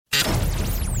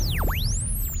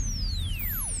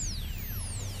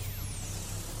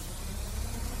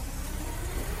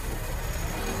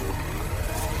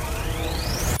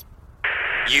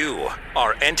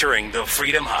are entering the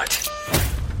Freedom Hut.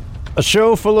 A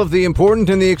show full of the important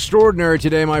and the extraordinary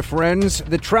today, my friends.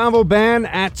 The travel ban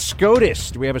at SCOTUS.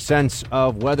 Do we have a sense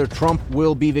of whether Trump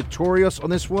will be victorious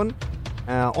on this one?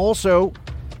 Also,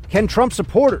 can Trump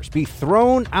supporters be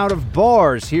thrown out of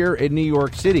bars here in New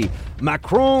York City?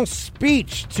 Macron's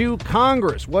speech to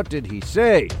Congress. What did he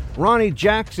say? Ronnie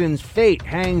Jackson's fate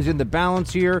hangs in the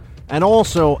balance here. And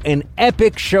also an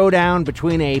epic showdown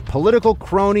between a political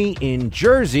crony in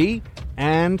Jersey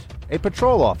and a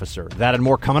patrol officer. That and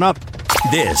more coming up.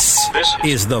 This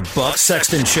is the Buck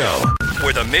Sexton Show,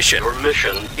 where the mission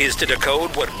is to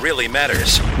decode what really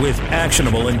matters with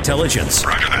actionable intelligence.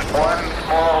 One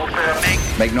small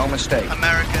step. Make no mistake.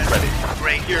 America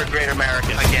great. You're a great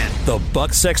American again. The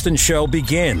Buck Sexton Show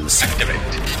begins Activate.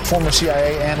 Former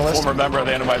CIA analyst. Former member of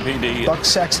the NYPD. Buck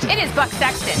Sexton. It is Buck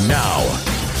Sexton. now.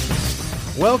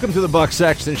 Welcome to the Buck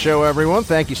Sexton Show, everyone.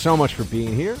 Thank you so much for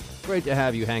being here. Great to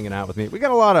have you hanging out with me. We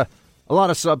got a lot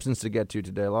of substance to get to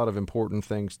today, a lot of important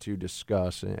things to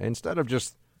discuss. Instead of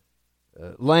just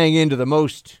laying into the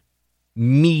most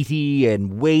meaty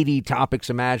and weighty topics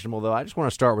imaginable, though, I just want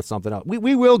to start with something else.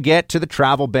 We will get to the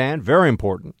travel ban, very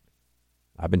important.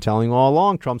 I've been telling you all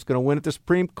along, Trump's going to win at the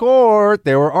Supreme Court.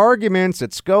 There were arguments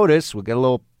at SCOTUS. We'll get a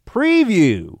little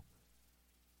preview.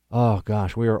 Oh,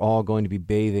 gosh, we are all going to be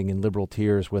bathing in liberal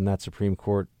tears when that Supreme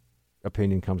Court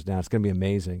opinion comes down. It's going to be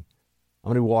amazing. I'm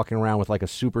going to be walking around with like a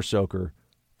super soaker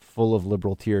full of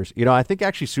liberal tears. You know, I think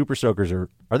actually super soakers they're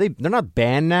not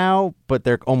banned now, but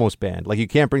they're almost banned. Like you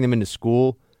can't bring them into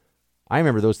school. I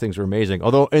remember those things were amazing.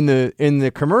 Although in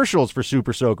the commercials for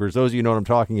super soakers, those of you know what I'm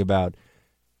talking about,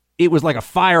 it was like a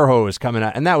fire hose coming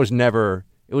out. And that was never,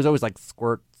 it was always like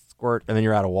squirt, squirt, and then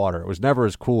you're out of water. It was never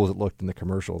as cool as it looked in the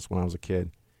commercials when I was a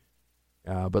kid.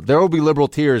 But there will be liberal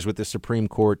tears with the Supreme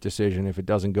Court decision if it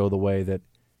doesn't go the way that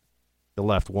the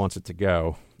left wants it to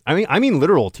go. I mean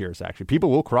literal tears, actually. People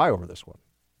will cry over this one.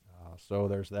 So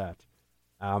there's that.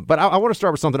 But I want to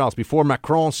start with something else. Before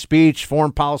Macron's speech,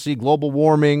 foreign policy, global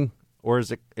warming, or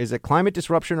is it climate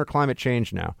disruption or climate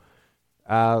change now?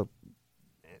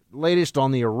 Latest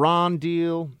on the Iran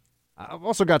deal. I've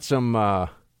also got some kind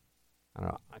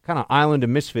of island of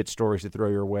misfit stories to throw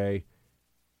your way.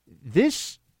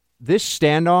 This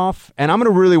standoff, and I'm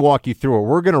going to really walk you through it.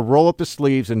 We're going to roll up the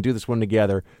sleeves and do this one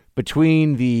together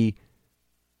between the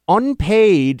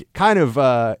unpaid, kind of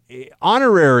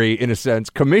honorary, in a sense,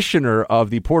 commissioner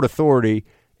of the Port Authority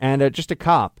and just a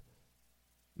cop.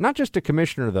 Not just a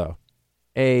commissioner, though.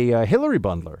 A Hillary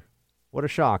bundler. What a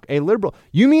shock. A liberal.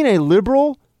 You mean a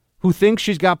liberal who thinks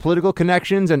she's got political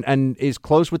connections and is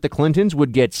close with the Clintons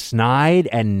would get snide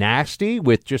and nasty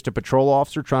with just a patrol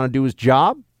officer trying to do his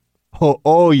job?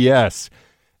 Oh, yes.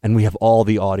 And we have all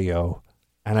the audio,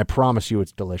 and I promise you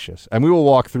it's delicious. And we will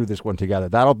walk through this one together.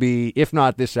 That'll be, if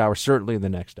not this hour, certainly the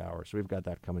next hour. So we've got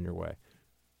that coming your way.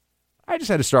 I just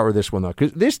had to start with this one, though,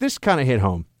 because this kind of hit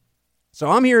home.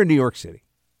 So I'm here in New York City.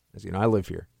 As you know, I live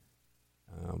here.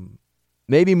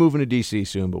 Maybe moving to D.C.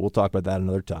 soon, but we'll talk about that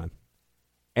another time.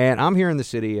 And I'm here in the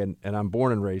city, and I'm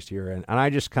born and raised here, and I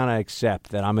just kind of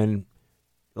accept that I'm in.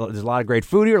 There's a lot of great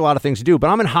food here, a lot of things to do, but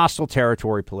I'm in hostile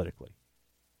territory politically.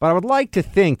 But I would like to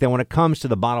think that when it comes to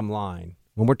the bottom line,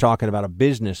 when we're talking about a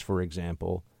business, for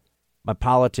example, my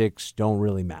politics don't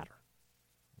really matter.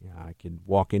 I could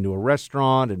walk into a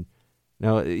restaurant and,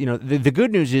 the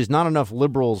good news is not enough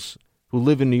liberals who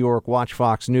live in New York watch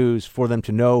Fox News for them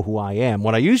to know who I am.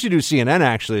 When I used to do CNN,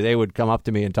 actually, they would come up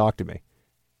to me and talk to me.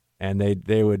 And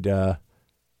they would, I'll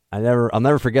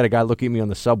never forget a guy looking at me on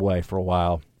the subway for a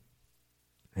while.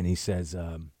 And he says,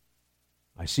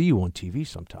 I see you on TV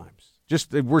sometimes.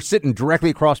 We're sitting directly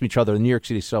across from each other in the New York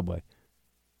City subway.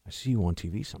 I see you on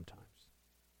TV sometimes.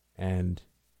 And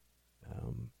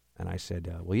I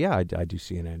said, well, yeah, I do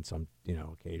CNN some,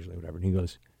 occasionally, whatever. And he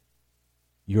goes,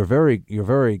 you're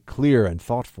very clear and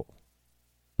thoughtful,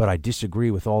 but I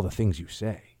disagree with all the things you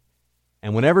say.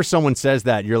 And whenever someone says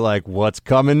that, you're like, what's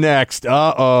coming next?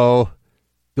 Uh-oh.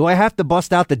 Do I have to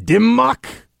bust out the dim muck?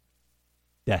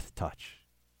 Death touch.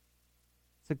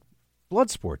 Blood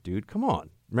sport, dude. Come on.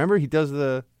 Remember, he does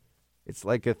it's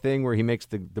like a thing where he makes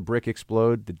the brick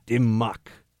explode, the dim muck.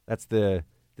 That's the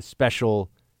special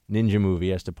ninja movie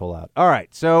he has to pull out. All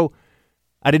right, so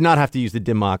I did not have to use the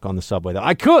dim muck on the subway, though.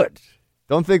 I could.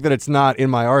 Don't think that it's not in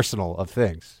my arsenal of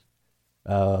things.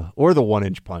 Or the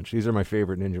 1-inch punch. These are my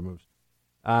favorite ninja moves.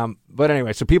 But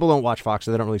anyway, so people don't watch Fox,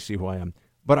 so they don't really see who I am.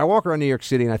 But I walk around New York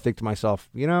City and I think to myself,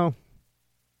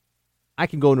 I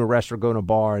can go into a restaurant, go to a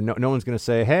bar, and no one's going to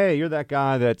say, "Hey, you're that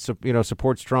guy that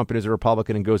supports Trump and is a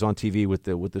Republican and goes on TV with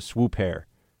the swoop hair,"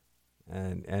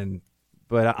 and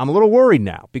But I'm a little worried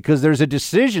now because there's a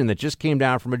decision that just came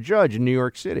down from a judge in New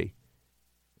York City.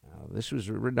 This was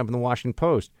written up in the Washington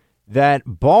Post, that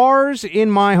bars in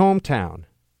my hometown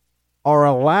are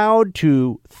allowed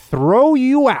to throw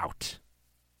you out.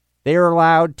 They are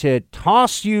allowed to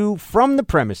toss you from the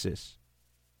premises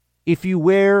if you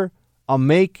wear a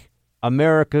Make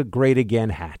America Great Again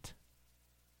hat.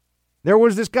 There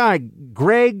was this guy,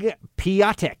 Greg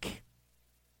Piatek,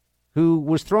 who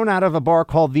was thrown out of a bar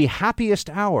called The Happiest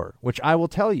Hour, which I will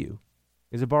tell you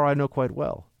is a bar I know quite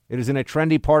well. It is in a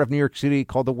trendy part of New York City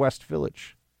called the West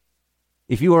Village.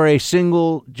 If you are a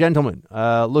single gentleman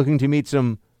looking to meet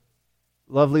some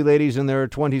lovely ladies in their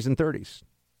 20s and 30s,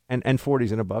 and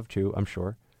 40s and above too, I'm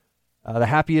sure, the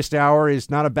Happiest Hour is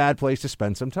not a bad place to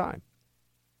spend some time.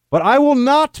 But I will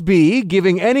not be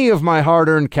giving any of my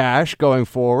hard-earned cash going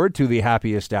forward to the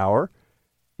Happiest Hour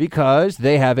because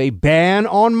they have a ban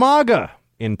on MAGA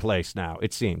in place now,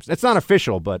 it seems. That's not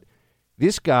official, but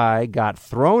this guy got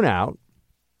thrown out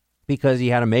because he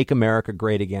had a Make America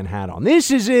Great Again hat on.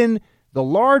 This is in the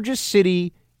largest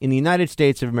city in the United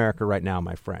States of America right now,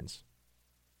 my friends.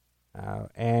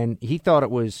 And he thought it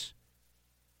was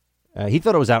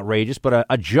outrageous, but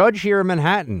a judge here in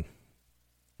Manhattan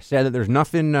said that there's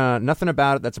nothing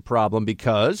about it that's a problem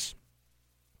because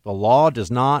the law does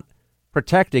not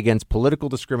protect against political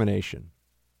discrimination.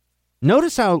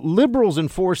 Notice how liberals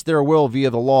enforce their will via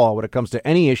the law when it comes to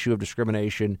any issue of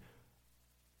discrimination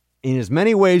in as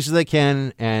many ways as they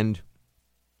can, and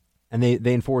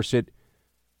they enforce it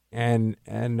and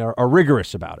are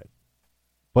rigorous about it.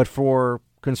 But for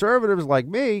conservatives like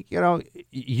me,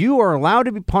 you are allowed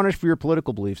to be punished for your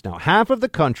political beliefs now. Half of the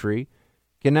country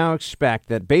can now expect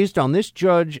that based on this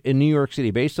judge in New York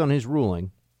City, based on his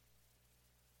ruling,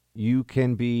 you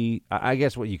can be, I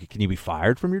guess, can you be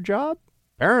fired from your job?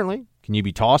 Apparently. Can you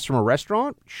be tossed from a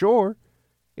restaurant? Sure.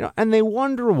 And they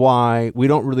wonder why we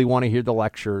don't really want to hear the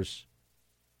lectures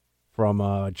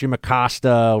from Jim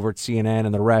Acosta over at CNN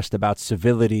and the rest about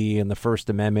civility and the First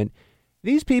Amendment.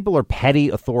 These people are petty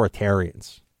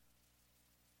authoritarians.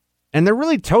 And they're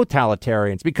really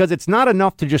totalitarians because it's not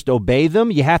enough to just obey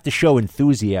them. You have to show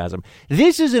enthusiasm.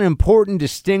 This is an important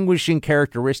distinguishing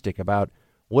characteristic about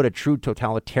what a true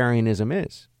totalitarianism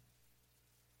is.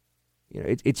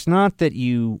 It's not that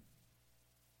you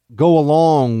go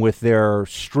along with their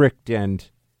strict and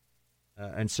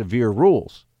severe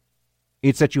rules.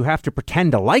 It's that you have to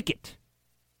pretend to like it.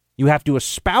 You have to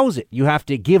espouse it. You have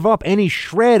to give up any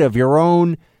shred of your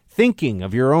own thinking,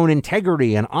 of your own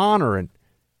integrity and honor. And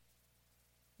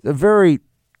a very,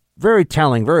 very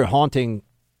telling, very haunting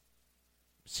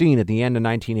scene at the end of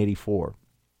 1984,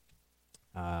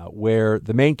 where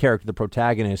the main character, the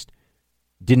protagonist,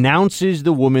 denounces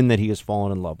the woman that he has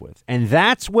fallen in love with. And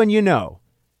that's when you know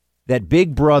that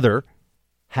Big Brother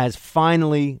has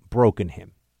finally broken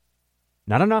him.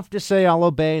 Not enough to say I'll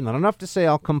obey, not enough to say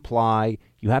I'll comply.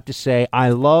 You have to say, I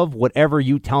love whatever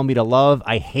you tell me to love.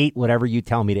 I hate whatever you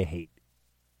tell me to hate.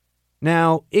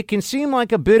 Now, it can seem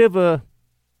like a bit of a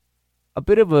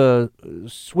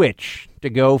switch to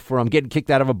go from getting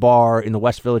kicked out of a bar in the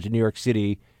West Village of New York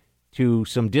City to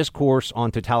some discourse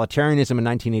on totalitarianism in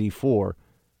 1984.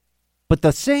 But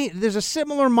there's a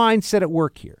similar mindset at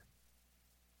work here.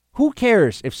 Who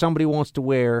cares if somebody wants to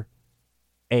wear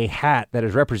a hat that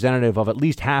is representative of at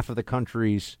least half of the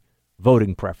country's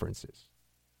voting preferences?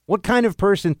 What kind of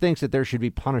person thinks that there should be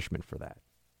punishment for that?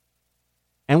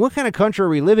 And what kind of country are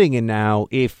we living in now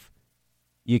if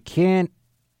you can't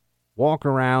walk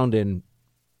around and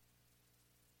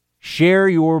share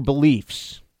your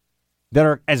beliefs that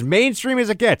are as mainstream as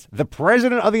it gets? The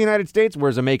president of the United States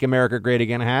wears a Make America Great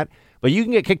Again hat, but you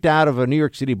can get kicked out of a New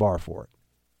York City bar for it.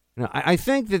 Now, I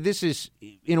think that this is,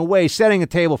 in a way, setting a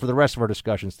table for the rest of our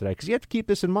discussions today, because you have to keep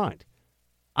this in mind.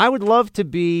 I would love to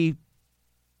be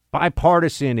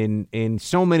bipartisan in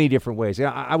so many different ways.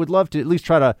 I would love to at least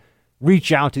try to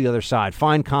reach out to the other side,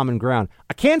 find common ground.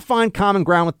 I can't find common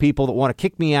ground with people that want to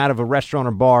kick me out of a restaurant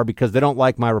or bar because they don't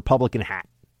like my Republican hat.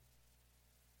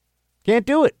 Can't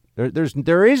do it.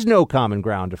 There is no common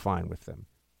ground to find with them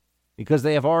because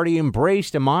they have already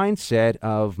embraced a mindset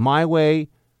of my way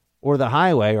or the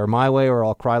highway, or my way or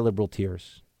I'll cry liberal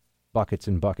tears. Buckets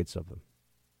and buckets of them.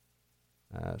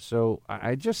 So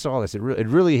I just saw this. It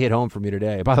really hit home for me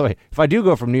today. By the way, if I do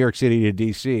go from New York City to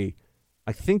D.C.,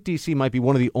 I think D.C. might be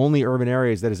one of the only urban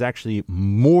areas that is actually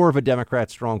more of a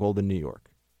Democrat stronghold than New York.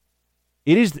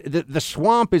 It is the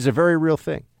swamp is a very real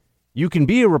thing. You can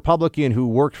be a Republican who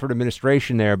worked for an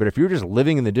administration there, but if you're just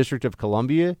living in the District of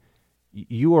Columbia,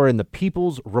 you are in the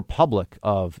People's Republic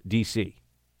of D.C.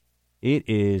 It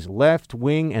is left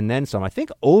wing and then some. I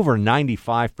think over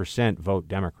 95% vote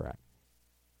Democrat.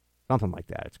 Something like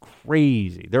that. It's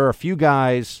crazy. There are a few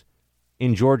guys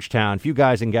in Georgetown, few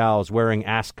guys and gals wearing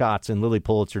ascots and Lily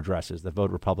Pulitzer dresses that vote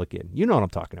Republican. You know what I'm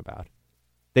talking about.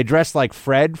 They dress like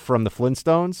Fred from the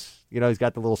Flintstones. You know, he's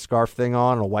got the little scarf thing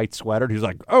on and a white sweater. He's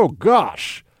like, oh,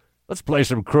 gosh, let's play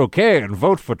some croquet and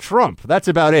vote for Trump. That's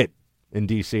about it in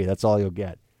D.C. That's all you'll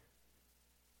get.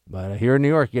 But here in New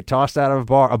York, you get tossed out of a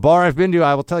bar. A bar I've been to,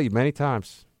 I will tell you, many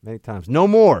times. No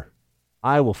more.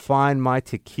 I will find my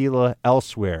tequila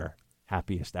elsewhere.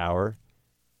 Happiest hour.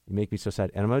 You make me so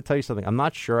sad. And I'm going to tell you something. I'm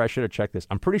not sure. I should have checked this.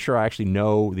 I'm pretty sure I actually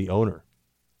know the owner.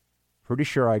 Pretty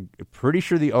sure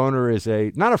the owner is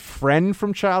not a friend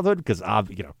from childhood, because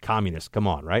communist. Come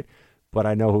on, right? But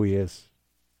I know who he is.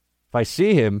 If I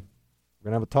see him, we're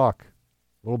gonna have a talk,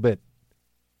 a little bit.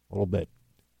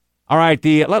 All right,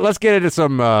 let's get into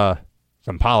some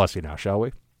policy now, shall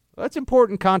we? That's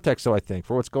important context, though, I think,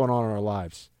 for what's going on in our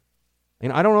lives.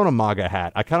 I don't own a MAGA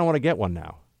hat. I kind of want to get one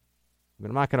now.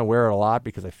 I'm not going to wear it a lot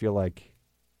because I feel like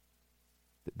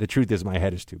the truth is my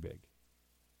head is too big.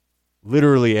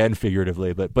 Literally and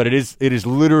figuratively, but it is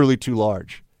literally too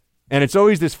large. And it's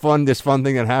always this fun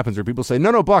thing that happens where people say,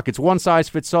 no, Buck, it's one size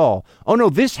fits all. Oh no,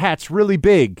 this hat's really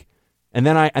big. And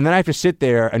then I have to sit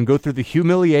there and go through the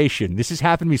humiliation. This has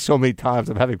happened to me so many times.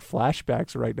 I'm having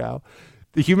flashbacks right now.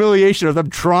 The humiliation of them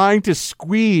trying to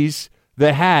squeeze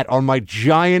the hat on my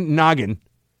giant noggin,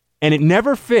 and it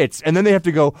never fits. And then they have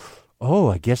to go,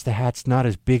 oh, I guess the hat's not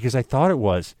as big as I thought it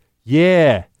was.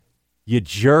 Yeah. You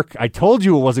jerk. I told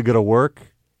you it wasn't going to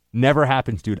work. Never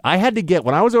happens, dude. I had to get,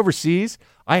 when I was overseas,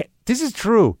 this is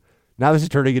true. Now this is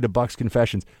turning into Buck's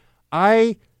Confessions.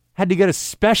 I had to get a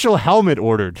special helmet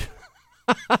ordered.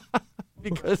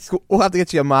 Because we'll have to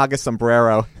get you a MAGA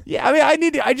sombrero. Yeah, I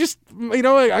mean, I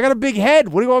got a big head.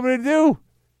 What do you want me to do?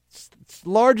 It's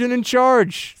large and in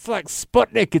charge. It's like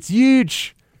Sputnik. It's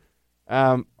huge.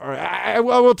 I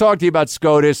will talk to you about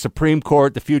SCOTUS, Supreme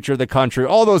Court, the future of the country,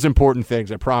 all those important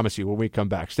things, I promise you, when we come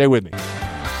back. Stay with me.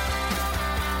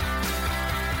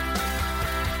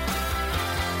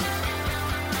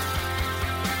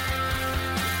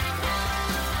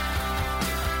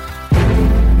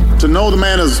 To know the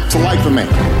man is to like the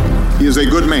man. He is a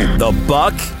good man. The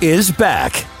Buck is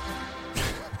back.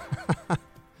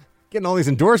 Getting all these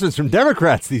endorsements from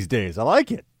Democrats these days. I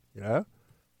like it.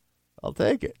 I'll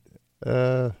take it.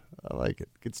 I like it.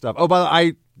 Good stuff. Oh, by the way,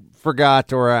 I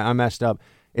forgot, or I messed up.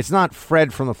 It's not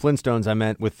Fred from the Flintstones I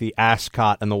meant with the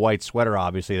ascot and the white sweater,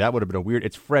 obviously. That would have been a weird...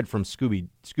 It's Fred from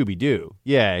Scooby-Doo.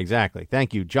 Yeah, exactly.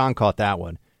 Thank you. John caught that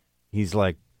one. He's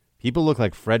like, people look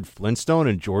like Fred Flintstone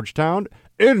in Georgetown?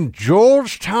 In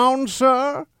Georgetown,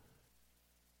 sir?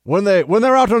 When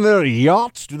they're out on their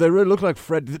yachts, do they really look like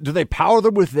Fred? Do they power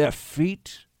them with their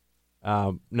feet?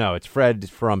 No, it's Fred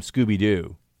from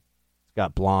Scooby-Doo.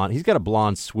 He's got a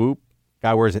blonde swoop.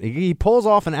 Guy wears it. He pulls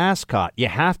off an ascot. You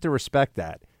have to respect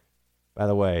that. By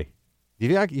the way, you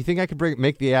think I could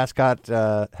make the ascot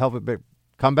helmet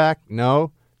come back?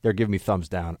 No, they're giving me thumbs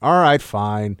down. All right,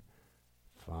 fine.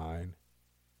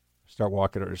 Start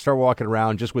walking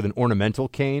around just with an ornamental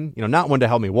cane. Not one to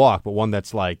help me walk, but one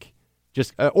that's like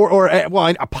just a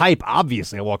pipe.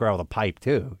 Obviously, I walk around with a pipe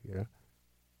too.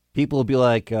 People will be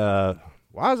like,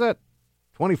 "Why is that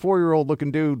 24-year-old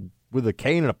looking dude with a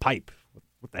cane and a pipe?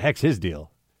 What the heck's his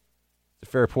deal?" It's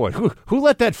a fair point. Who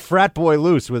let that frat boy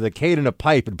loose with a cane and a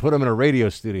pipe and put him in a radio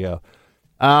studio?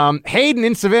 Hayden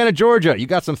in Savannah, Georgia. You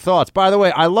got some thoughts. By the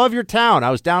way, I love your town.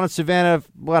 I was down in Savannah,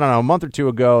 a month or two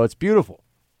ago. It's beautiful.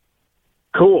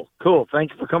 Cool.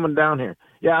 Thank you for coming down here.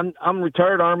 Yeah, I'm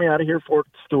retired Army out of here, Fort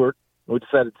Stewart. We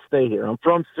decided to stay here. I'm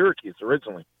from Syracuse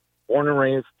originally. Born and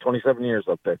raised, 27 years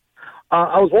up there.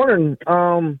 I was wondering,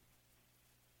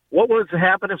 what would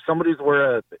happen if somebody's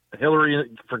wear a Hillary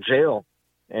for jail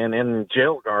and in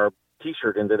jail garb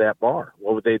T-shirt into that bar?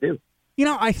 What would they do?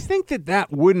 I think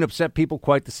that wouldn't upset people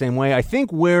quite the same way. I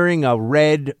think wearing a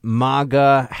red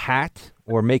MAGA hat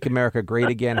or Make America Great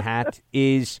Again hat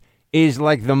is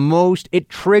like the most, it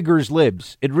triggers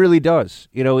libs. It really does.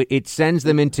 It sends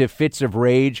them into fits of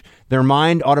rage. Their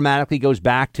mind automatically goes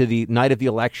back to the night of the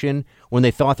election when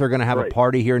they thought they were going to have a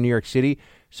party here in New York City.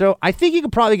 So I think you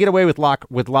could probably get away with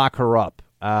lock her up.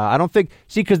 I don't think,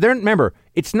 because remember,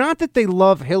 it's not that they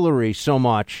love Hillary so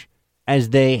much as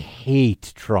they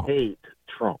hate Trump.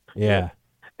 Yeah.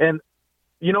 And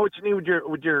you know what you need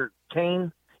with your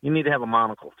cane? You need to have a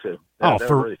monocle too. That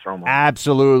really throw them off.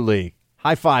 Absolutely.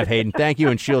 High five, Hayden. Thank you,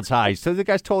 and Shields High. So the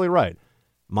guy's totally right.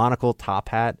 Monocle, top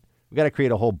hat. We got to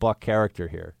create a whole Buck character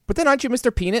here. But then aren't you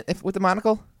Mr. Peanut with the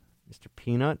monocle? Mr.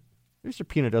 Peanut? Mr.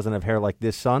 Peanut doesn't have hair like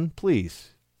this, son.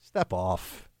 Please, step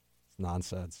off. It's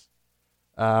nonsense.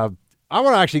 I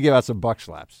want to actually give out some Buck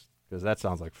slaps. because that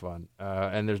sounds like fun.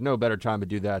 And there's no better time to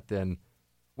do that than,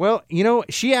 well,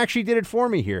 she actually did it for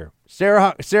me here.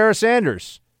 Sarah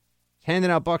Sanders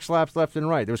handing out buck slaps left and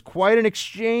right. There was quite an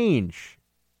exchange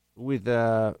with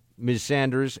Ms.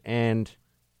 Sanders and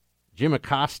Jim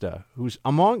Acosta,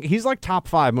 he's like top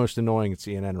 5 most annoying at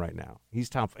CNN right now. He's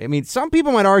top. I mean, some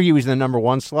people might argue he's in the number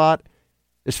 1 slot.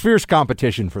 There's fierce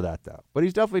competition for that, though. But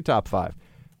he's definitely top 5.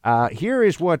 Here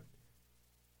is what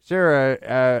Sarah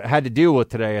had to deal with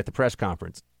today at the press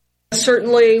conference.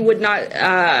 Certainly would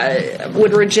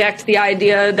reject the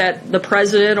idea that the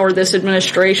president or this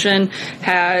administration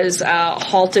has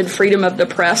halted freedom of the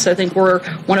press. I think we're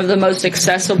one of the most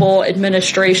accessible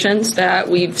administrations that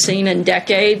we've seen in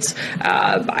decades.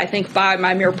 I think by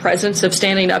my mere presence of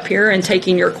standing up here and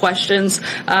taking your questions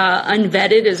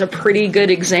unvetted is a pretty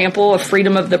good example of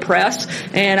freedom of the press,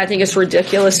 and I think it's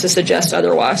ridiculous to suggest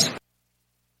otherwise.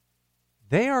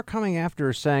 They are coming after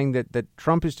her saying that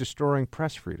Trump is destroying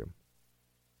press freedom.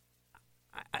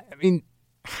 I mean,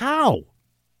 how?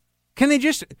 Can they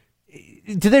do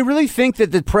they really think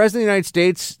that the president of the United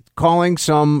States calling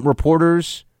some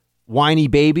reporters whiny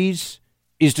babies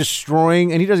is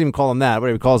destroying, and he doesn't even call them that,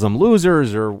 but he calls them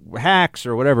losers or hacks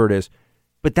or whatever it is,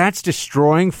 but that's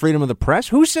destroying freedom of the press?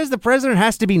 Who says the president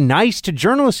has to be nice to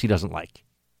journalists he doesn't like?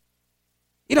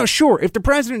 Sure,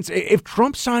 if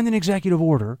Trump signed an executive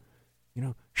order,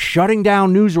 shutting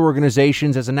down news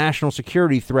organizations as a national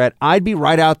security threat, I'd be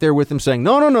right out there with him saying,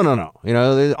 no.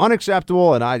 They're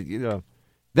unacceptable, and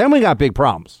then we got big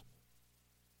problems.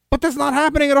 But that's not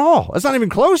happening at all. That's not even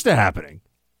close to happening.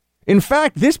 In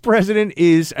fact, this president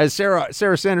is, as Sarah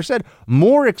Sanders said,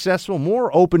 more accessible, more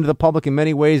open to the public in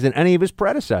many ways than any of his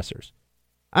predecessors.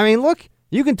 I mean, look,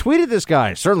 you can tweet at this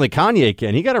guy. Certainly Kanye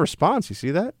can. He got a response. You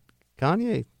see that?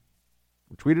 Kanye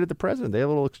tweeted at the president. They had a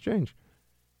little exchange.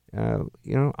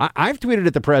 I've tweeted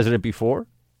at the president before.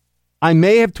 I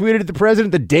may have tweeted at the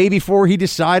president the day before he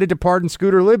decided to pardon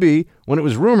Scooter Libby when it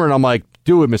was rumored. I'm like,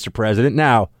 do it, Mr. President.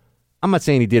 Now, I'm not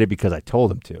saying he did it because I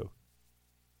told him to,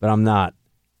 but I'm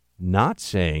not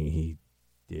saying he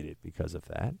did it because of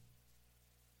that.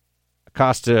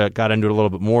 Acosta got into it a little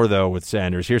bit more, though, with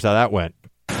Sanders. Here's how that went.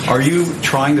 Are you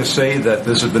trying to say that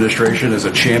this administration is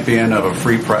a champion of a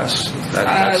free press?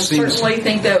 I certainly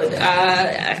think that,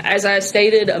 as I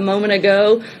stated a moment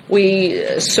ago,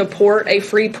 we support a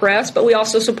free press, but we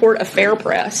also support a fair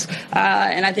press.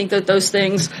 And I think that those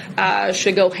things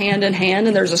should go hand in hand,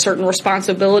 and there's a certain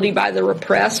responsibility by the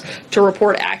press to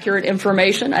report accurate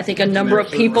information. I think a number of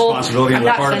people, I'm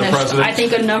not finished. I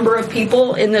think a number of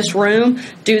people in this room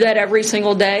do that every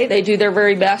single day. They do their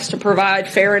very best to provide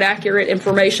fair and accurate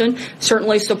information.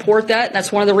 Certainly support that.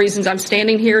 That's one of the reasons I'm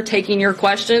standing here taking your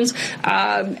questions,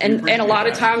 and a lot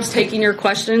of times taking your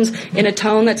questions in a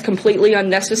tone that's completely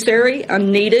unnecessary,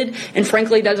 unneeded, and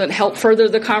frankly doesn't help further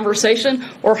the conversation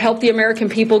or help the American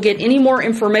people get any more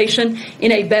information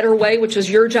in a better way, which is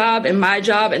your job and my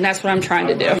job, and that's what I'm trying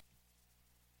to do.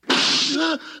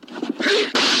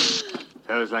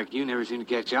 Fellas like you never seem to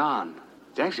catch on.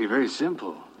 It's actually very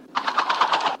simple.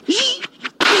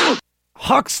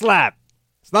 Huck slap.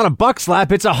 It's not a buck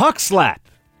slap, it's a huck slap.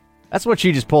 That's what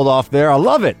she just pulled off there. I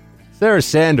love it. Sarah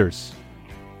Sanders.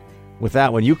 With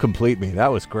that one, you complete me.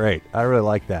 That was great. I really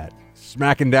like that.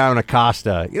 Smacking down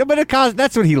Acosta. But Acosta,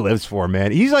 that's what he lives for,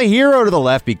 man. He's a hero to the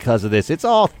left because of this. It's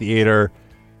all theater.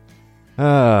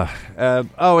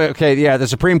 Okay, yeah, the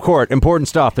Supreme Court. Important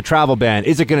stuff. The travel ban.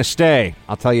 Is it going to stay?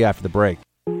 I'll tell you after the break.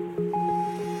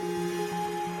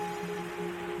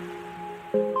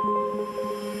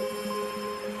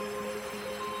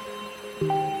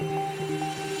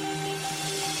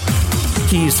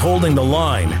 He's holding the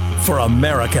line for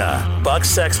America. Buck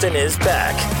Sexton is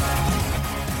back.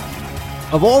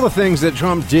 Of all the things that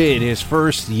Trump did his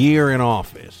first year in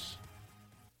office,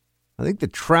 I think the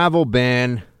travel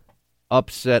ban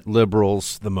upset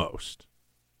liberals the most.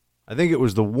 I think it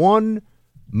was the one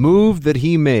move that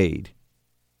he made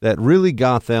that really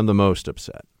got them the most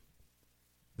upset.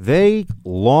 They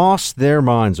lost their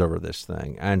minds over this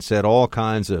thing and said all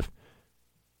kinds of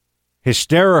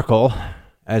hysterical,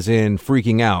 as in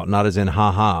freaking out, not as in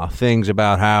ha-ha, things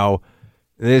about how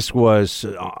this was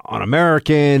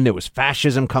un-American, it was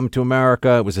fascism come to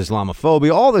America, it was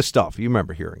Islamophobia, all this stuff. You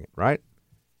remember hearing it, right?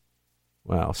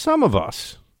 Well, some of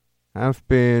us have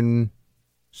been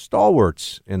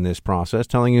stalwarts in this process,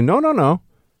 telling you, no.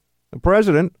 The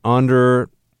president, under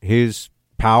his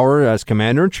power as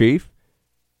commander-in-chief,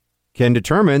 can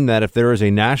determine that if there is a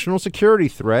national security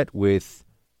threat with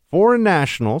foreign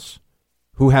nationals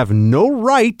who have no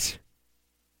right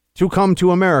to come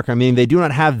to America. I mean, they do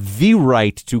not have the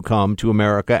right to come to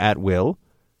America at will.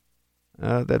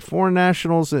 that foreign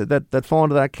nationals that fall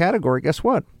into that category, guess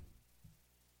what?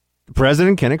 The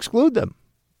president can exclude them.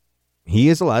 He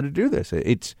is allowed to do this.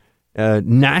 It's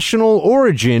national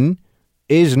origin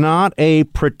is not a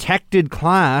protected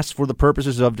class for the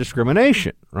purposes of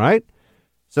discrimination, right?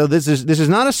 So this is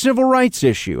not a civil rights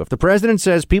issue. If the president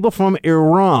says people from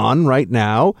Iran right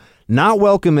now not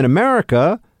welcome in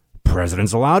America, the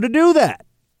president's allowed to do that.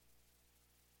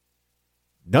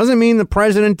 Doesn't mean the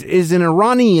president is an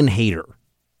Iranian hater.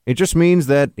 It just means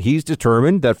that he's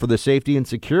determined that for the safety and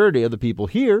security of the people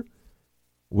here,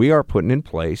 we are putting in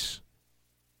place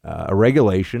a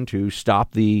regulation to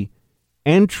stop the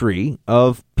entry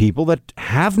of people that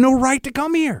have no right to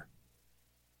come here.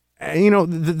 You know,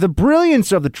 the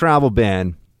brilliance of the travel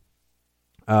ban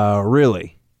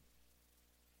really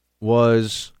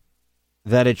was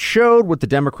that it showed what the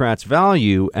Democrats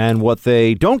value and what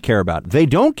they don't care about. They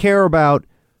don't care about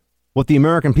what the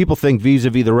American people think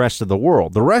vis-a-vis the rest of the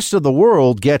world. The rest of the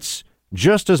world gets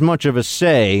just as much of a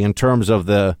say in terms of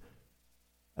the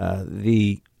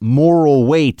moral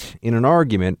weight in an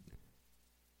argument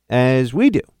as we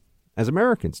do, as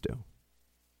Americans do.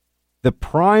 The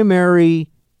primary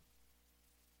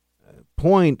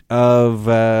point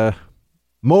of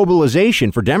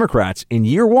mobilization for Democrats in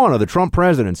year one of the Trump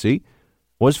presidency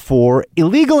was for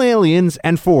illegal aliens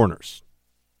and foreigners.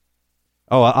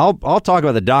 Oh, I'll talk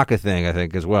about the DACA thing, I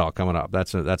think, as well, coming up.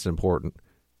 That's important.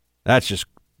 That's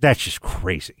just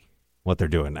crazy what they're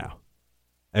doing now.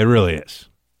 It really is.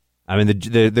 I mean,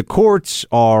 the courts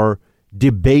are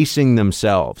debasing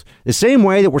themselves. The same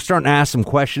way that we're starting to ask some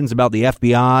questions about the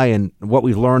FBI and what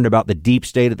we've learned about the deep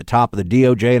state at the top of the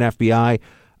DOJ and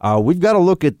FBI, we've got to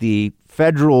look at the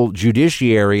federal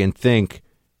judiciary and think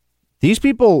these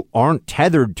people aren't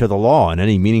tethered to the law in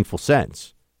any meaningful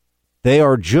sense. They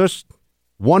are just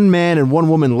one man and one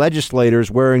woman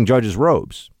legislators wearing judges'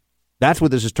 robes. That's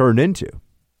what this has turned into.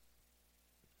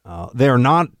 They are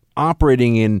not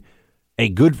operating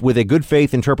with a good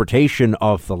faith interpretation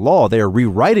of the law. They are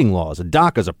rewriting laws. And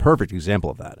DACA is a perfect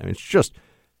example of that. I mean,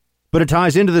 but it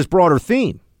ties into this broader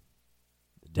theme.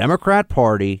 The Democrat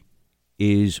Party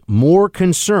is more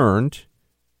concerned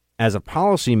as a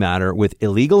policy matter with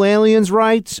illegal aliens'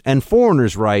 rights and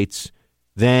foreigners' rights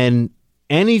than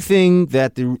anything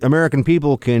that the American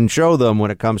people can show them when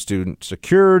it comes to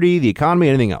security, the economy,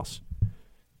 anything else.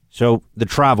 So the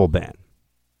travel ban.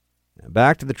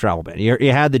 Back to the travel ban.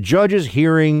 You had the judges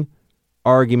hearing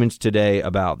arguments today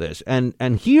about this.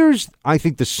 And here's, I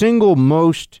think, the single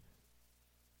most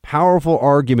powerful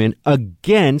argument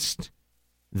against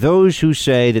those who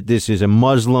say that this is a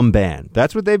Muslim ban.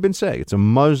 That's what they've been saying. It's a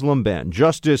Muslim ban.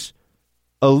 Justice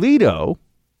Alito,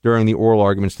 during the oral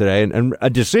arguments today, and a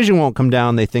decision won't come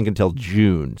down, they think, until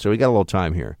June. So we got a little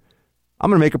time here. I'm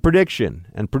going to make a prediction.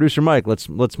 And producer Mike, let's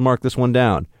mark this one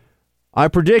down. I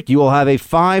predict you will have a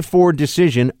 5-4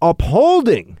 decision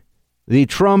upholding the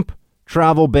Trump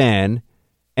travel ban,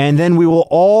 and then we will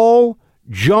all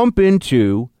jump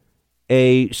into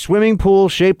a swimming pool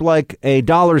shaped like a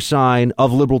 $sign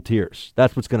of liberal tears.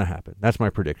 That's what's going to happen. That's my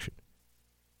prediction.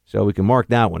 So we can mark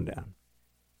that one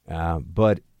down.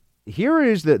 But here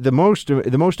is the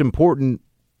most important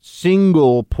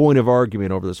single point of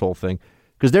argument over this whole thing,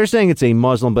 because they're saying it's a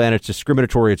Muslim ban, it's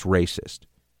discriminatory, it's racist.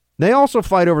 They also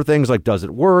fight over things like, does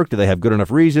it work? Do they have good enough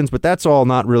reasons? But that's all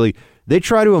not really. They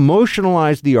try to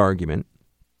emotionalize the argument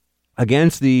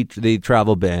against the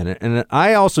travel ban. And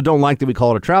I also don't like that we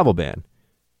call it a travel ban.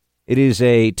 It is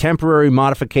a temporary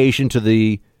modification to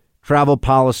the travel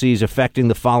policies affecting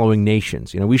the following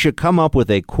nations. You know, we should come up with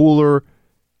a cooler,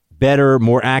 better,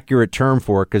 more accurate term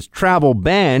for it, because travel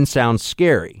ban sounds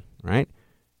scary, right?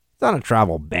 It's not a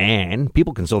travel ban.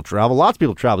 People can still travel. Lots of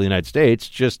people travel to the United States.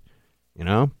 Just, you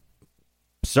know,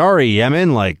 sorry,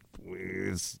 Yemen, like,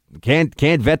 can't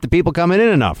vet the people coming in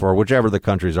enough, or whichever the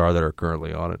countries are that are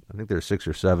currently on it. I think there's 6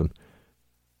 or 7.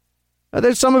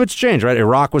 There's some of it's changed, right?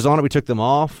 Iraq was on it. We took them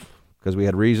off because we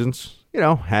had reasons,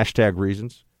 hashtag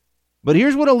reasons. But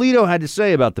here's what Alito had to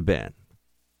say about the ban.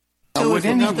 Would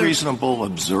any reasonable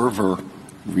observer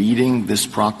reading this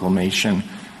proclamation,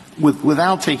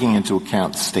 without taking into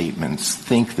account statements,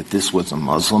 think that this was a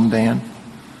Muslim ban?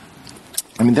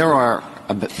 I mean,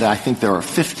 I think there are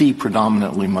 50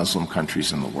 predominantly Muslim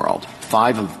countries in the world.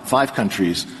 Five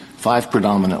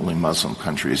predominantly Muslim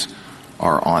countries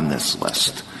are on this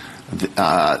list.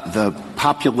 The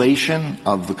population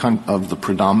of the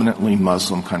predominantly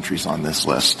Muslim countries on this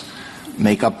list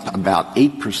make up about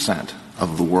 8%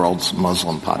 of the world's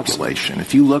Muslim population.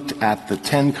 If you looked at the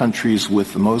 10 countries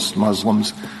with the most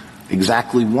Muslims,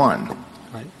 exactly one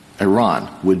Iran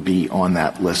would be on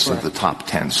that list of the top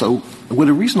 10. So would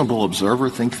a reasonable observer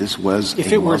think this was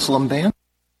a Muslim ban?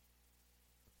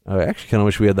 I actually kind of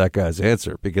wish we had that guy's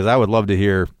answer, because I would love to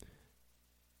hear,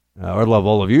 I'd love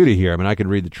all of you to hear. I mean, I could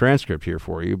read the transcript here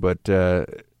for you, but,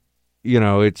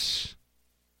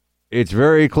 it's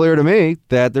very clear to me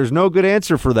that there's no good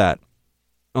answer for that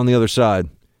on the other side.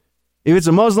 If it's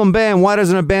a Muslim ban, why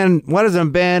doesn't it ban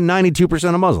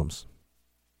 92% of Muslims?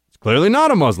 It's clearly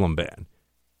not a Muslim ban.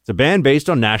 It's a ban based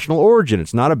on national origin.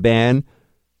 It's not a ban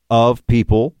of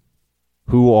people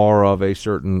who are of a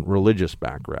certain religious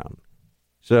background.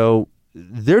 So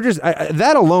they're just,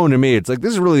 that alone to me, it's like,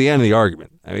 this is really the end of the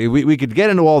argument. I mean, we could get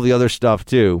into all the other stuff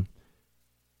too.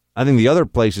 I think the other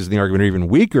places in the argument are even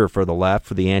weaker for the left,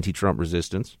 for the anti-Trump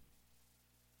resistance.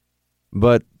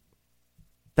 But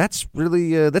that's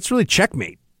really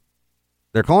checkmate.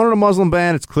 They're calling it a Muslim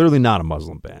ban. It's clearly not a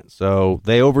Muslim ban. So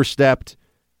they overstepped.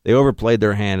 They overplayed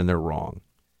their hand, and they're wrong.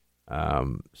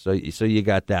 So you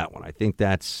got that one. I think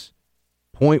that's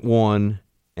point one,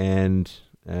 and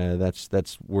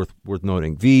that's worth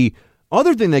noting. The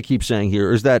other thing they keep saying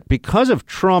here is that because of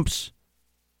Trump's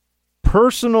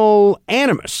personal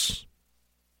animus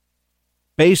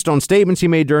based on statements he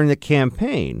made during the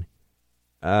campaign,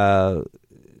 then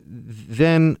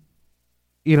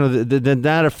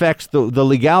that affects the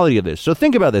legality of this. So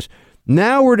think about this.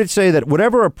 Now we're to say that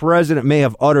whatever a president may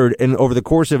have uttered over the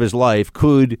course of his life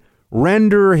could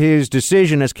render his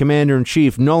decision as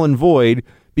commander-in-chief null and void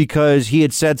because he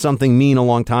had said something mean a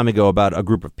long time ago about a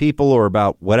group of people or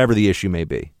about whatever the issue may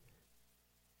be.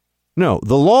 No,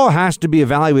 the law has to be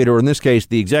evaluated, or in this case,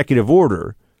 the executive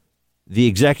order, the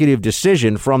executive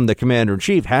decision from the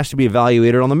commander-in-chief has to be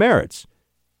evaluated on the merits.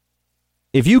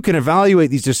 If you can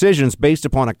evaluate these decisions based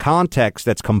upon a context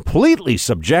that's completely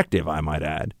subjective, I might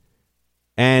add,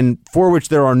 and for which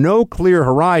there are no clear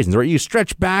horizons, or you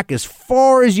stretch back as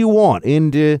far as you want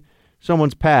into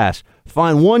someone's past,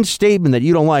 find one statement that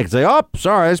you don't like, and say, oh,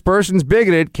 sorry, this person's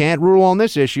bigoted, can't rule on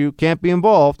this issue, can't be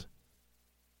involved.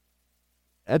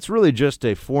 That's really just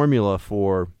a formula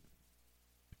for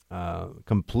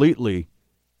completely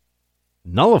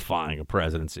nullifying a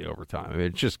presidency over time. I mean,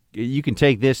 it's just, you can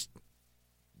take this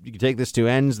to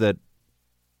ends that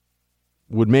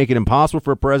would make it impossible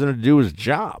for a president to do his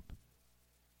job.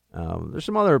 There's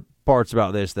some other parts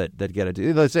about this that get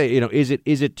it. Let's say,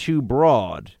 is it too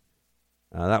broad?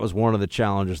 That was one of the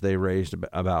challenges they raised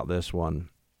about this one.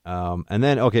 And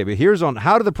then, okay, but here's on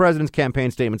how do the president's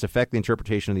campaign statements affect the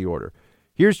interpretation of the order?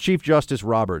 Here's Chief Justice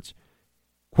Roberts.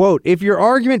 Quote, if your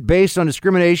argument based on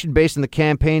discrimination based on the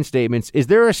campaign statements, is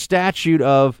there a statute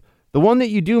of the one that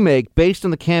you do make based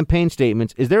on the campaign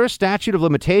statements? Is there a statute of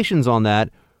limitations on that?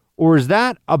 Or is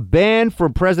that a ban for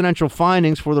presidential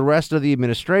findings for the rest of the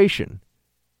administration?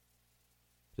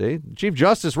 See, Chief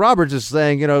Justice Roberts is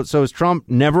saying, so is Trump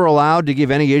never allowed to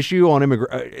give any issue on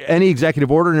any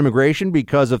executive order on immigration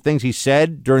because of things he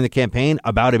said during the campaign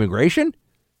about immigration?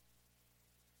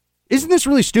 Isn't this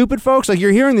really stupid, folks? Like,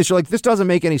 you're hearing this, you're like, this doesn't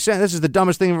make any sense. This is the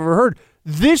dumbest thing I've ever heard.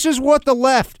 This is what the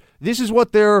left, this is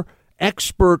what their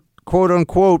expert, quote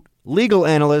unquote, legal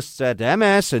analysts at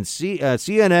MS and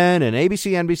CNN and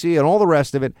ABC, NBC and all the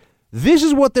rest of it, this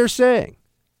is what they're saying.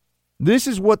 This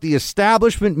is what the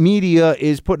establishment media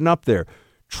is putting up there.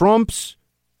 Trump's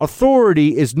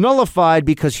authority is nullified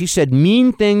because he said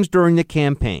mean things during the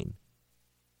campaign.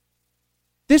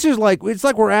 This is like, it's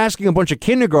like we're asking a bunch of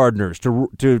kindergartners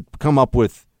to come up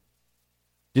with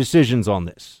decisions on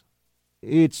this.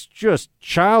 It's just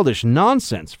childish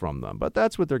nonsense from them, but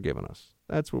that's what they're giving us.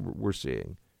 That's what we're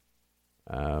seeing.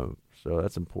 So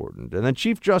that's important. And then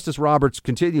Chief Justice Roberts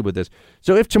continued with this.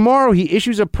 So if tomorrow he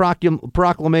issues a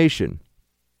proclamation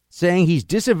saying he's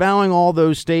disavowing all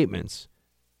those statements,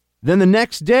 then the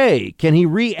next day, can he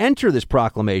re-enter this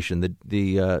proclamation?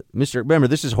 Remember,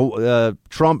 this is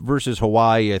Trump versus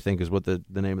Hawaii, I think is what the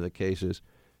name of the case is.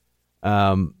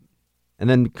 And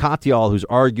then Katyal, who's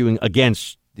arguing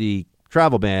against the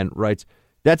travel ban, writes,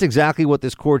 that's exactly what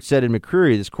this court said in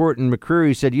McCreary. This court in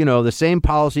McCreary said, the same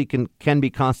policy can be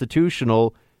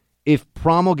constitutional if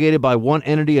promulgated by one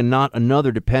entity and not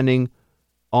another, depending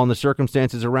on the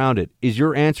circumstances around it. Is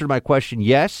your answer to my question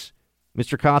yes?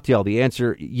 Mr. Katyal, the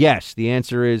answer, yes. The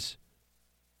answer is,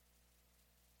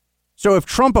 so if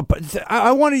Trump,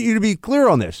 I wanted you to be clear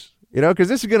on this, because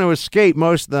this is going to escape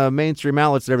most of the mainstream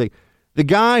outlets and everything. The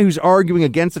guy who's arguing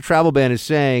against the travel ban is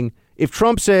saying, if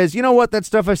Trump says, you know what, that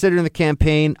stuff I said during the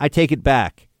campaign, I take it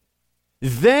back,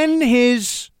 then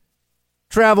his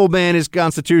travel ban is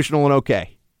constitutional and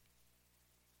okay.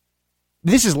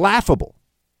 This is laughable.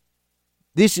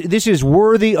 This is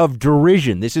worthy of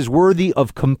derision. This is worthy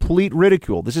of complete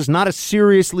ridicule. This is not a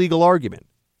serious legal argument.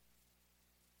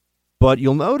 But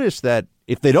you'll notice that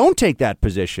if they don't take that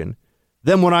position,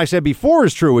 then what I said before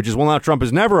is true, which is, well, now Trump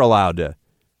is never allowed to.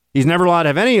 He's never allowed to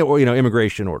have any,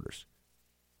 immigration orders.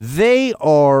 They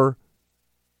are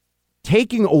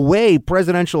taking away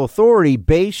presidential authority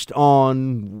based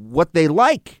on what they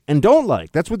like and don't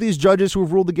like. That's what these judges who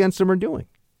have ruled against them are doing.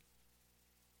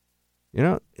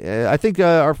 I think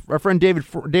our friend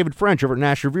David French over at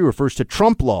National Review refers to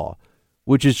Trump law,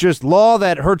 which is just law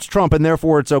that hurts Trump and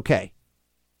therefore it's okay.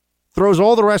 Throws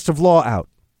all the rest of law out.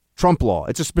 Trump law.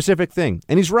 It's a specific thing.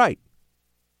 And he's right.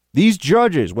 These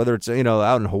judges, whether it's,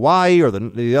 out in Hawaii or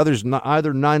the others,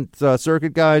 either Ninth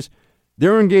Circuit guys,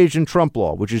 they're engaged in Trump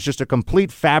law, which is just a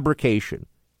complete fabrication.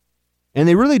 And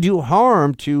they really do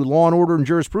harm to law and order and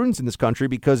jurisprudence in this country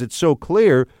because it's so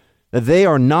clear that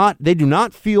they do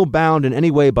not feel bound in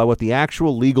any way by what the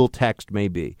actual legal text may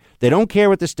be. They don't care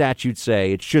what the statutes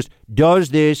say. It's just, does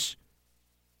this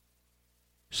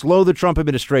slow the Trump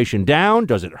administration down?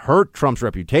 Does it hurt Trump's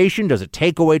reputation? Does it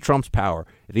take away Trump's power?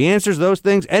 If the answers to those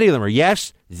things, any of them are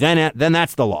yes, then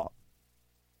that's the law.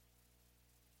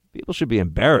 People should be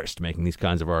embarrassed making these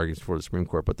kinds of arguments before the Supreme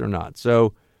Court, but they're not.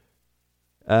 So,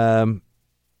 and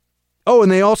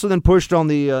they also then pushed on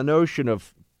the notion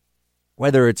of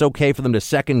whether it's okay for them to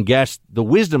second guess the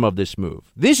wisdom of this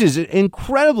move. This is an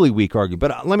incredibly weak argument,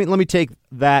 but let me take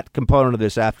that component of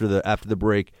this after the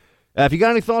break. If you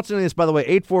got any thoughts on this, by the way,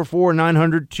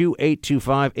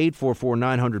 844-900-2825,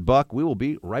 844-900-BUCK. We will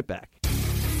be right back.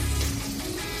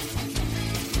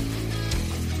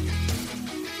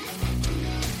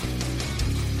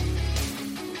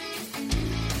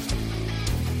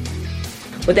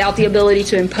 Without the ability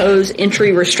to impose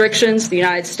entry restrictions, the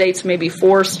United States may be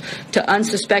forced to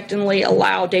unsuspectingly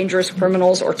allow dangerous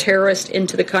criminals or terrorists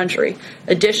into the country.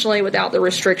 Additionally, without the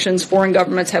restrictions, foreign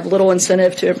governments have little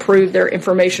incentive to improve their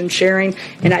information sharing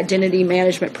and identity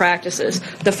management practices.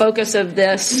 The focus of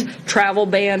this travel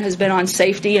ban has been on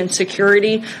safety and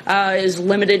security, is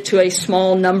limited to a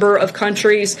small number of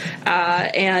countries,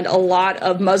 and a lot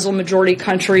of Muslim-majority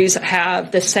countries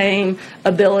have the same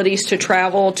abilities to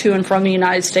travel to and from the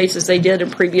United States as they did in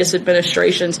previous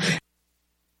administrations.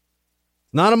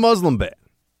 Not a Muslim ban.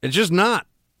 It's just not.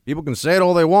 People can say it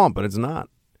all they want, but it's not.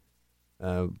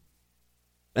 And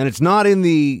it's not in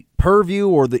the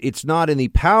purview it's not in the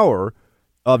power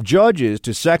of judges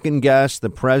to second guess the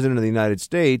president of the United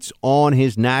States on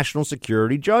his national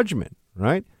security judgment,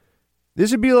 right?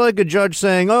 This would be like a judge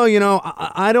saying,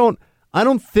 I don't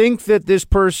think that this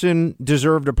person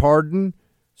deserved a pardon,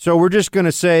 so we're just going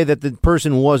to say that the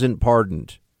person wasn't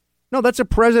pardoned. No, that's a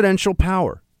presidential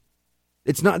power.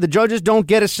 It's not. The judges don't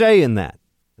get a say in that.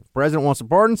 If the president wants to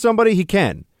pardon somebody, he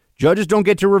can. Judges don't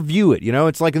get to review it.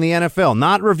 It's like in the NFL,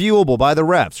 not reviewable by the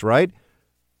refs, right?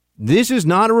 This is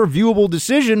not a reviewable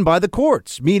decision by the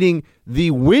courts, meaning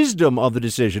the wisdom of the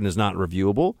decision is not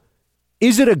reviewable.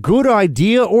 Is it a good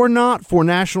idea or not for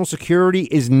national security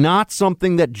is not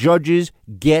something that judges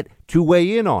get to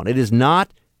weigh in on. It is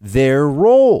not their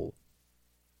role.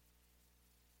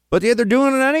 But yet they're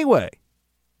doing it anyway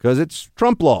because it's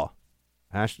Trump law.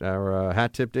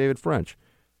 Hat tip David French.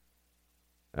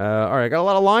 All right, I got a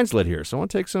lot of lines lit here, so I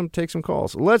want to take some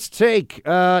calls. Let's take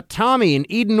Tommy in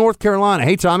Eden, North Carolina.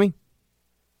 Hey, Tommy.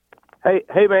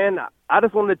 Hey, man. I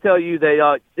just wanted to tell you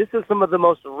that this is some of the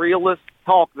most realist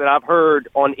talk that I've heard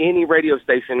on any radio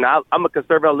station. I'm a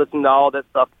conservative. I listen to all that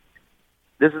stuff.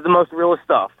 This is the most realist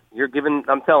stuff you're giving.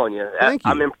 I'm telling you. Thank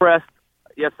you. I'm impressed.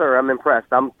 Yes, sir. I'm impressed.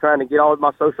 I'm trying to get all of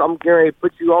my social. I'm going to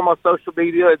put you on my social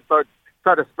media and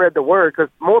try to spread the word because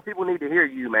more people need to hear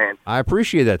you, man. I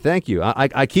appreciate that. Thank you.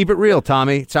 I keep it real,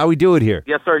 Tommy. It's how we do it here.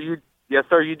 Yes, sir.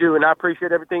 You do, and I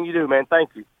appreciate everything you do, man.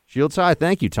 Thank you. Shields high.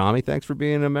 Thank you, Tommy. Thanks for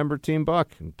being a member of Team Buck.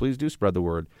 And please do spread the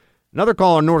word. Another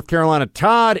caller in North Carolina,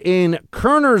 Todd in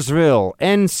Kernersville,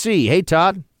 NC. Hey,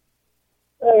 Todd.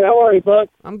 Hey, how are you, Buck?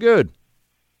 I'm good.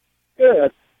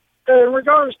 Good. In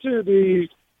regards to the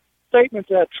statement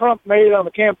that Trump made on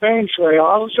the campaign trail,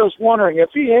 I was just wondering if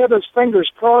he had his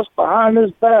fingers crossed behind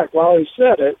his back while he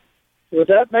said it, would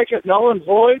that make it null and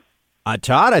void?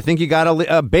 Todd, I think you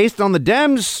got based on the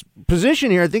Dems'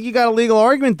 position here, I think you got a legal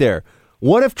argument there.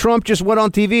 What if Trump just went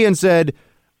on TV and said,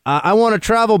 I want a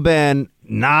travel ban,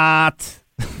 not,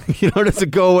 does it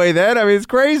go away then? I mean, it's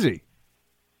crazy.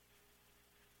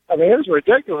 I mean, it's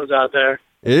ridiculous out there.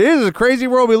 It is a crazy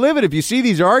world we live in. If you see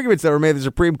these arguments that were made in the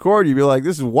Supreme Court, you'd be like,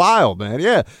 this is wild, man.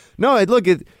 Yeah. No,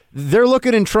 they're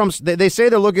looking in Trump's, they say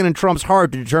they're looking in Trump's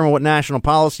heart to determine what national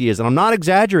policy is, and I'm not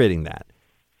exaggerating that.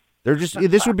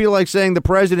 This would be like saying the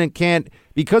president can't,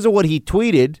 because of what he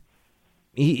tweeted,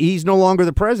 he's no longer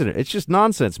the president. It's just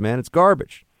nonsense, man. It's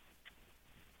garbage.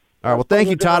 All right, well, thank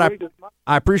you, Todd.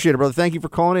 I appreciate it, brother. Thank you for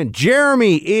calling in.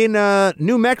 Jeremy in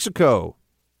New Mexico.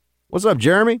 What's up,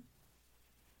 Jeremy?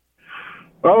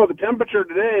 Oh, the temperature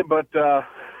today, but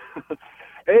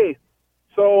hey,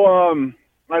 so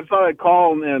I thought I'd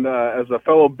call and as a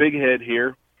fellow big head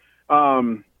here,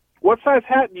 what size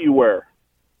hat do you wear?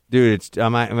 Dude, it's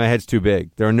my head's too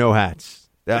big. There are no hats.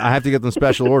 I have to get them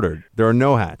special ordered. There are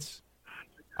no hats.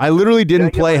 I literally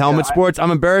didn't play helmet sports. I'm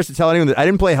embarrassed to tell anyone that I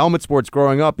didn't play helmet sports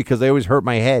growing up because they always hurt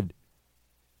my head.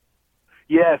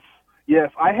 Yes.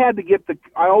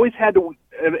 I always had to,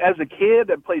 as a kid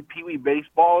that played Pee Wee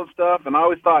baseball and stuff, and I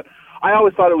always thought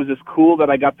it was just cool that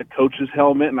I got the coach's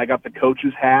helmet and I got the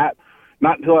coach's hat.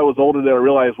 Not until I was older did I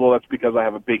realize, well, that's because I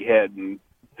have a big head. And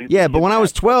yeah, but when I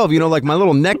was 12, like my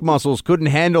little neck muscles couldn't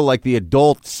handle like the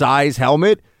adult size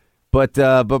helmet. But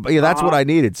yeah, that's what I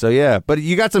needed. So yeah, but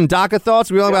you got some DACA thoughts?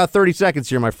 We only got 30 seconds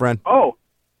here, my friend. Oh,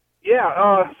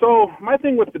 yeah. So my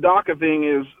thing with the DACA thing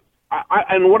is,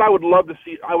 and what I would love to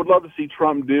see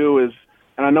Trump do is,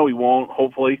 and I know he won't,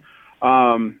 hopefully,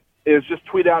 is just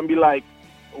tweet out and be like,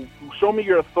 show me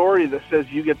your authority that says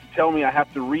you get to tell me I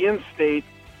have to reinstate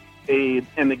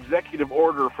an executive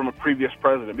order from a previous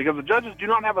president, because the judges do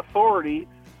not have authority.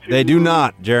 They do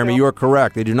not, Jeremy. You are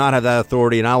correct. They do not have that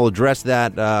authority, and I will address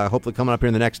that hopefully coming up here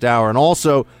in the next hour. And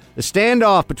also, the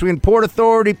standoff between Port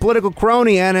Authority political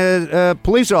crony and a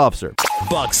police officer.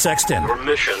 Buck Sexton. Your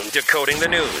mission: decoding the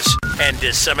news and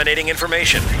disseminating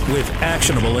information with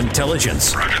actionable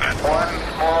intelligence. Roger that. One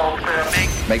small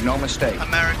step. Make no mistake.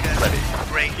 America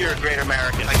great. You're a great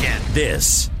American again.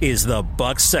 This is the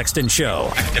Buck Sexton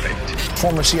Show. Activate.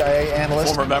 Former CIA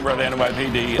analyst. Former member of the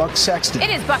NYPD. Buck Sexton. It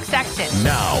is Buck Sexton.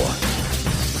 Now.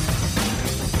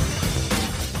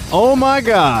 Oh my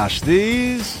gosh,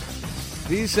 these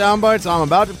sound bites I'm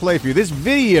about to play for you. This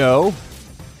video,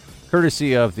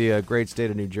 courtesy of the great state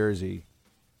of New Jersey,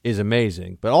 is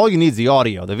amazing. But all you need is the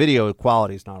audio. The video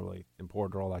quality is not really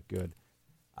important or all that good.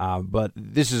 But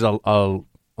this is a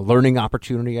learning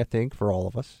opportunity, I think, for all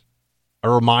of us. A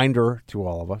reminder to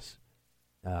all of us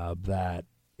that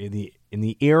in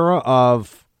the era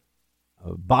of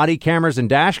body cameras and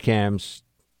dash cams,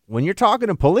 when you're talking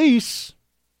to police,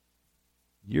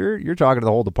 you're talking to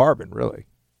the whole department, really.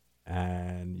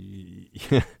 And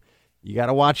you got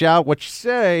to watch out what you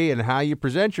say and how you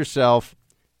present yourself.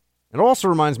 It also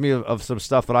reminds me of some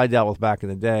stuff that I dealt with back in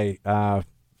the day.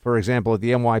 For example, at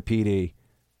the NYPD,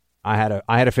 I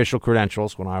had official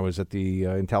credentials when I was at the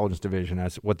intelligence division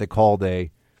as what they called some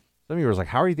of you were like,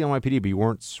 how are you at the NYPD? But you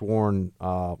weren't sworn.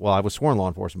 Well, I was sworn law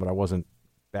enforcement, but I wasn't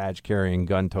badge carrying,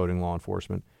 gun toting law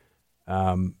enforcement.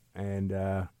 And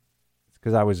it's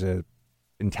because I was a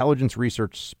intelligence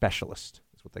research specialist.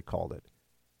 What they called it,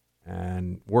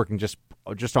 and working just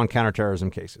on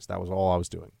counterterrorism cases. That was all I was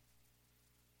doing.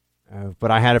 But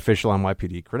I had official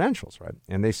NYPD credentials, right?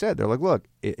 And they said, they're like, look,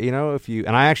 if you,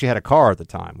 and I actually had a car at the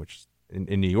time, which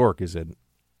in New York is in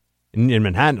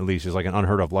Manhattan at least is like an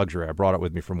unheard of luxury. I brought it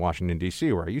with me from Washington,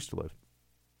 D.C., where I used to live.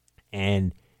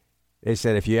 And they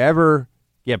said, if you ever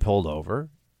get pulled over,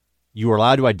 you are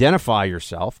allowed to identify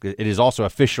yourself. It is also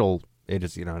official. It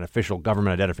is, an official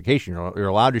government identification. You're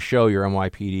allowed to show your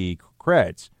NYPD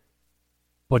creds,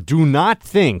 but do not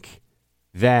think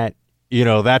that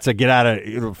that's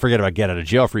a forget about get out of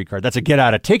jail free card. That's a get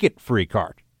out of ticket free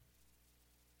card.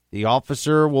 The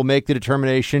officer will make the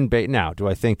determination. Now, do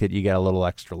I think that you get a little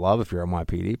extra love if you're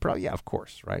NYPD? Probably, yeah, of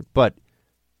course, right? But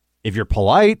if you're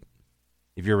polite,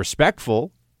 if you're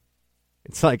respectful,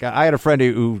 it's like I had a friend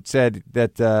who said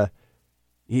that.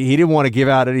 He didn't want to give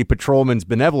out any patrolman's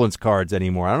benevolence cards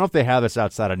anymore. I don't know if they have this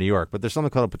outside of New York, but there's something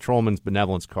called a patrolman's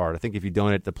benevolence card. I think if you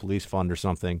donate to the police fund or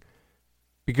something,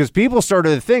 because people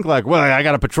started to think like, well, I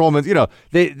got a patrolman's,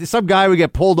 some guy would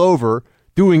get pulled over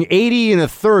doing 80 and a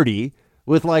 30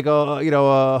 with like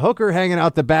a hooker hanging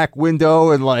out the back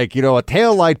window and like, a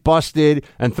taillight busted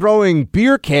and throwing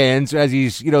beer cans as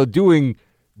he's, doing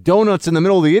donuts in the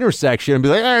middle of the intersection and be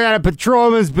like, I got a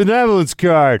patrolman's benevolence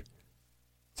card.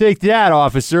 Take that,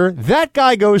 officer. That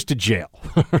guy goes to jail,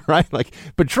 right? Like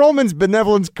patrolman's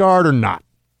benevolence card or not.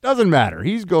 Doesn't matter.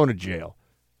 He's going to jail.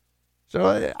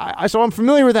 So I'm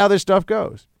familiar with how this stuff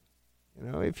goes.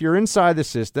 If you're inside the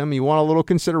system, you want a little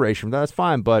consideration, that's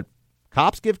fine. But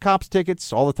cops give cops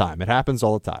tickets all the time. It happens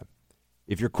all the time.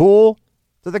 If you're cool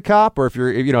to the cop, or if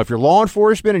you're law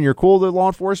enforcement and you're cool to law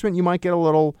enforcement, you might get a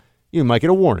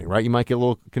warning, right? You might get a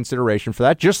little consideration for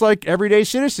that, just like everyday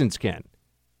citizens can.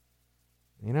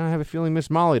 I have a feeling Miss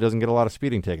Molly doesn't get a lot of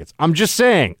speeding tickets. I'm just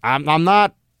saying. I'm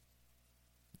not.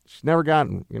 She's never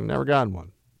gotten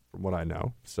one, from what I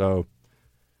know. So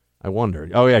I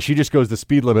wondered. Oh, yeah, she just goes the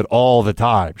speed limit all the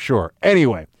time. Sure.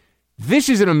 Anyway, this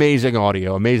is an amazing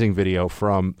audio, amazing video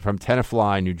from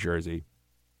Tenafly, New Jersey.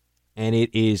 And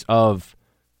it is of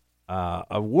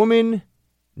a woman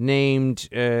named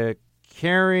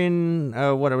Karen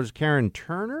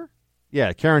Turner?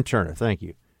 Yeah, Karen Turner. Thank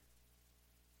you.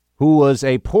 Who was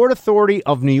a Port Authority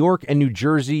of New York and New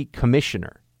Jersey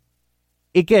commissioner.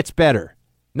 It gets better.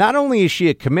 Not only is she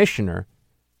a commissioner,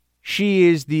 she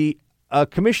is the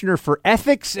commissioner for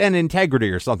ethics and integrity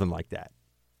or something like that.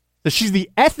 So she's the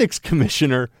ethics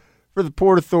commissioner for the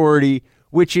Port Authority,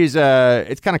 which is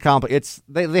it's kind of complicated.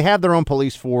 They have their own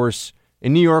police force.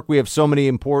 In New York, we have so many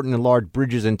important and large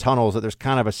bridges and tunnels that there's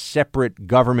kind of a separate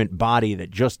government body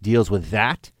that just deals with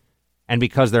that. And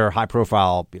because they're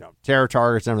high-profile, terror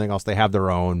targets and everything else, they have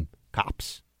their own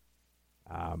cops.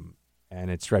 And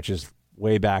it stretches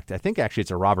way back to, I think actually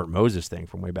it's a Robert Moses thing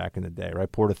from way back in the day, right?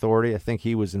 Port Authority. I think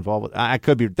he was involved with. I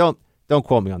could be. Don't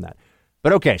quote me on that.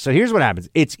 But okay, so here's what happens.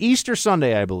 It's Easter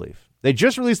Sunday, I believe. They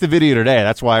just released the video today.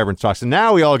 That's why everyone's talking. So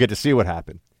now we all get to see what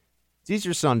happened. It's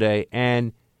Easter Sunday,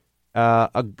 and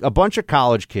a bunch of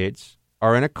college kids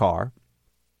are in a car.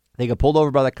 They get pulled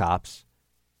over by the cops.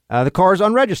 The car is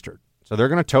unregistered, so they're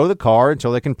going to tow the car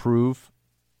until they can prove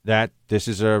that this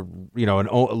is a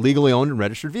legally owned and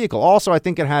registered vehicle. Also, I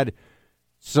think it had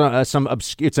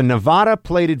it's a Nevada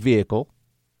plated vehicle.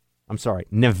 I'm sorry,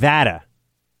 Nevada.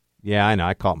 Yeah, I know.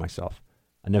 I caught myself.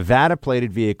 A Nevada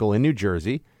plated vehicle in New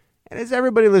Jersey. And as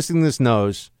everybody listening to this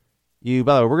knows, by the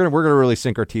way, we're gonna really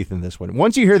sink our teeth in this one.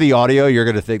 Once you hear the audio, you're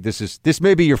gonna think this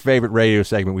may be your favorite radio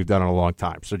segment we've done in a long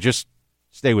time. So just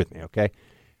stay with me, okay?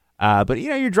 But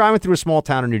you're driving through a small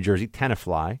town in New Jersey,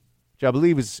 Tenafly, which I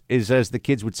believe is as the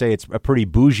kids would say, it's a pretty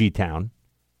bougie town.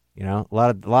 A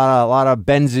lot of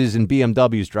Benzes and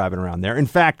BMWs driving around there. In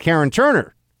fact, Karen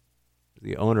Turner,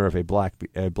 the owner of a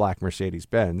black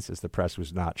Mercedes-Benz, as the press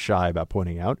was not shy about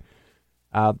pointing out.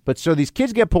 But so these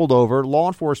kids get pulled over. Law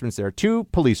enforcement's there. 2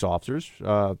 police officers,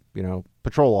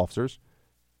 patrol officers,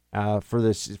 for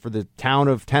the town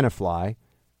of Tenafly,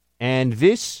 and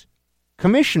this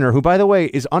commissioner, who by the way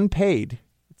is unpaid.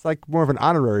 It's like more of an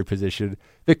honorary position.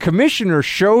 The commissioner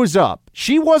shows up.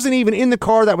 She wasn't even in the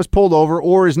car that was pulled over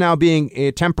or is now being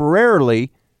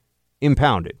temporarily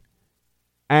impounded.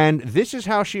 And this is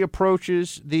how she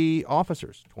approaches the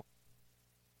officers.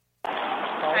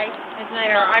 Hi, Ms.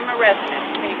 Nair. I'm a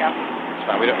resident. Here you go. It's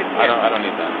fine. I don't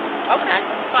need that. Okay,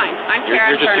 fine. I'm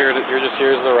Karen Turner. You're just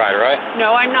here as the rider, right?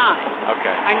 No, I'm not. Okay.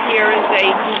 I'm here as a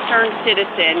concerned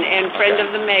citizen and friend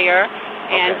of the mayor.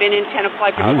 And been in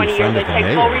Tenafly for 20 years. I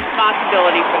take full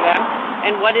responsibility for them.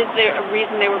 And what is the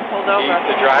reason they were pulled over?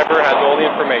 The driver has all the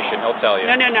information. He'll tell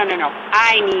you. No.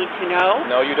 I need to know.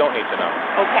 No, you don't need to know.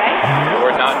 Okay.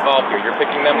 We're not involved here. You're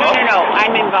picking them up. No.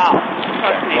 I'm involved.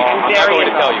 Trust me. Well, I'm not very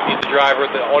going involved. to tell you. He's the driver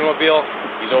of the automobile.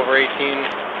 He's over 18.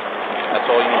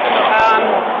 That's all you need to know.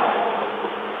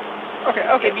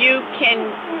 Okay. If you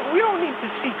can... We don't need to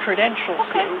see credentials.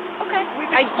 Okay.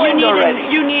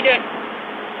 You need a...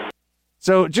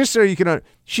 So just so you can,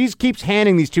 she keeps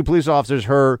handing these 2 police officers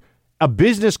a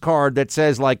business card that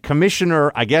says like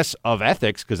commissioner, I guess, of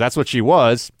ethics, because that's what she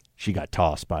was. She got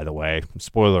tossed, by the way.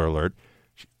 Spoiler alert.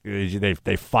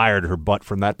 They fired her butt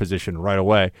from that position right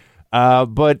away.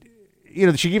 But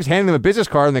she keeps handing them a business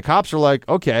card, and the cops are like,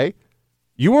 okay,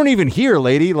 you weren't even here,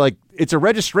 lady. Like, it's a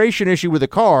registration issue with the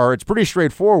car. It's pretty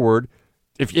straightforward.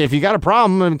 If you got a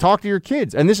problem, then talk to your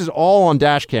kids. And this is all on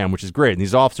dash cam, which is great. And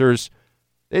these officers,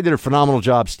 they did a phenomenal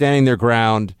job standing their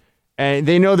ground, and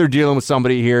they know they're dealing with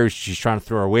somebody here. She's trying to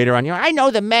throw her weight around. I know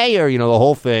the mayor, the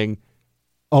whole thing.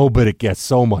 Oh, but it gets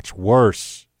so much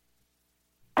worse.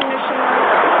 Commissioner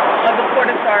of the Port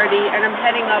Authority, and I'm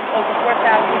heading up over 4,000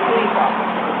 police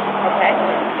officers. Okay?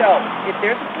 So, if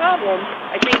there's a problem,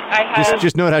 I think I have...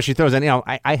 Just note how she throws in,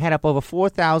 I head up over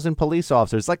 4,000 police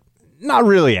officers. Like, not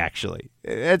really, actually.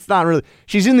 It's not really.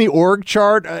 She's in the org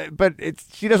chart, but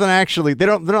she doesn't actually. They're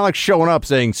not like showing up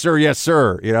saying "Sir, yes,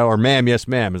 sir," or "Ma'am, yes,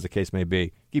 ma'am," as the case may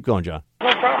be. Keep going, John.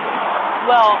 No problem.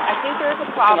 Well, I think there's a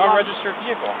problem. It's an unregistered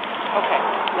vehicle. Okay,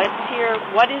 let's hear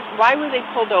why were they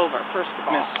pulled over? First of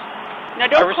all, Miss. Now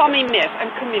don't call me Miss. I'm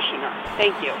Commissioner.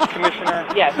 Thank you. Commissioner.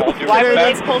 Yes. Why were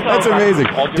they pulled over? That's amazing.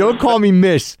 Don't call me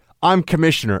Miss. I'm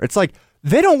Commissioner. It's like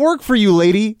they don't work for you,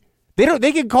 lady.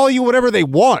 They can call you whatever they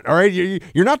want, all right?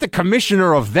 You're not the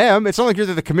commissioner of them. It's not like you're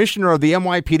the commissioner of the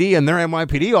NYPD and their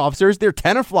NYPD officers. They're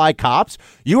Tenafly cops.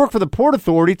 You work for the Port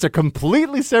Authority. It's a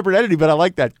completely separate entity, but I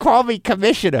like that. Call me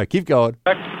commissioner. Keep going.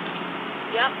 Yep.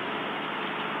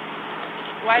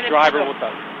 Why the driver will tell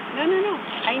you. No.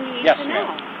 I need yes, to know.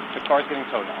 Yes, ma'am. The car's getting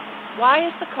towed now. Why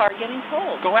is the car getting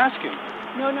towed? Go ask him.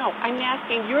 No, I'm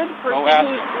asking. You're the person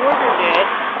who's ordered it,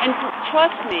 and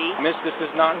trust me. Miss, this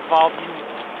does not involve you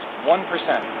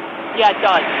 1%. Yeah, it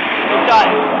does.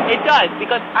 It does,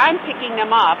 because I'm picking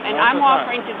them up, and I'm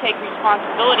offering to take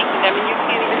responsibility for them, and you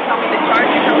can't even tell me the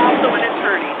charges. I'm also an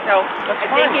attorney, so I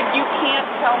think if you can't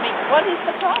tell me, what is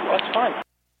the problem? That's fine.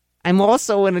 I'm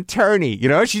also an attorney. You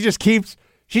know, she just keeps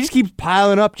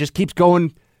piling up, just keeps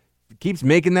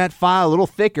making that file a little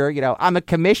thicker. You know, I'm a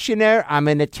commissioner, I'm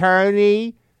an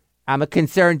attorney, I'm a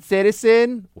concerned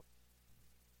citizen.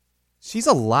 She's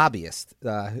a lobbyist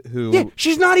who... Yeah,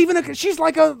 she's not even she's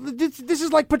like this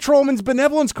is like patrolman's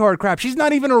benevolence card crap. She's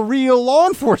not even a real law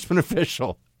enforcement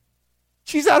official.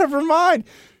 She's out of her mind.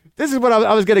 This is what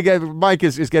I was going to get. Mike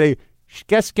is getting,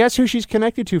 guess who she's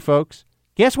connected to, folks.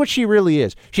 Guess what she really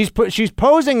is. She's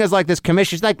posing as like this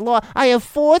commission. She's like, I have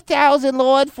 4,000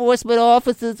 law enforcement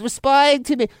officers responding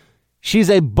to me. She's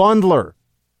a bundler.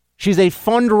 She's a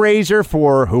fundraiser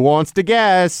for, who wants to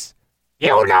guess?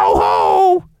 You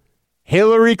know who?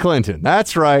 Hillary Clinton.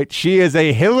 That's right. She is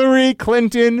a Hillary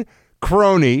Clinton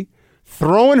crony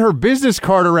throwing her business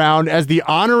card around as the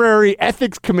honorary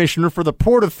ethics commissioner for the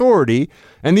Port Authority.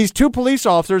 And these two police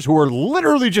officers who are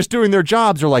literally just doing their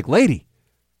jobs are like, lady,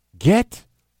 get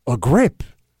a grip.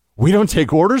 We don't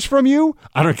take orders from you.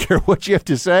 I don't care what you have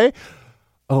to say.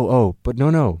 Oh, but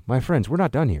no, my friends, we're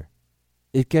not done here.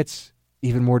 It gets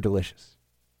even more delicious.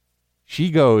 She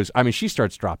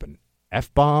starts dropping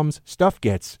F-bombs. Stuff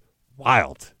gets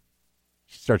wild.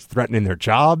 She starts threatening their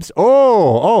jobs.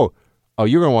 Oh,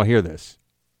 you're going to want to hear this.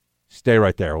 Stay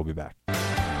right there. We'll be back.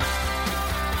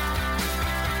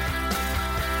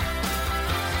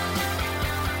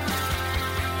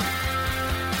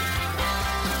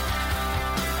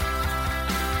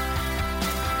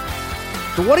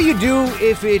 So what do you do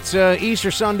if it's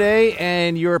Easter Sunday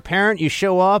and you're a parent, you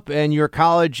show up and your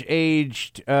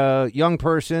college-aged young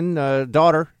person,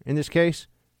 daughter in this case,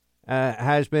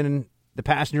 has been the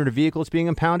passenger in a vehicle that's being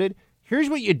impounded? Here's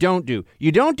what you don't do.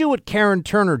 You don't do what Karen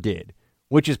Turner did,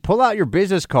 which is pull out your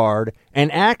business card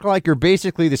and act like you're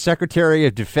basically the Secretary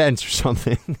of Defense or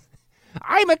something.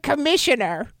 I'm a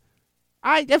commissioner.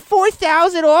 The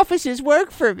 4,000 officers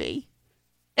work for me,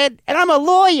 and I'm a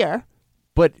lawyer.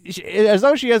 But as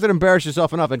though she hasn't embarrassed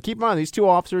herself enough. And keep in mind, these two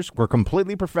officers were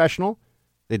completely professional.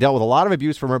 They dealt with a lot of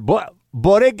abuse from her.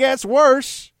 But it gets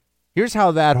worse. Here's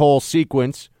how that whole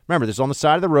sequence. Remember, this is on the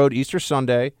side of the road, Easter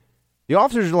Sunday. The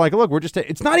officers are like, look,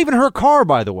 it's not even her car,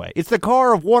 by the way. It's the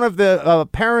car of one of the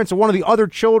parents of one of the other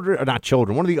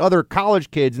one of the other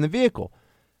college kids in the vehicle.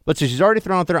 But so she's already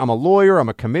thrown out there, I'm a lawyer, I'm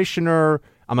a commissioner,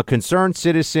 I'm a concerned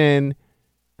citizen,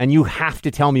 and you have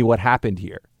to tell me what happened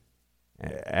here.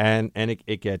 And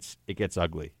it gets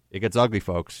ugly. It gets ugly,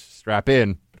 folks. Strap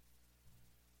in.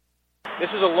 This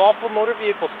is a lawful motor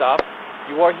vehicle stop.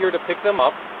 You are here to pick them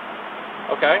up.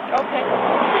 Okay? Okay.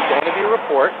 There's going to be a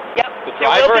report. Yep. The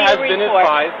driver has been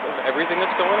advised of everything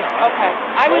that's going on. Okay.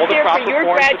 I was there for your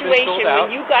graduation when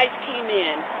you guys came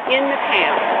in the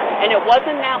town, and it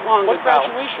wasn't that long ago. What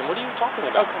graduation? What are you talking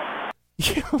about?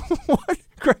 Okay.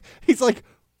 What? He's like,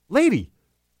 lady,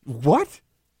 what?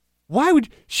 Why would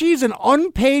she's an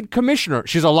unpaid commissioner?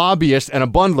 She's a lobbyist and a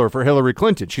bundler for Hillary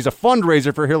Clinton. She's a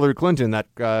fundraiser for Hillary Clinton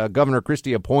that Governor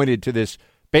Christie appointed to this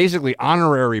basically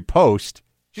honorary post.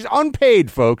 She's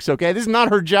unpaid, folks, okay? This is not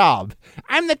her job.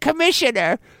 I'm the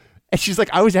commissioner. And she's like,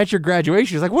 I was at your graduation.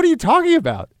 She's like, what are you talking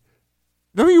about?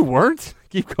 No, you weren't.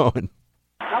 Keep going.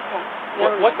 Okay.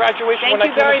 What graduation? Thank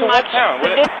you very much,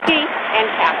 Stavisky and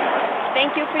Catherine.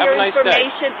 Thank you for your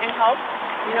information and help.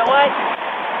 You know what?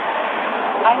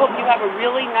 I hope you have a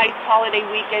really nice holiday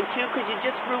weekend, too, because you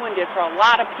just ruined it for a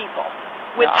lot of people.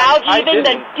 Without even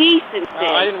the decency.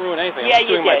 No, I didn't ruin anything. Yeah, I was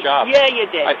doing my job. Yeah, you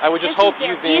did. I would just hope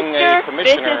you, being a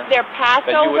commissioner, this is their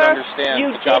Passover. that you would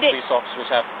understand the job police officers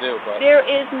have to do. But there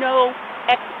is no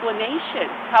explanation.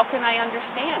 How can I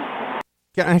understand?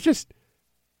 Yeah,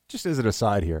 just as an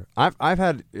aside here, I've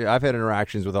had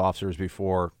interactions with officers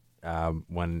before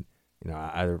when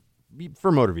either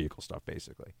for motor vehicle stuff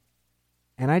basically,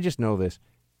 and I just know this.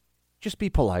 Just be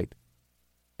polite.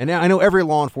 And I know every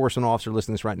law enforcement officer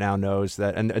listening to this right now knows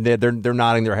that, and they're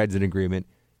nodding their heads in agreement.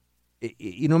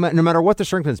 No matter what the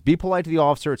circumstance, be polite to the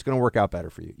officer. It's going to work out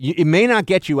better for you. It may not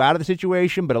get you out of the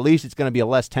situation, but at least it's going to be a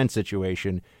less tense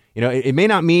situation. It may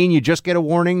not mean you just get a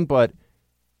warning, but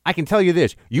I can tell you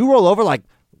this. You roll over like,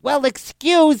 well,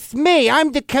 excuse me,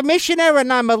 I'm the commissioner,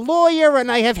 and I'm a lawyer,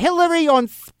 and I have Hillary on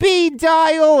speed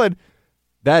dial, and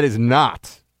that is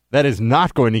not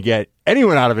going to get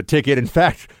anyone out of a ticket. In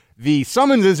fact, the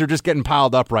summonses are just getting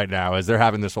piled up right now as they're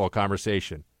having this whole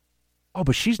conversation. Oh,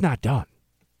 but she's not done.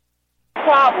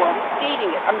 Problem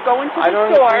stating it. I'm going to I the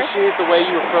don't store. appreciate the way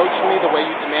you approached me, the way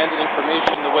you demanded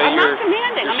information, the way I'm you're not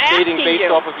demanding. you're I'm stating asking based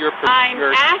you. off of your I'm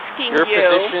your asking your you.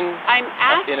 position I'm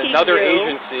asking in another you.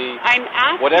 agency, I'm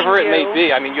asking whatever it may you.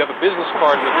 be. I mean, you have a business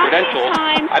card with credentials.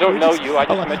 I don't know you. I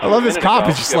just met you. I love this cop.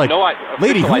 It's just like,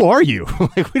 lady, who are you?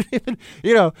 Like,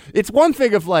 you know, it's one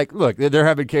thing if like, look, they're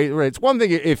having case. Right, it's one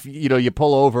thing if you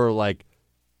pull over, like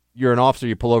you're an officer,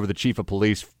 you pull over the chief of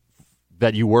police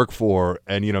that you work for,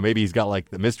 and maybe he's got like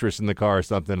the mistress in the car or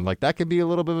something. Like that could be a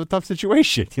little bit of a tough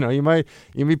situation. You might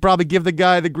probably give the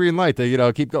guy the green light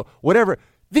to keep going. Whatever.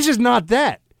 This is not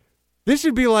that. This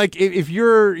would be like if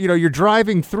you're you're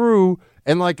driving through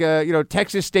and like a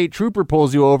Texas State Trooper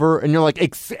pulls you over and you're like,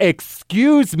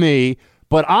 excuse me,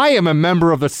 but I am a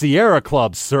member of the Sierra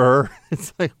Club, sir.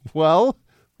 It's like, well,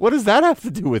 what does that have to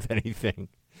do with anything?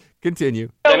 Continue.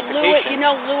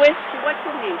 Louis, what's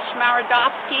his name?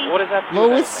 Schmarodowski? What does that do?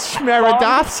 Louis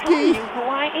Schmarodowski? Well, I'm telling you who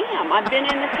I am. I've been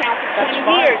in the town for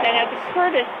 20 years, and as a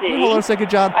courtesy... Hold on a second,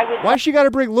 John. Why she got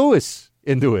to bring Louis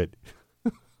into it?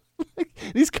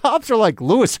 These cops are like,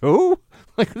 Louis who?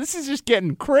 Like, this is just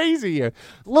getting crazy here.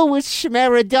 Louis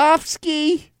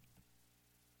Schmarodowski.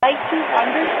 I'd like to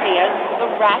understand the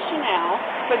rationale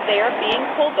for their being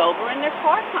pulled over and their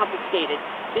car confiscated.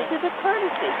 This is a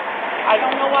courtesy. I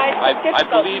don't know why it's so difficult.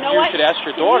 I believe you should ask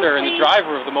your daughter and the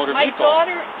driver of the motor vehicle. My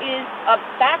daughter is a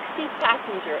backseat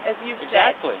passenger, as you've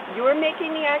said. Exactly. You're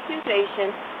making the accusation.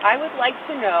 I would like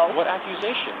to know... What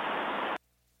accusation?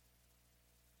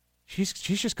 She's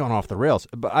just gone off the rails.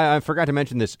 But I forgot to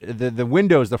mention this. The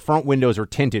windows, the front windows are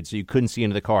tinted so you couldn't see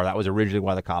into the car. That was originally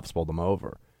why the cops pulled them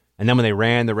over. And then when they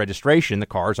ran the registration, the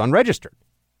car's unregistered.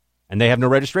 And they have no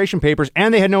registration papers,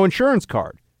 and they had no insurance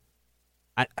card.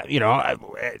 You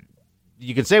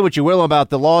can say what you will about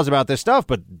the laws about this stuff,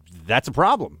 but that's a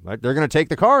problem. Right? They're going to take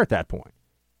the car at that point.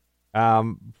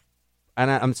 And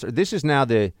I'm sorry, this is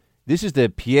the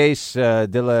pièce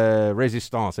de la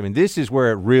résistance. I mean, this is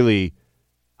where it really.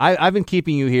 I've been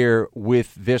keeping you here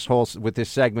with this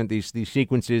segment, these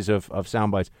sequences of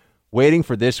sound bites, waiting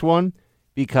for this one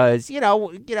because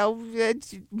what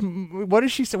did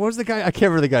she say? What was the guy? I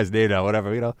can't remember the guy's name now.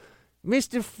 Whatever,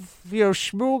 Mr.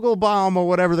 Schmugelbaum or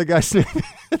whatever the guy's name.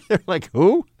 They're like,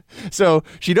 who? So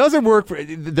she doesn't work for.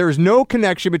 There's no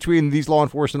connection between these law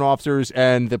enforcement officers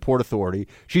and the Port Authority.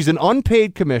 She's an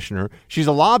unpaid commissioner. She's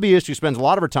a lobbyist who spends a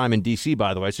lot of her time in D.C.,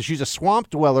 by the way. So she's a swamp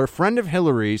dweller, friend of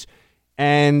Hillary's.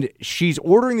 And she's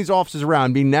ordering these officers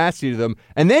around, being nasty to them.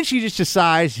 And then she just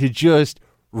decides to just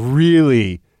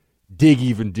really dig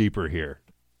even deeper here.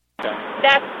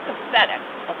 That's pathetic.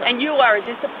 Okay. And you are a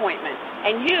disappointment.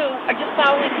 And you are just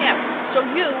following him. So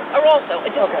you are also a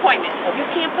disappointment. Okay. You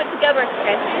can't put together a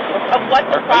sentence of what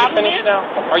the problem is. Now?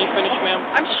 Are you finished, ma'am?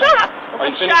 I'm shocked.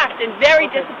 I'm shocked and very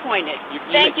disappointed.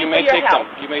 Thank you for your help.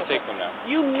 You may take them now.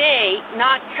 You may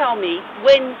not tell me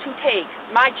when to take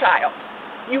my child.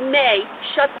 You may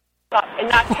shut the up and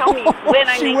not tell me when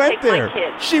I may take my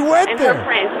kids. She went and there. her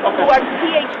friends who are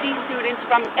PhD students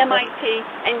from MIT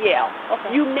and Yale.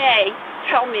 Okay. You may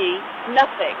tell me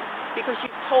nothing because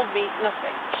you've told me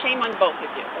nothing. Shame on both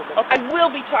of you. Okay. I will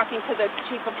be talking to the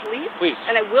chief of police. Please.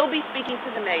 And I will be speaking to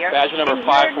the mayor. Badge number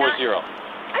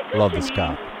 540. Love this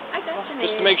cop. I got your name.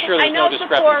 Just to make sure there's no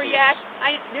discrepancy.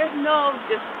 There's no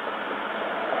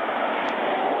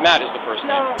Matt is the first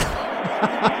name.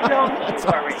 Don't you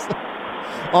worry.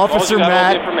 Officer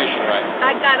Matt. All the information right.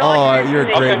 I got all your you're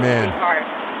a great man.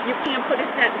 You can't put a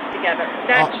sentence together.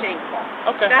 That's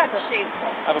shameful. Okay. That's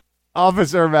shameful.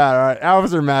 Officer Matt. All right.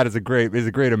 Officer Matt is a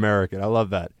great American. I love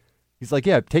that. He's like,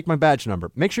 yeah, take my badge number.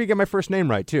 Make sure you get my first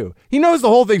name right, too. He knows the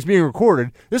whole thing's being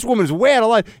recorded. This woman is way out of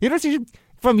line. You know, she's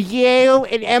from Yale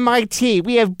and MIT.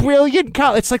 We have brilliant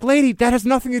college. It's like, lady, that has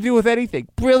nothing to do with anything.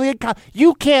 Brilliant college.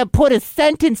 You can't put a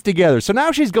sentence together. So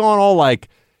now she's going all like,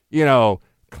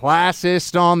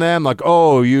 classist on them. Like,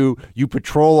 oh, you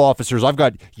patrol officers. I've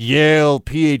got Yale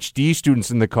PhD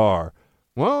students in the car.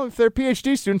 Well, if they're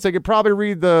PhD students, they could probably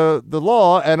read the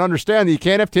law and understand that you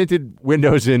can't have tinted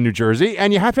windows in New Jersey,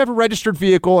 and you have to have a registered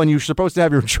vehicle, and you're supposed to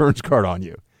have your insurance card on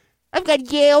you. I've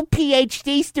got Yale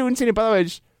PhD students in it. By the way,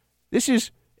 this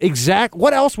is exact.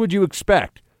 What else would you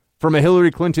expect from a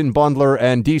Hillary Clinton bundler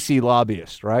and D.C.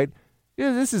 lobbyist, right?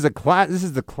 Yeah, this is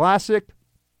the classic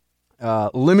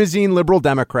limousine liberal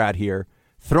Democrat here,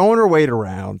 throwing her weight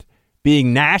around,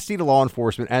 being nasty to law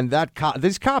enforcement, and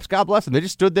these cops, God bless them, they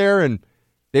just stood there and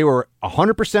they were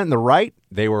 100% in the right.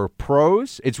 They were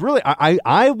pros. It's really,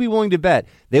 I'll be willing to bet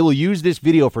they will use this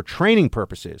video for training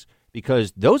purposes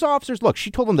because those officers, look,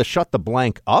 she told them to shut the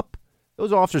blank up.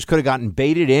 Those officers could have gotten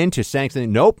baited into saying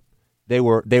something. Nope. They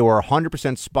were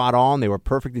 100% spot on. They were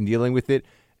perfect in dealing with it.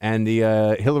 and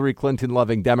the Hillary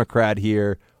Clinton-loving Democrat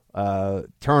here,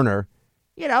 Turner.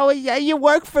 You know, you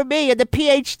work for me and the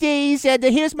PhDs, and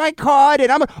here's my card,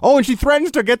 and and she threatens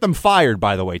to get them fired,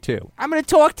 by the way, too. I'm going to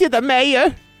talk to the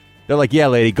mayor. They're like, yeah,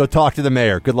 lady, go talk to the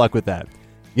mayor. Good luck with that.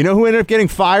 You know who ended up getting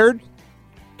fired?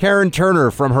 Karen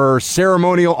Turner from her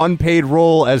ceremonial unpaid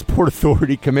role as Port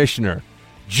Authority Commissioner.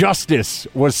 Justice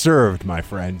was served, my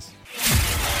friends.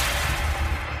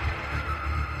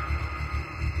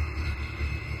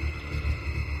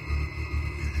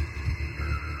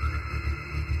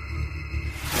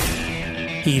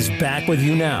 He's back with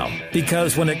you now,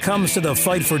 because when it comes to the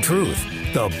fight for truth,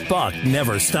 the buck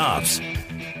never stops.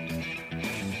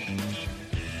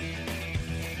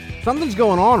 Something's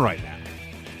going on right now.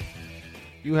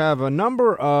 You have a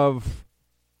number of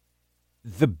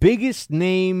the biggest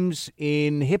names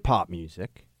in hip-hop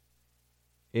music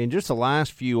in just the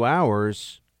last few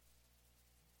hours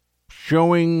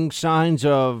showing signs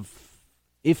of,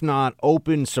 if not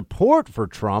open support for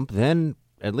Trump, then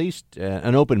at least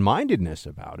an open-mindedness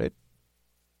about it.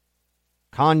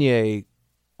 Kanye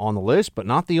on the list, but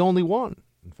not the only one.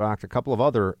 In fact, a couple of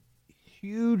other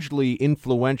hugely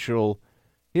influential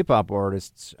hip-hop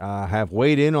artists have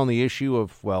weighed in on the issue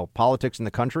of, well, politics in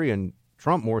the country and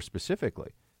Trump more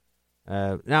specifically.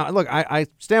 Now, look, I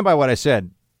stand by what I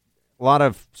said. A lot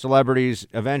of celebrities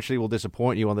eventually will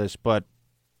disappoint you on this, but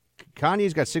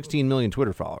Kanye's got 16 million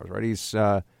Twitter followers,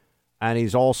 right? And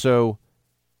he's also...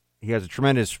 He has a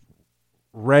tremendous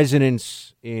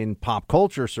resonance in pop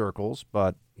culture circles,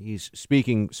 but he's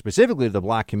speaking specifically to the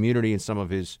black community in some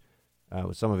of his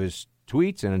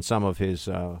tweets and in some of his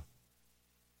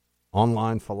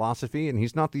online philosophy, and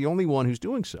he's not the only one who's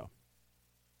doing so.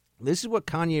 This is what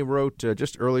Kanye wrote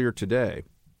just earlier today.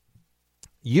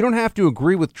 You don't have to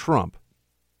agree with Trump,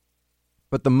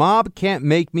 but the mob can't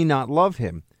make me not love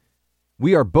him.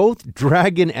 We are both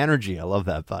dragon energy. I love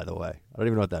that, by the way. I don't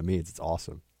even know what that means. It's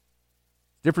awesome.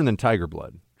 Different than tiger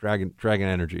blood, dragon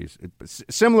energies.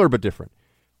 Similar but different.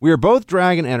 We are both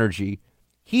dragon energy.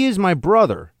 He is my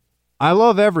brother. I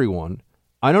love everyone.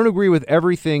 I don't agree with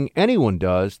everything anyone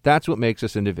does. That's what makes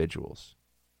us individuals.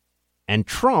 And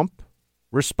Trump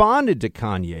responded to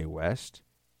Kanye West.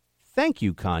 Thank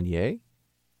you, Kanye.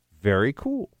 Very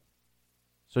cool.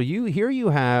 So you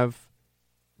have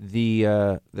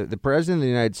the president of the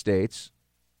United States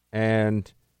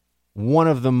and one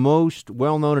of the most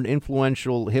well-known and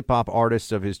influential hip-hop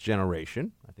artists of his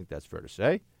generation, I think that's fair to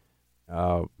say,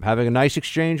 having a nice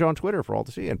exchange on Twitter for all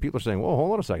to see. And people are saying, well,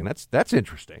 hold on a second, that's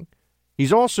interesting.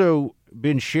 He's also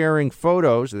been sharing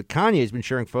photos, Kanye's been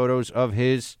sharing photos of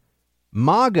his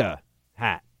MAGA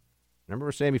hat. Remember we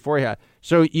were saying before he had.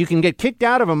 So you can get kicked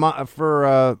out of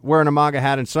for wearing a MAGA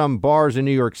hat in some bars in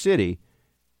New York City,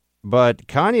 but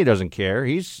Kanye doesn't care.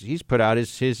 He's put out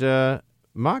his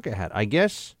MAGA hat. I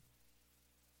guess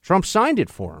Trump signed it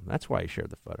for him. That's why he shared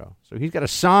the photo. So he's got a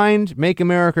signed Make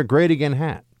America Great Again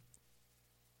hat.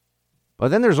 But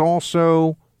then there's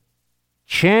also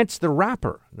Chance the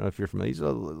Rapper. I don't know if you're familiar. He's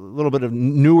a little bit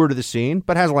newer to the scene,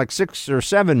 but has like 6 or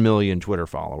 7 million Twitter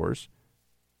followers.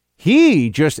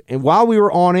 He just, while we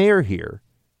were on air here,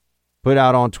 put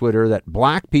out on Twitter that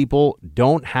black people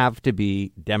don't have to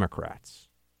be Democrats,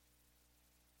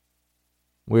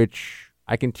 which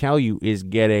I can tell you is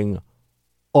getting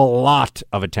a lot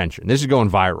of attention. This is going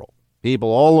viral. People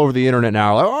all over the internet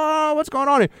now are like, oh, what's going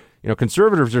on here? You know,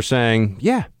 conservatives are saying,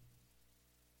 yeah,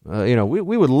 we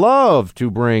would love to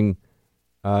bring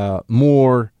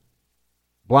more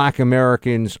black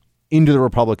Americans into the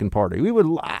Republican Party. We would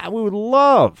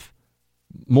love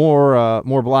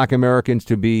more black Americans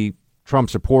to be Trump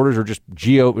supporters or just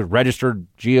registered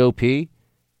GOP.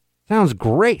 Sounds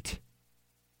great.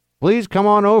 Please come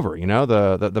on over. You know,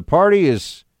 the party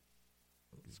is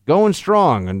going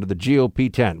strong under the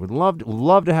GOP tent. We'd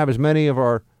love to have as many of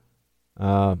our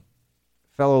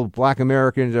fellow black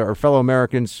Americans or fellow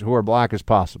Americans who are black as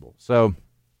possible. So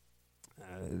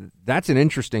that's an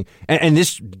interesting, and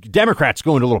this Democrats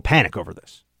go into a little panic over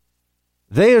this.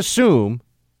 They assume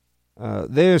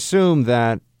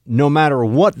that no matter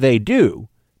what they do,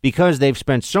 because they've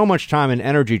spent so much time and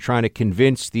energy trying to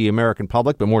convince the American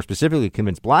public, but more specifically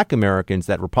convince black Americans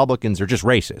that Republicans are just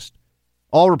racist.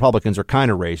 All Republicans are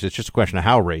kind of racist. It's just a question of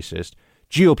how racist.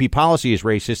 GOP policy is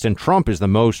racist, and Trump is the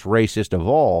most racist of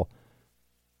all.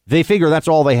 They figure that's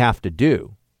all they have to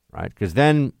do, right? Because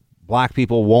then black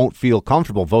people won't feel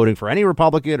comfortable voting for any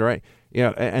Republican, right? You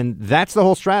know, and that's the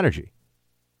whole strategy.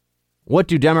 What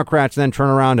do Democrats then turn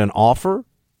around and offer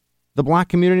the black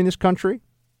community in this country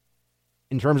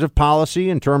in terms of policy,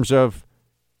 in terms of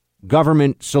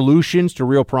government solutions to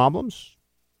real problems?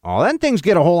 Oh, then things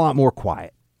get a whole lot more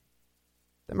quiet.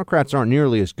 Democrats aren't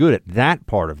nearly as good at that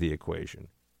part of the equation.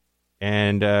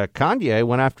 And Kanye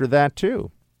went after that,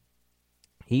 too.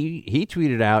 He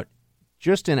tweeted out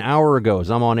just an hour ago, as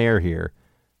I'm on air here,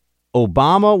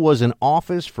 Obama was in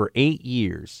office for 8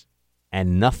 years,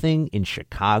 and nothing in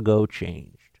Chicago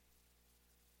changed.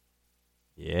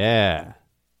 Yeah,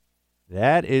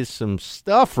 that is some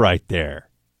stuff right there.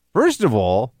 First of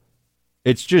all,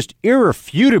 it's just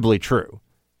irrefutably true.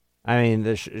 I mean,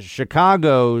 the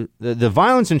Chicago, the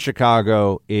violence in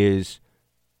Chicago is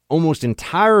almost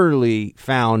entirely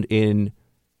found in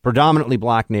predominantly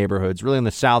black neighborhoods, really on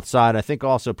the south side. I think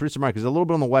also, producer Mike, is a little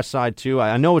bit on the west side, too.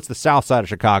 I know it's the south side of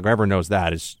Chicago. Everyone knows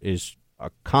that is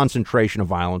a concentration of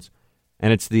violence.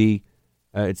 And it's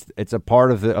it's a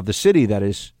part of the city that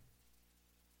is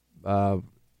a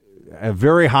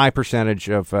very high percentage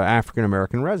of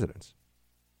African-American residents.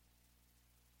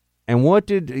 And what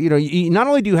did, not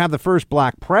only do you have the first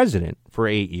black president for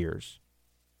 8 years,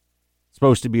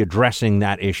 supposed to be addressing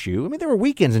that issue. I mean, there were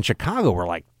weekends in Chicago where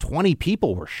like 20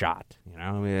 people were shot.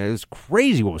 I mean, it was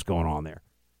crazy what was going on there.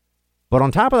 But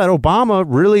on top of that, Obama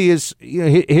really is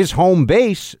his home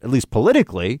base, at least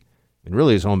politically, and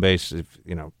really his home base,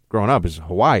 growing up is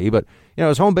Hawaii, but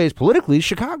his home base politically is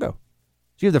Chicago.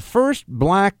 So you have the first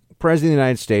black president of the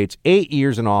United States, 8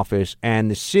 years in office, and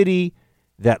the city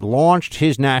that launched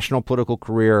his national political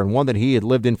career and one that he had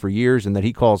lived in for years and that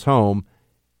he calls home,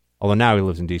 although now he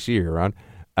lives in D.C. year-round,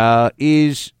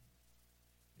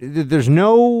 there's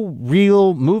no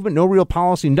real movement, no real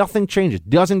policy, nothing changes,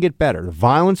 doesn't get better. The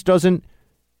violence doesn't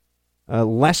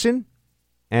lessen,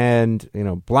 and,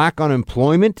 black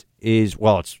unemployment is,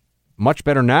 it's much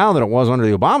better now than it was under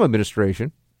the Obama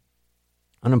administration.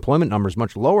 Unemployment numbers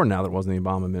much lower now than it was in the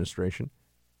Obama administration.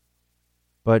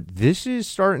 But this is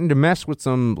starting to mess with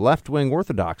some left-wing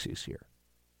orthodoxies here.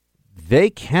 They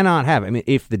cannot have. I mean,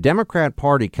 if the Democrat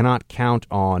Party cannot count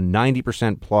on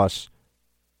 90% plus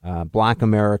black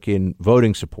American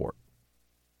voting support,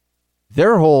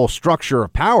 their whole structure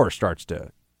of power starts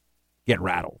to get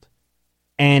rattled.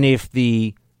 And if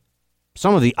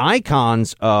some of the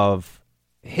icons of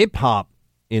hip hop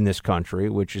in this country,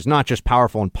 which is not just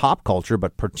powerful in pop culture,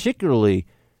 but particularly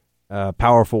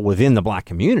powerful within the black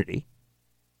community,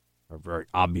 for very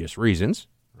obvious reasons,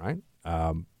 right?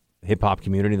 Hip-hop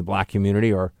community and the black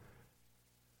community are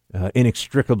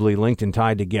inextricably linked and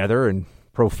tied together in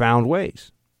profound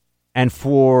ways. And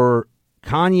for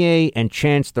Kanye and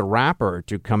Chance the Rapper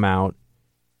to come out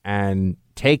and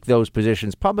take those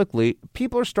positions publicly,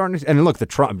 people are starting to... And look,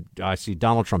 I see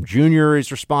Donald Trump Jr.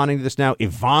 is responding to this now.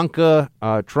 Ivanka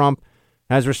Trump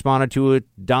has responded to it.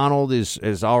 Donald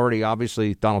is already,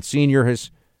 obviously, Donald Sr. has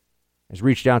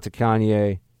reached out to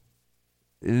Kanye.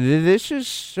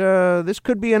 This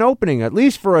could be an opening, at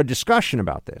least for a discussion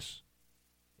about this.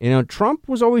 Trump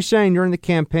was always saying during the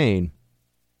campaign,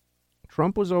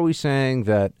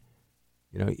 that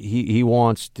he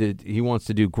wants to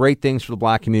do great things for the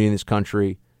black community in this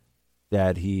country,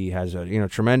 that he has a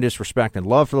tremendous respect and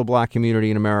love for the black community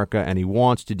in America, and he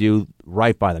wants to do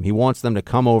right by them. He wants them to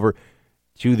come over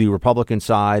to the Republican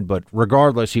side, but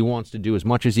regardless, he wants to do as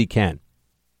much as he can.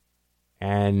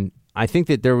 And I think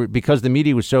that because the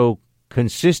media was so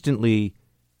consistently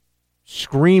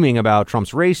screaming about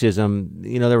Trump's racism,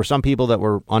 there were some people that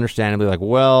were understandably like,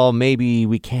 well, maybe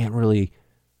we can't really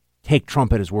take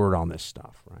Trump at his word on this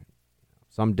stuff, right?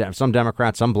 Some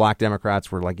Democrats, some black Democrats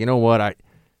were like, you know what,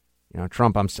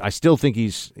 Trump, I still think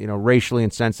he's, racially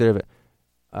insensitive,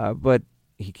 but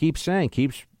he keeps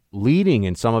leading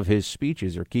in some of his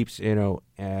speeches, or keeps,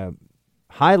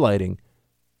 highlighting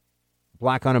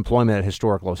black unemployment at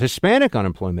historic lows, Hispanic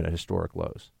unemployment at historic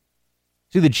lows.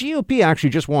 See, the GOP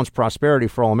actually just wants prosperity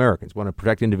for all Americans. We want to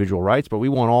protect individual rights, but we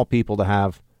want all people to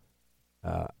have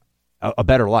a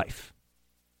better life.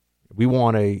 We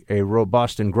want a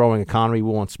robust and growing economy.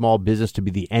 We want small business to be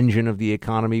the engine of the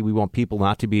economy. We want people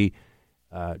not to be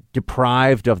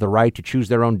deprived of the right to choose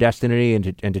their own destiny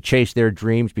and to chase their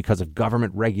dreams because of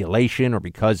government regulation or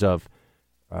because of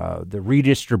the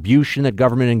redistribution that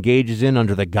government engages in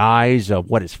under the guise of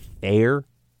what is fair.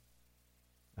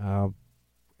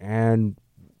 And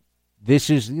this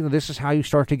is how you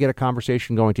start to get a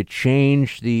conversation going to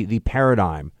change the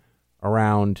paradigm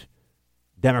around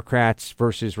Democrats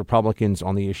versus Republicans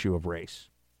on the issue of race.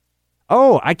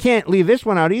 Oh, I can't leave this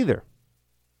one out either.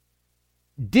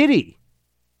 Diddy,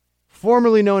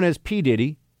 formerly known as P.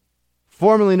 Diddy,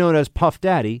 formerly known as Puff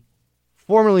Daddy,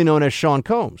 formerly known as Sean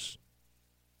Combs.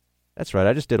 That's right.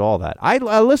 I just did all that. I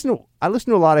listened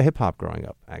to a lot of hip hop growing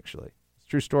up. Actually, it's a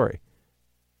true story.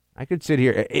 I could sit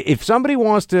here if somebody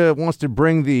wants to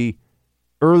bring the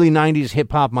early 90s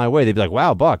hip-hop my way, they'd be like,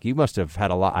 wow, Buck, you must have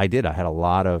had a lot. I did. I had a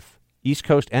lot of East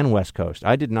Coast and West Coast.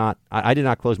 I did not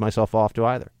close myself off to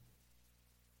either.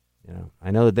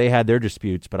 I know that they had their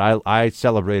disputes, but I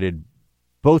celebrated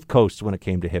both coasts when it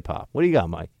came to hip-hop. What do you got,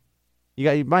 Mike?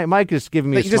 Mike is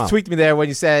giving me a smile. You just tweaked me there when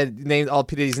you said name all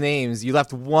P. Diddy's names. You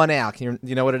left one out. You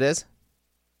know what it is?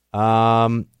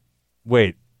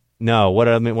 Wait. No, what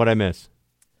I miss?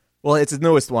 Well, it's his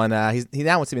newest one. He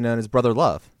now wants to be known as Brother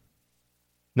Love.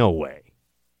 No way.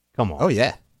 Come on. Oh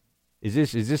yeah. Is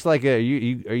this like are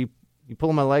you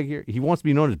pulling my leg here? He wants to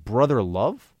be known as Brother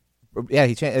Love? Yeah,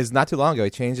 it's not too long ago. He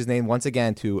changed his name once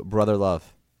again to Brother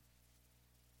Love.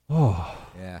 Oh.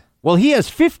 Yeah. Well, he has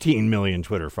 15 million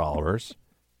Twitter followers.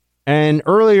 And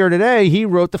earlier today, he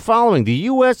wrote the following. The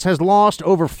U.S. has lost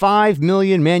over 5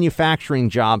 million manufacturing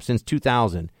jobs since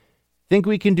 2000. Think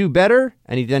we can do better?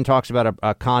 And he then talks about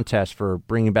a contest for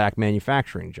bringing back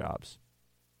manufacturing jobs.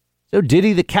 So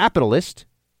Diddy the capitalist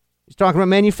is talking about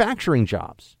manufacturing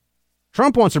jobs.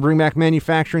 Trump wants to bring back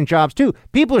manufacturing jobs, too.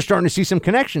 People are starting to see some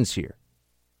connections here.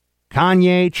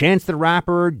 Kanye, Chance the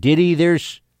Rapper, Diddy,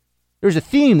 there's a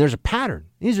theme, there's a pattern.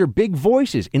 These are big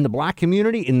voices in the black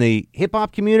community, in the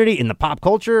hip-hop community, in the pop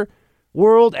culture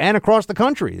world, and across the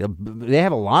country. They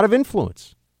have a lot of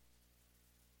influence.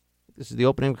 This is the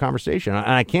opening conversation. And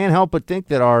I can't help but think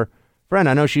that our friend,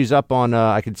 I know she's up on,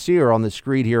 I can see her on the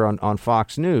screen here on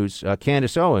Fox News,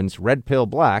 Candace Owens, Red Pill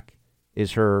Black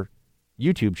is her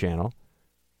YouTube channel.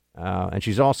 And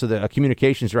she's also a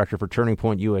communications director for Turning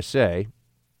Point USA.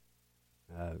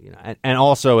 And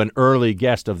also an early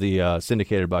guest of the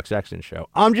syndicated Buck Sexton show.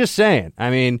 I'm just saying. I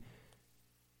mean,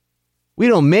 we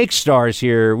don't make stars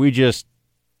here. We just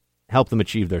help them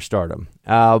achieve their stardom.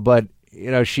 But,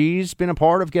 she's been a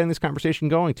part of getting this conversation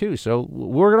going, too. So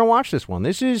we're going to watch this one.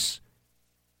 There's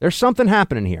something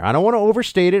happening here. I don't want to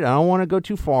overstate it. I don't want to go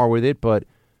too far with it. But,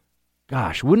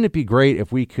 gosh, wouldn't it be great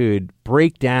if we could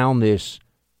break down this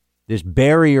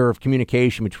barrier of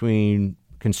communication between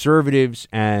conservatives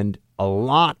and a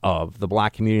lot of the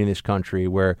black community in this country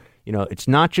where, it's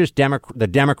not just the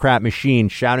Democrat machine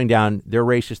shouting down, they're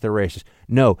racist.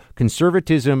 No,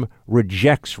 conservatism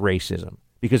rejects racism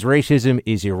because racism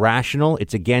is irrational.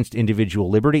 It's against individual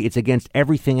liberty. It's against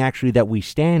everything actually that we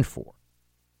stand for.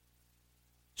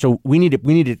 So we need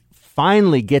to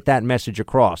finally get that message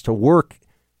across, to work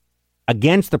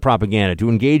against the propaganda, to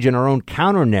engage in our own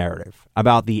counter narrative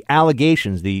about the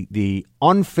allegations, the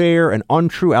unfair and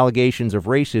untrue allegations of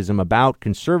racism about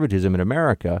conservatism in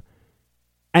America.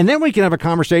 And then we can have a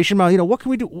conversation about, what can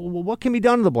we do? What can be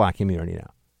done to the black community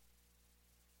now?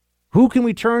 Who can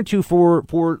we turn to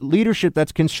for leadership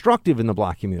that's constructive in the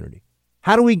black community?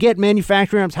 How do we get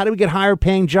manufacturing jobs? How do we get higher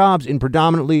paying jobs in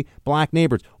predominantly black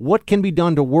neighborhoods? What can be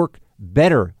done to work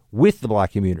better with the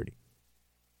black community?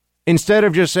 Instead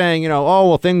of just saying,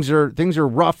 things are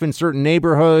rough in certain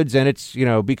neighborhoods and it's,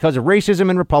 because of racism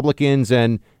and Republicans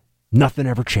and nothing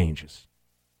ever changes.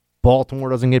 Baltimore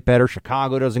doesn't get better.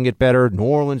 Chicago doesn't get better. New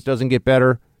Orleans doesn't get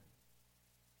better.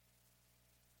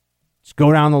 Let's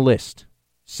go down the list.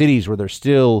 Cities where there's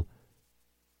still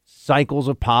cycles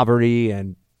of poverty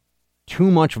and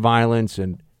too much violence.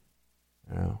 And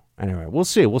anyway, we'll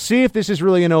see. We'll see if this is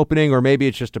really an opening or maybe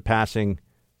it's just a passing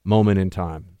moment in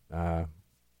time.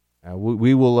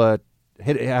 We will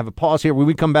have a pause here. When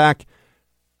we come back,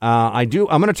 I'm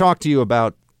going to talk to you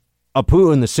about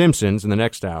Apu and the Simpsons in the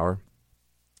next hour.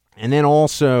 And then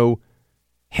also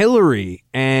Hillary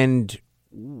and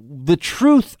the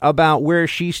truth about where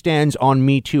she stands on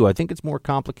Me Too. I think it's more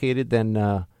complicated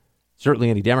than certainly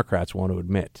any Democrats want to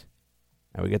admit.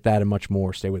 Now we get that and much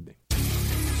more. Stay with me.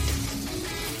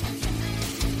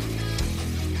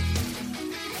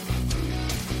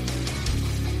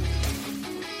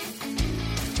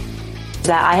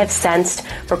 That I have sensed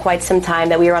for quite some time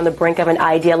that we are on the brink of an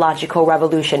ideological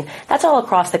revolution. That's all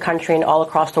across the country and all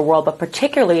across the world, but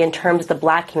particularly in terms of the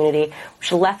black community,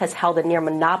 which the left has held a near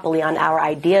monopoly on our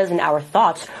ideas and our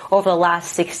thoughts over the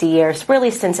last 60 years, really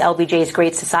since LBJ's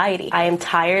Great Society. I am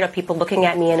tired of people looking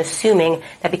at me and assuming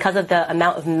that because of the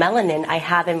amount of melanin I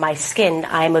have in my skin,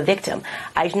 I am a victim.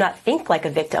 I do not think like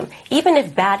a victim. Even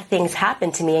if bad things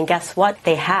happen to me, and guess what?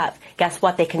 They have. Guess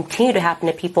what? They continue to happen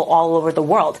to people all over the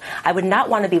world. I would not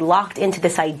want to be locked into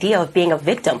this idea of being a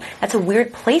victim. That's a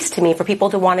weird place to me for people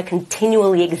to want to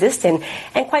continually exist in.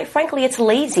 And quite frankly, it's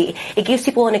lazy. It gives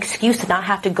people an excuse to not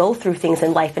have to go through things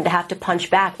in life and to have to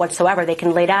punch back whatsoever. They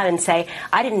can lay down and say,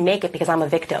 I didn't make it because I'm a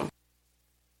victim.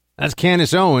 That's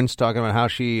Candace Owens talking about how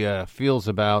she feels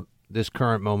about this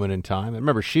current moment in time. And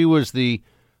remember, she was the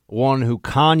one who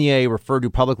Kanye referred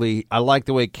to publicly. I like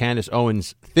the way Candace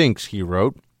Owens thinks, he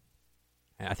wrote.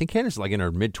 I think Candace is like in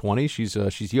her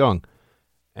mid-20s. She's young.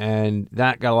 And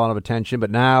that got a lot of attention. But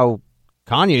now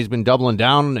Kanye's been doubling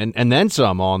down and then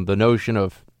some on the notion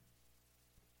of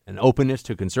an openness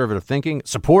to conservative thinking,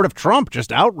 support of Trump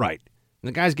just outright. And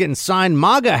the guy's getting signed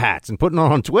MAGA hats and putting it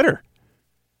on Twitter.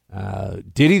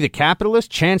 Diddy the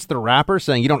capitalist, Chance the rapper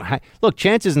saying you don't look,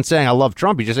 Chance isn't saying I love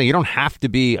Trump. He's just saying you don't have to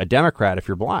be a Democrat if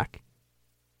you're black.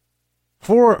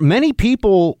 For many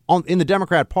people in the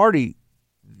Democrat Party,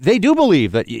 they do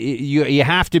believe that you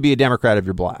have to be a Democrat if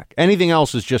you're black. Anything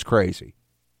else is just crazy.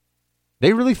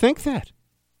 They really think that.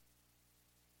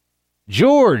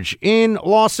 George in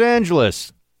Los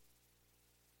Angeles.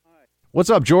 What's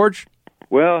up, George?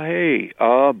 Well, hey,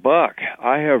 Buck,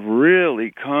 I have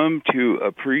really come to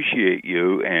appreciate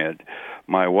you, and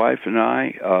my wife and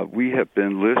I, we have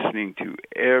been listening to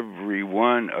every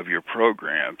one of your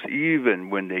programs, even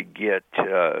when they get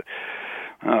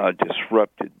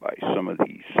disrupted by some of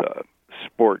these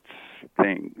sports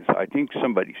things. I think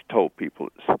somebody's told people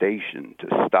at the station to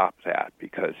stop that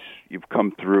because you've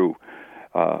come through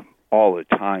all the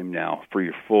time now for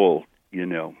your full,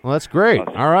 Well, that's great.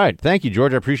 All right. Thank you,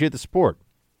 George. I appreciate the support.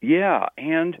 Yeah,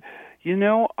 and,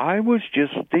 I was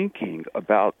just thinking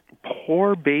about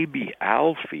poor baby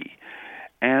Alfie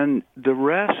and the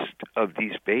rest of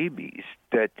these babies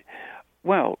that,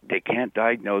 well, they can't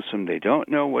diagnose them. They don't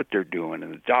know what they're doing,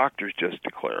 and the doctors just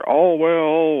declare, oh,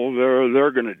 well,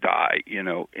 they're going to die,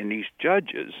 And these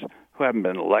judges who haven't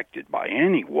been elected by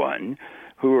anyone,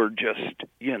 who are just,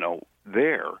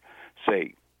 there,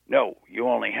 say, no, you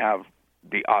only have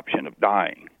the option of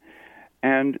dying.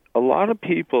 And a lot of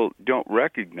people don't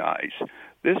recognize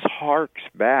this harks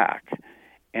back,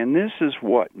 and this is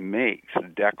what makes the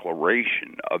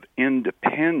Declaration of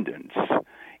Independence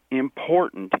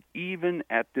important even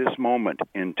at this moment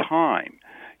in time.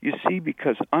 You see,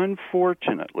 because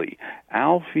unfortunately,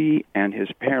 Alfie and his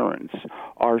parents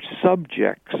are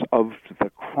subjects of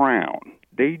the crown.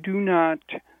 They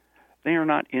are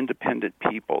not independent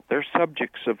people. They're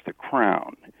subjects of the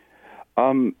crown.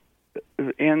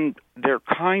 And they're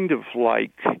kind of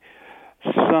like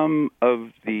some of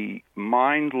the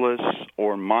mindless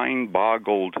or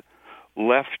mind-boggled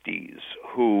lefties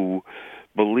who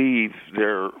believe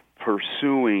they're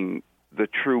pursuing the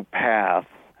true path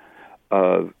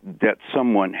that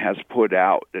someone has put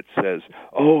out that says,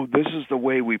 oh, this is the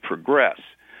way we progress.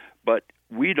 But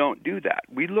we don't do that.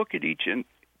 We look at each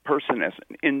person as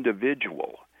an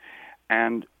individual,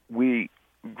 and we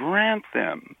grant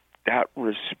them that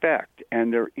respect,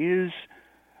 and there is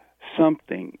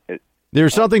something.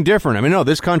 There's something different. I mean, no,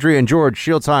 this country, and George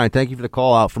Shields High, thank you for the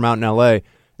call out from out in L.A.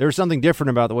 There's something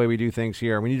different about the way we do things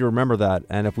here. We need to remember that,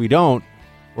 and if we don't,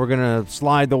 we're going to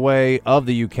slide the way of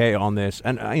the UK on this.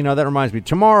 And, that reminds me,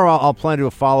 tomorrow I'll plan to do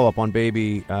a follow-up on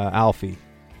baby Alfie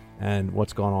and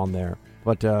what's going on there.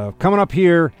 But coming up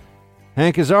here,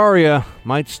 Hank Azaria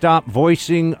might stop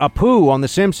voicing Apu on The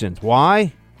Simpsons.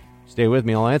 Why? Stay with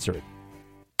me, I'll answer it.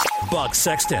 Buck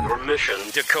Sexton. Your mission: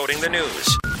 decoding the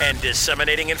news and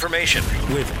disseminating information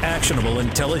with actionable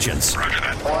intelligence. Roger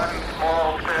that. One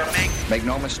small step. Make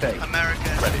no mistake. America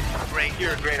great.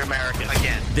 You're a great American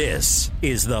again. This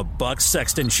is the Buck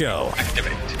Sexton Show.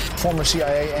 Activate. Former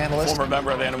CIA analyst. Former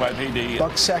member of the NYPD.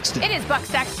 Buck Sexton. It is Buck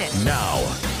Sexton. Now.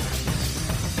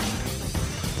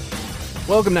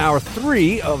 Welcome to Hour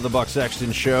 3 of the Buck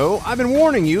Sexton Show. I've been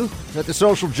warning you that the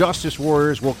social justice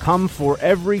warriors will come for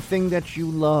everything that you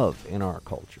love in our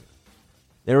culture.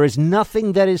 There is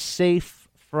nothing that is safe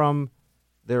from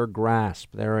their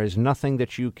grasp. There is nothing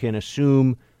that you can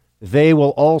assume they will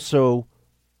also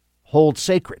hold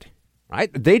sacred,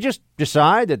 right? They just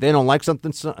decide that they don't like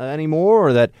something anymore,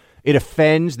 or that it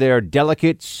offends their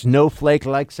delicate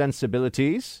snowflake-like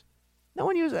sensibilities. No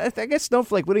one uses, I guess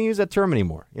snowflake, we don't use that term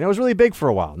anymore. It was really big for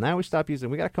a while. Now we stopped using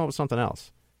it. We got to come up with something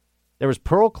else. There was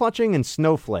pearl clutching and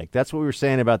snowflake. That's what we were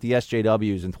saying about the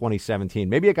SJWs in 2017.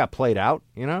 Maybe it got played out,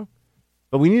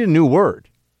 but we need a new word.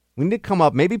 We need to come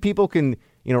up. Maybe people can,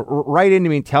 write into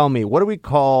me and tell me, what do we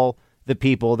call the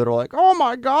people that are like, oh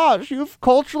my gosh, you've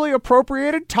culturally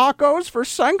appropriated tacos for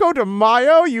Cinco de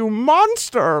Mayo, you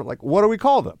monster. Like, what do we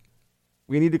call them?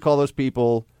 We need to call those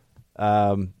people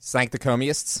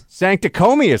Sancticomists.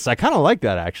 Sancticomists. I kind of like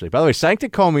that, actually. By the way,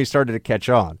 sancticomi started to catch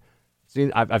on.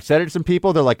 See, I've said it to some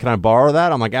people. They're like, can I borrow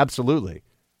that? I'm like, absolutely.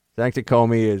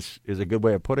 Sancticomi is a good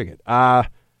way of putting it.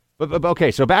 But okay,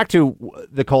 so back to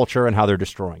the culture and how they're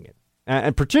destroying it.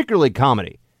 And particularly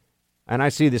comedy. And I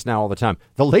see this now all the time.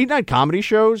 The late night comedy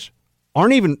shows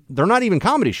they're not even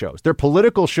comedy shows. They're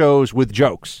political shows with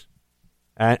jokes.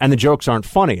 And the jokes aren't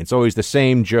funny. It's always the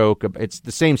same joke. It's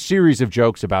the same series of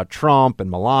jokes about Trump and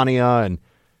Melania. And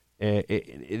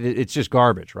it's just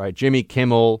garbage, right? Jimmy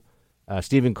Kimmel,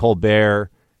 Stephen Colbert.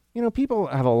 People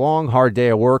have a long, hard day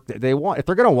of work. If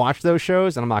they're going to watch those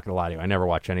shows, and I'm not going to lie to you, I never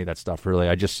watch any of that stuff, really.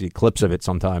 I just see clips of it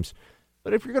sometimes.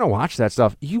 But if you're going to watch that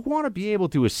stuff, you want to be able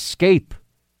to escape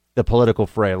the political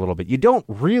fray a little bit. You don't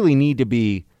really need to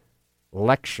be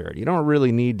lectured. You don't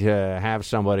really need to have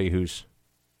somebody who's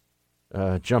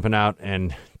jumping out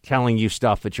and telling you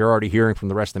stuff that you're already hearing from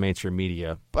the rest of the mainstream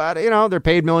media. But, they're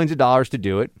paid millions of dollars to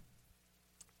do it.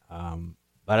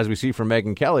 But as we see from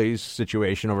Megyn Kelly's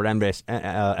situation over at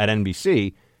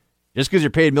NBC, just because you're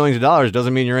paid millions of dollars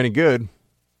doesn't mean you're any good.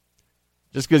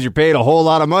 Just because you're paid a whole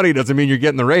lot of money doesn't mean you're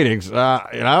getting the ratings.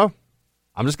 I'm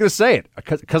just going to say it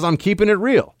because I'm keeping it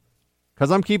real.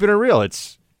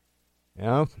 It's,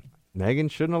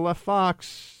 Megyn shouldn't have left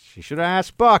Fox. She should have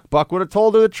asked Buck. Buck would have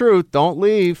told her the truth. Don't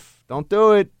leave. Don't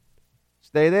do it.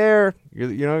 Stay there.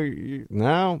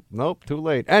 Nope, too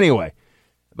late. Anyway.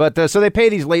 But so they pay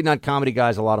these late night comedy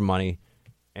guys a lot of money,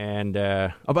 and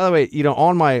by the way,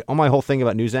 on my whole thing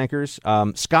about news anchors,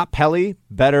 Scott Pelley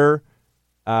better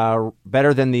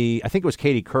than I think it was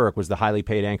Katie Couric was the highly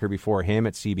paid anchor before him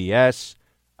at CBS.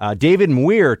 David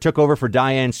Muir took over for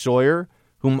Diane Sawyer,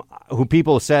 who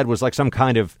people said was like some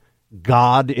kind of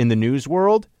god in the news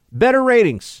world. Better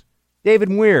ratings. David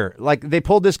Muir, like they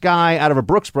pulled this guy out of a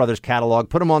Brooks Brothers catalog,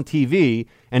 put him on TV,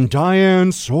 and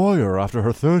Diane Sawyer, after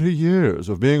her 30 years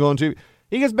of being on TV,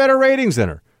 he gets better ratings than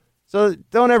her. So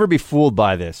don't ever be fooled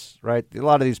by this, right? A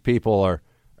lot of these people are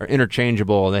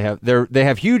interchangeable. They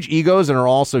have huge egos and are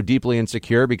also deeply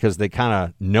insecure because they kind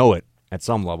of know it at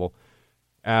some level.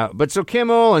 But so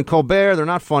Kimmel and Colbert, they're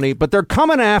not funny, but they're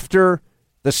coming after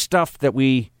the stuff that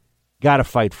we got to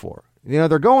fight for.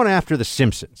 They're going after The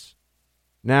Simpsons.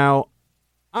 Now,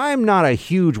 I'm not a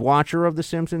huge watcher of The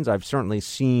Simpsons. I've certainly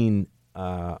seen,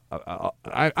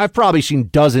 I've probably seen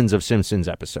dozens of Simpsons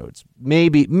episodes.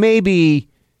 Maybe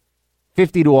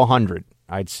 50 to 100,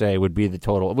 I'd say, would be the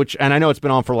total. And I know it's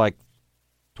been on for like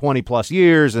 20 plus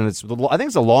years, and I think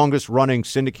it's the longest running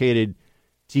syndicated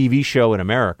TV show in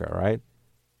America, right?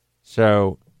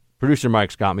 So, producer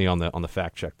Mike's got me on the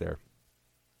fact check there.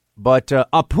 But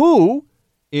Apu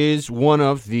is one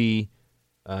of the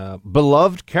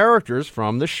beloved characters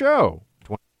from the show.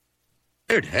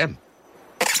 Heard him.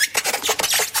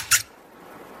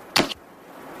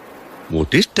 Well,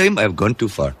 this time I've gone too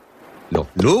far. No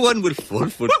one will fall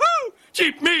for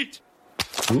cheap meat.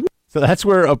 So that's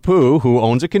where Apu, who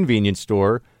owns a convenience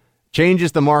store,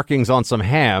 changes the markings on some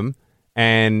ham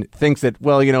and thinks that,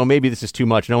 maybe this is too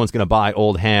much. No one's going to buy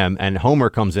old ham. And Homer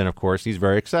comes in, of course. He's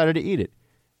very excited to eat it.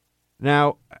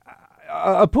 Now,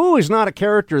 Apu is not a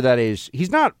character he's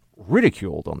not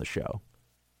ridiculed on the show.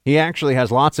 He actually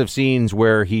has lots of scenes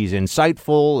where he's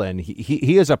insightful, and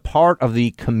he is a part of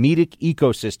the comedic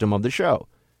ecosystem of the show.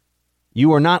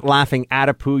 You are not laughing at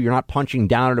Apu. You're not punching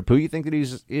down at Apu. You think that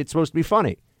it's supposed to be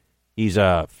funny. He's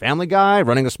a family guy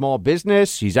running a small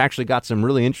business. He's actually got some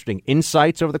really interesting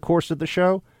insights over the course of the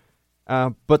show.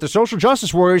 But the social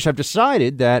justice warriors have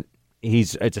decided that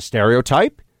it's a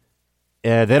stereotype.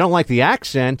 They don't like the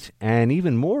accent, and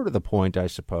even more to the point, I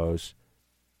suppose,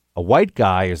 a white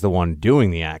guy is the one doing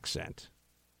the accent.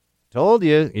 Told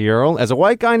you, as a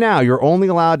white guy now, you're only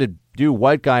allowed to do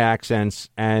white guy accents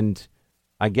and,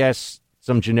 I guess,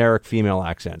 some generic female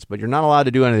accents, but you're not allowed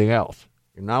to do anything else.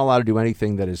 You're not allowed to do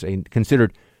anything that is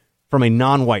considered from a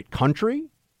non-white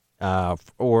country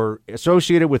or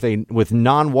associated with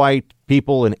non-white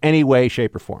people in any way,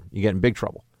 shape, or form. You get in big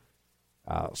trouble.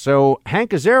 So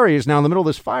Hank Azaria is now in the middle of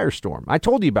this firestorm. I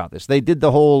told you about this. They did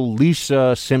the whole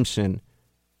Lisa Simpson.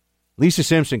 Lisa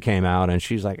Simpson came out and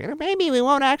she's like, maybe we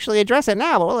won't actually address it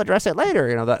now, but we'll address it later.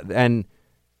 And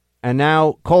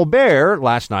now Colbert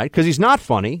last night, because he's not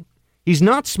funny, he's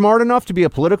not smart enough to be a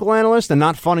political analyst and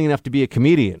not funny enough to be a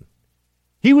comedian.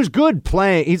 He was good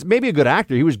playing. He's maybe a good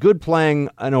actor. He was good playing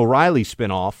an O'Reilly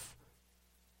spinoff,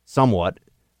 somewhat,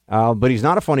 but he's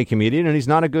not a funny comedian and he's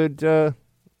not a good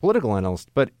political analyst.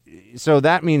 But so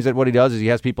that means that what he does is he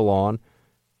has people on,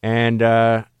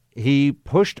 and he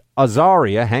pushed Hank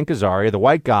Azaria, the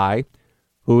white guy,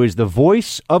 who is the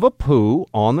voice of Apu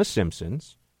on The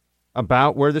Simpsons,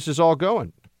 about where this is all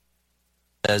going.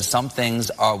 As some things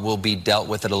will be dealt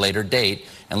with at a later date,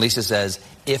 and Lisa says,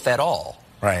 if at all.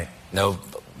 Right. No,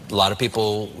 a lot of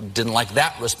people didn't like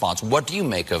that response. What do you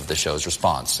make of the show's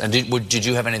response? And did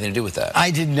you have anything to do with that?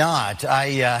 I did not. I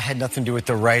had nothing to do with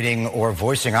the writing or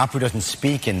voicing. Apu doesn't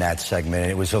speak in that segment.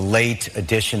 It was a late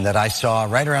edition that I saw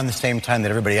right around the same time that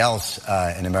everybody else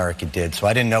in America did. So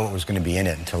I didn't know what was going to be in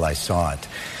it until I saw it.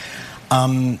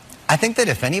 I think that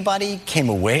if anybody came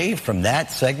away from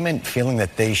that segment feeling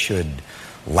that they should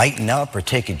lighten up or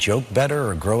take a joke better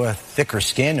or grow a thicker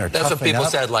skin or That's toughen what people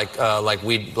up? said,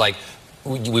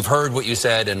 we've heard what you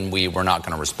said and we're not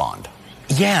going to respond.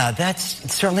 Yeah,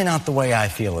 that's certainly not the way I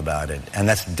feel about it, and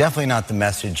that's definitely not the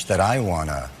message that I want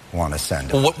to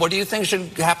send. Well, what do you think should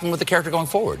happen with the character going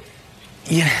forward?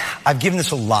 Yeah, I've given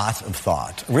this a lot of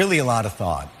thought, really a lot of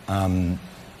thought. And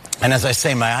as I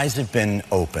say, my eyes have been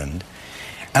opened.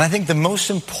 And I think the most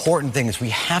important thing is we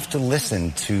have to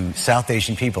listen to South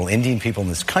Asian people, Indian people in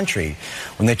this country,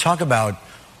 when they talk about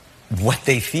what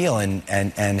they feel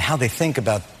and how they think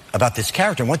about this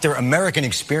character and what their American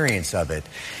experience of it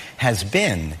has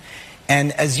been.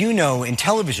 And as you know, in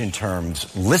television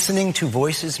terms, listening to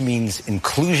voices means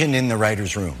inclusion in the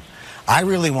writer's room. I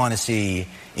really want to see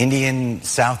Indian,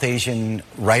 South Asian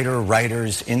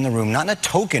writers in the room, not in a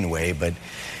token way, but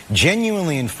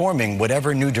genuinely informing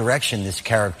whatever new direction this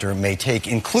character may take,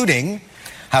 including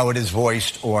how it is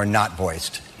voiced or not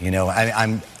voiced. You know,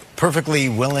 I'm perfectly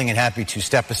willing and happy to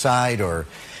step aside or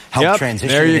help transition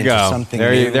there you into go. something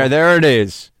new. There it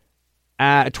is.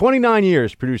 29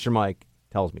 years, producer Mike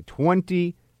tells me.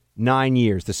 29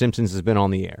 years The Simpsons has been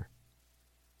on the air.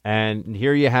 And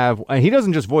here you have, he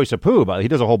doesn't just voice Apu, but he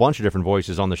does a whole bunch of different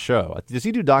voices on the show. Does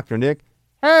he do Dr. Nick?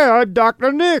 Hey, I'm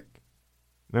Dr. Nick.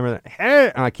 Remember that?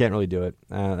 Hey, I can't really do it.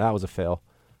 That was a fail.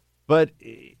 But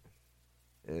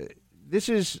this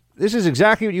is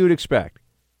exactly what you would expect.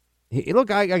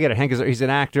 Look, I get it. Hank he's an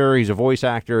actor. He's a voice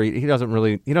actor. He doesn't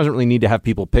really need to have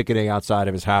people picketing outside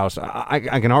of his house. I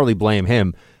can hardly blame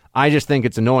him. I just think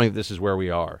it's annoying that this is where we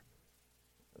are.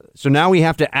 So now we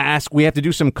have to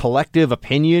do some collective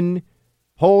opinion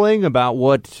polling about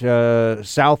what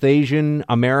South Asian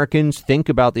Americans think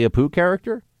about the Apu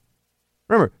character.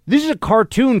 Remember, this is a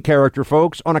cartoon character,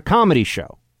 folks, on a comedy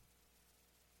show.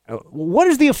 What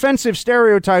is the offensive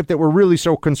stereotype that we're really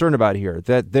so concerned about here?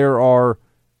 That there are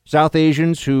South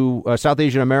Asian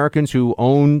Americans who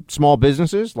own small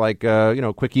businesses like,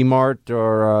 Quickie Mart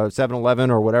or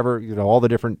 7-Eleven or whatever, all the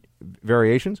different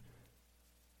variations.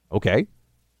 Okay.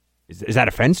 Is that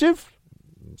offensive?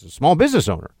 It's a small business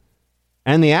owner.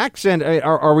 And the accent,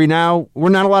 we're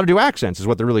not allowed to do accents is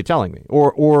what they're really telling me.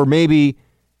 Or maybe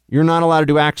you're not allowed to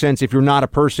do accents if you're not a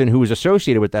person who is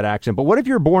associated with that accent. But what if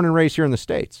you're born and raised here in the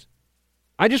States?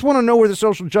 I just want to know where the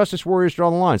social justice warriors draw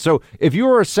the line. So if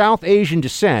you're a South Asian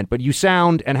descent, but you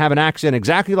sound and have an accent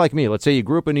exactly like me, let's say you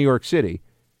grew up in New York City,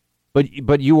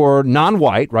 but you are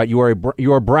non-white, right? You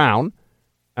are brown.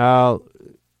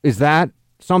 Is that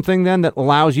something then that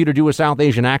allows you to do a South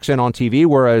Asian accent on TV,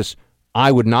 whereas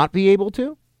I would not be able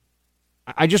to?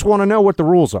 I just want to know what the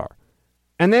rules are.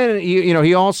 And then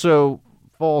he also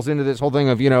falls into this whole thing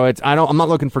of I'm not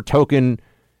looking for token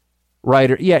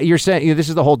writer. Yeah, you're saying this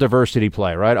is the whole diversity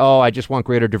play, right? Oh, I just want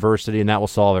greater diversity and that will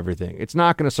solve everything. It's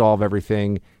not going to solve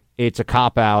everything. It's a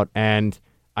cop-out, and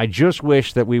I just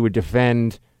wish that we would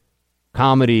defend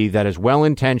comedy that is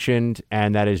well-intentioned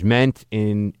and that is meant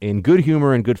in good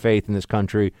humor and good faith in this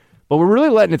country. But we're really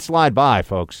letting it slide by,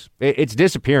 folks. It's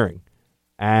disappearing.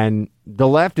 And the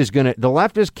left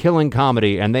is killing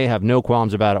comedy, and they have no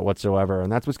qualms about it whatsoever.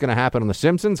 And that's what's going to happen on The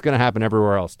Simpsons. It's going to happen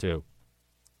everywhere else, too.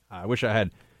 I wish I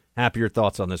had happier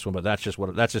thoughts on this one, but that's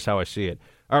just how I see it.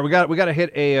 All right, we got to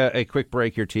hit a quick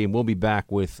break here, team. We'll be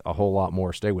back with a whole lot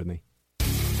more. Stay with me.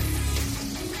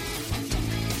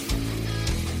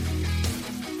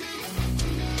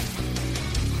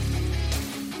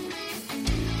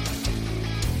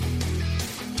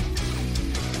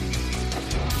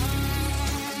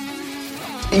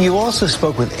 You also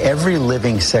spoke with every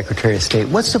living Secretary of State.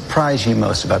 What surprised you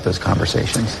most about those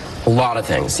conversations? A lot of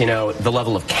things. The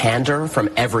level of candor from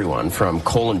everyone, from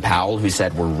Colin Powell, who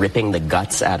said we're ripping the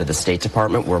guts out of the State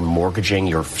Department, we're mortgaging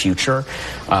your future,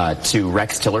 to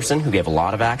Rex Tillerson, who gave a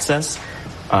lot of access.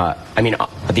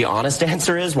 The honest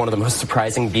answer is one of the most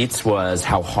surprising beats was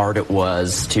how hard it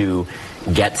was to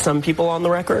get some people on the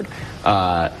record.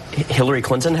 Hillary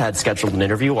Clinton had scheduled an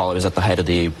interview while it was at the height of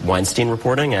the Weinstein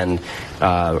reporting, and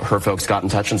her folks got in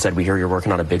touch and said, we hear you're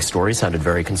working on a big story, sounded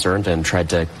very concerned, and tried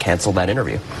to cancel that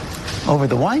interview. Over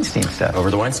the Weinstein stuff? Over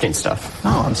the Weinstein stuff.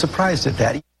 Oh, I'm surprised at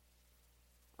that.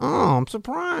 Oh, I'm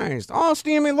surprised. Oh,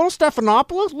 Steve, little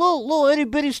Stephanopoulos, little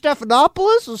itty-bitty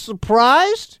Stephanopoulos is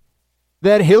surprised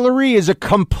that Hillary is a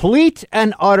complete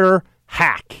and utter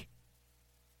hack.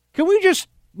 Can we just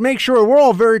make sure we're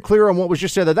all very clear on what was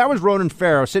just said? That was Ronan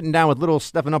Farrow sitting down with little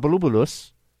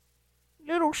Stephanopoulos.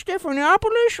 Little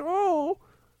Stephanopoulos? Oh.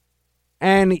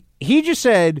 And he just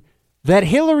said that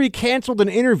Hillary canceled an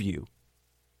interview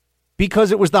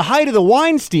because it was the height of the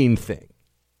Weinstein thing.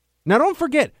 Now, don't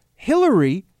forget,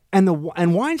 Hillary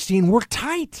and Weinstein were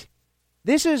tight.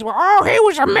 This is, oh, he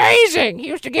was amazing. He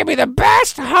used to give me the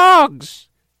best hugs.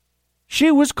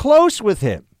 She was close with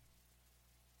him.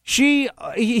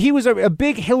 He was a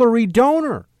big Hillary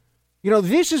donor. You know,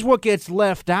 this is what gets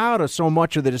left out of so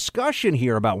much of the discussion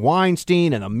here about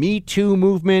Weinstein and the Me Too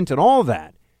movement and all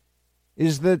that,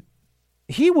 is that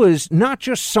he was not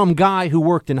just some guy who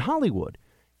worked in Hollywood.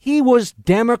 He was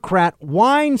Democrat.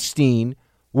 Weinstein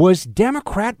was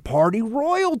Democrat Party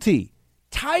royalty,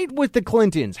 tight with the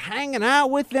Clintons, hanging out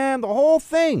with them, the whole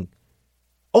thing.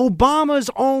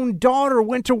 Obama's own daughter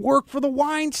went to work for the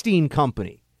Weinstein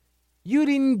Company. You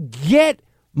didn't get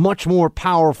much more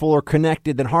powerful or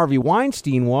connected than Harvey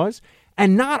Weinstein was.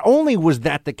 And not only was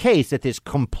that the case, that this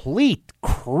complete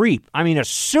creep, I mean,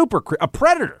 a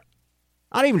predator,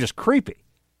 not even just creepy,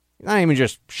 not even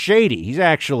just shady. He's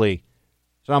actually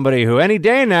somebody who any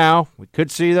day now, we could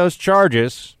see those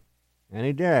charges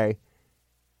any day.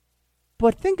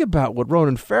 But think about what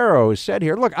Ronan Farrow has said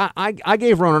here. Look, I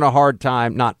gave Ronan a hard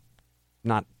time,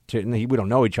 we don't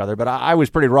know each other, but I was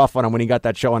pretty rough on him when he got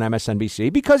that show on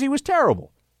MSNBC because he was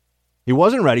terrible. He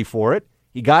wasn't ready for it.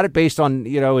 He got it based on,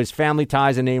 his family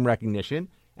ties and name recognition.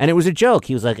 And it was a joke.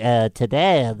 He was like,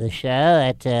 today on the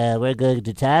show, we're going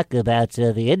to talk about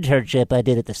the internship I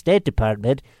did at the State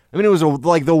Department. I mean, it was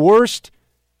like the worst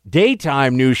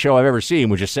daytime news show I've ever seen,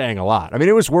 which is saying a lot. I mean,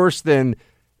 it was worse than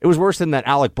that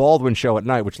Alec Baldwin show at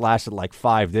night, which lasted like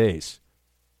 5 days.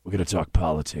 We're going to talk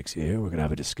politics here. We're going to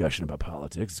have a discussion about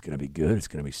politics. It's going to be good. It's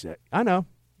going to be sick. I know.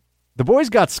 The boy's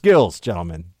got skills,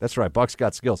 gentlemen. That's right. Buck's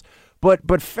got skills.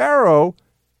 But Farrow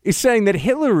is saying that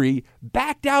Hillary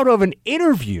backed out of an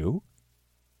interview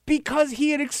because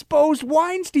he had exposed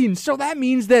Weinstein. So that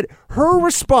means that her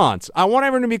response, I want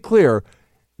everyone to be clear,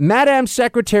 Madam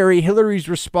Secretary Hillary's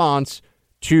response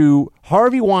to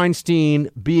Harvey Weinstein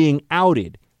being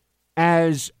outed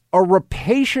as a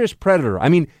rapacious predator. I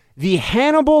mean, the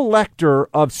Hannibal Lecter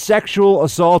of sexual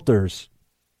assaulters.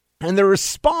 And the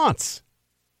response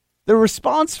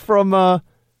from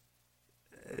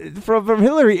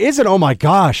Hillary isn't, oh my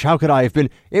gosh, how could I have been?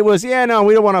 It was, yeah, no,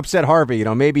 we don't want to upset Harvey.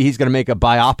 Maybe he's going to make a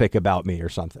biopic about me or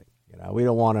something. We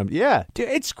don't want him. Yeah, dude,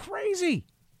 it's crazy.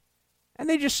 And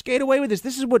they just skate away with this.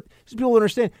 This is what people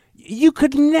understand. You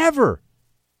could never,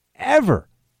 ever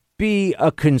be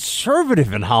a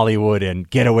conservative in Hollywood and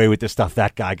get away with the stuff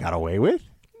that guy got away with.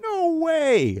 No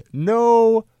way.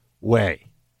 No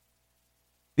way.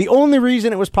 The only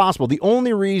reason it was possible, the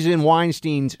only reason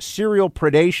Weinstein's serial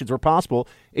predations were possible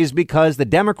is because the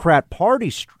Democrat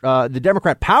Party, the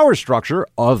Democrat power structure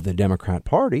of the Democrat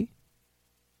Party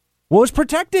was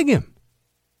protecting him.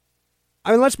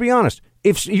 I mean, let's be honest.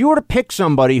 If you were to pick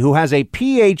somebody who has a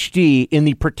PhD in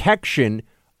the protection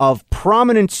of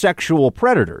prominent sexual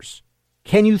predators,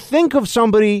 can you think of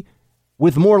somebody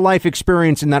with more life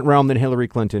experience in that realm than Hillary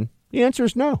Clinton? The answer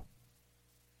is no.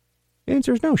 The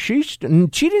answer is no. She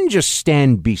didn't just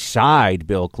stand beside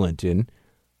Bill Clinton.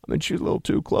 I mean, she's a little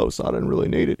too close. I didn't really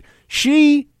need it.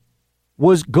 She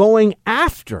was going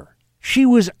after. She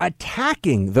was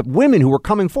attacking the women who were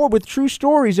coming forward with true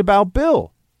stories about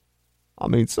Bill. I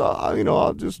mean, so,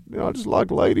 I just like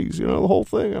ladies, the whole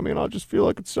thing. I mean, I just feel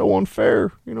like it's so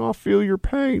unfair. I feel your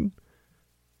pain.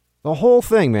 The whole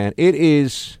thing, man, it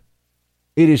is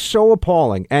so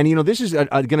appalling. And, this is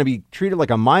going to be treated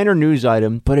like a minor news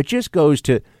item, but it just goes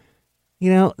to,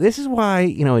 this is why,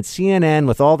 at CNN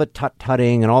with all the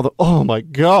tut-tutting and all the, oh my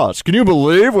gosh, can you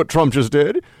believe what Trump just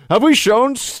did? Have we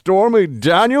shown Stormy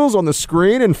Daniels on the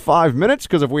screen in 5 minutes?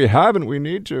 Because if we haven't, we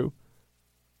need to.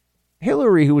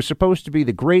 Hillary, who was supposed to be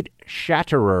the great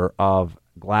shatterer of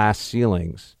glass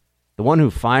ceilings, the one who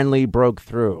finally broke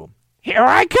through, here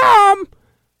I come!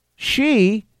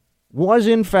 She was,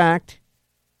 in fact,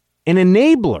 an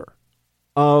enabler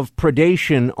of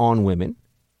predation on women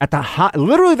at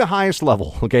literally the highest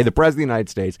level, okay, the President of the United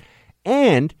States,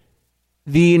 and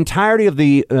the entirety of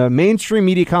the mainstream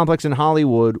media complex in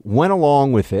Hollywood went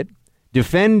along with it,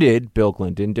 defended Bill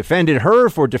Clinton, defended her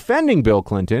for defending Bill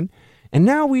Clinton, and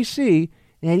now we see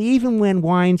that even when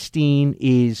Weinstein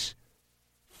is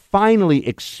finally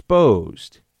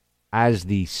exposed as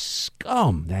the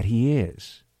scum that he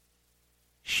is,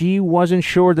 she wasn't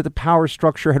sure that the power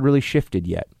structure had really shifted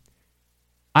yet.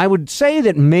 I would say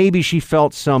that maybe she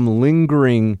felt some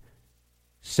lingering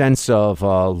sense of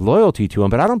loyalty to him,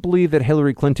 but I don't believe that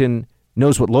Hillary Clinton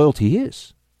knows what loyalty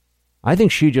is. I think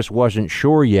she just wasn't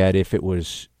sure yet if it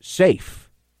was safe,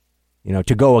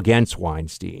 to go against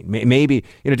Weinstein. Maybe,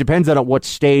 it depends on at what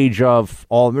stage of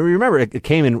all. Remember, it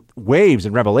came in waves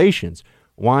and revelations.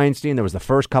 Weinstein, there was the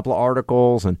first couple of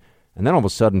articles, and then all of a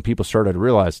sudden people started to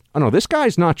realize, oh no, this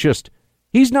guy's not just,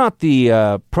 he's not the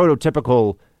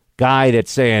prototypical guy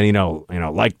that's saying,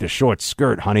 like the short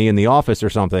skirt, honey, in the office or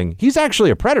something, he's actually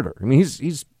a predator. I mean,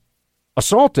 he's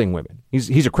assaulting women.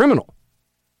 He's a criminal.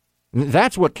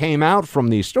 That's what came out from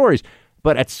these stories.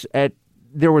 But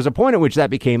there was a point at which that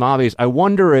became obvious. I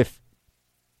wonder if,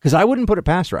 because I wouldn't put it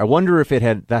past her, I wonder if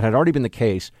that had already been the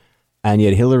case, and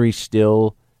yet Hillary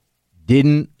still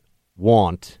didn't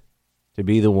want to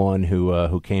be the one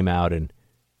who came out and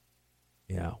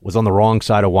was on the wrong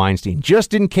side of Weinstein,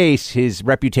 just in case his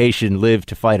reputation lived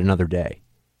to fight another day.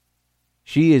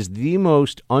 She is the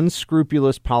most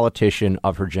unscrupulous politician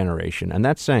of her generation, and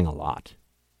that's saying a lot.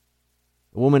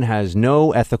 The woman has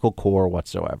no ethical core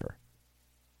whatsoever.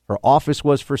 Her office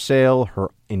was for sale, her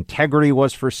integrity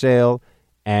was for sale,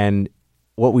 and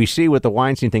what we see with the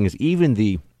Weinstein thing is even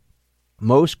the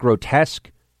most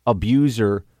grotesque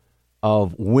abuser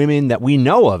of women that we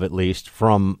know of, at least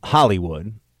from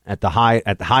Hollywood, at the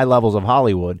high levels of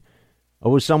Hollywood,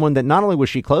 was someone that not only was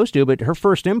she close to, but her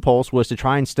first impulse was to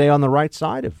try and stay on the right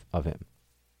side of him.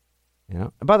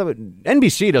 And by the way,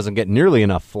 NBC doesn't get nearly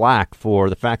enough flack for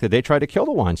the fact that they tried to kill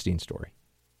the Weinstein story.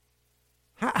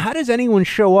 How does anyone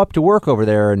show up to work over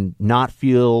there and not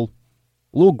feel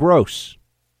a little gross?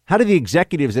 How do the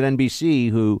executives at NBC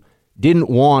who didn't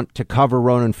want to cover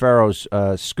Ronan Farrow's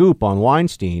scoop on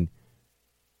Weinstein,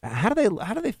 how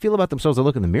do they feel about themselves to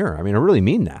look in the mirror? I mean, I really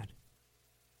mean that.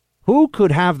 Who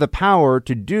could have the power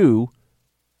to do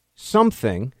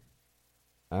something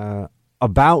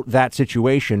about that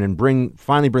situation and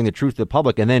finally bring the truth to the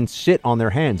public and then sit on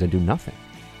their hands and do nothing?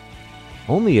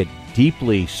 Only a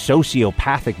deeply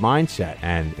sociopathic mindset.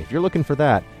 And if you're looking for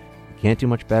that, you can't do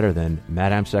much better than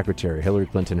Madam Secretary Hillary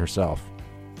Clinton herself.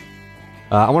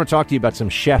 I want to talk to you about some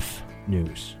chef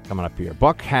news coming up here.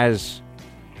 Buck has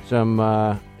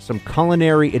some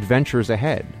culinary adventures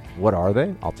ahead. What are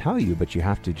they? I'll tell you, but you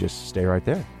have to just stay right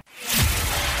there.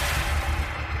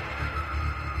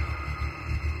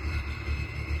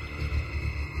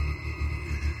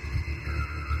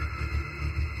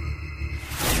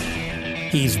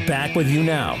 He's back with you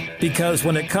now, because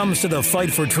when it comes to the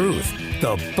fight for truth,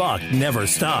 the buck never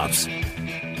stops.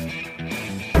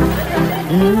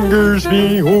 English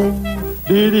beer,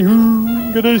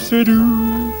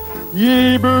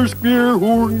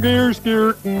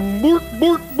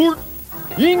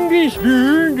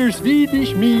 the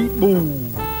Swedish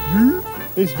meatball.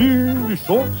 It's beer, the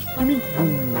sauce, the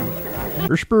meatball.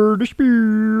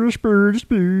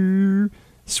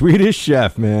 Swedish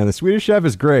Chef, man. The Swedish Chef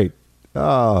is great.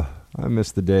 Oh, I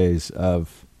miss the days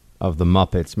of the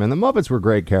Muppets, man. The Muppets were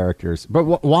great characters. But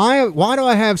why do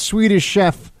I have Swedish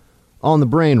Chef on the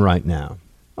brain right now?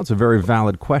 That's a very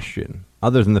valid question.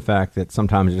 Other than the fact that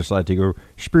sometimes I just like to go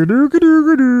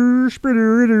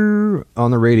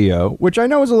on the radio, which I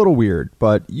know is a little weird,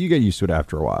 but you get used to it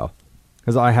after a while.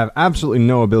 Because I have absolutely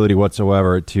no ability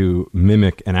whatsoever to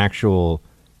mimic an actual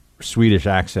Swedish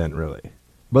accent, really.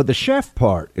 But the chef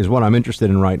part is what I'm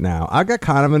interested in right now. I've got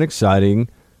kind of an exciting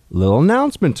little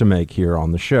announcement to make here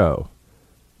on the show.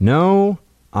 No,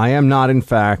 I am not, in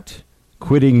fact,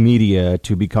 quitting media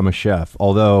to become a chef,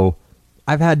 although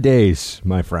I've had days,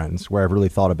 my friends, where I've really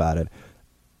thought about it.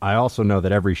 I also know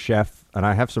that every chef, and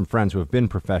I have some friends who have been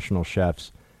professional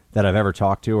chefs that I've ever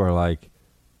talked to, are like,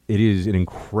 it is an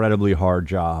incredibly hard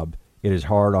job. It is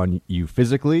hard on you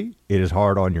physically. It is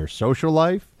hard on your social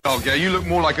life. Dog, yeah, you look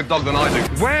more like a dog than I do.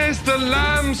 Where's the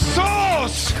lamb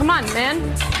sauce? Come on, man.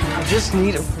 I just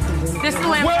need it. This is the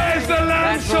lamb Where's the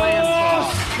lamb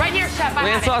sauce? Right here, chef.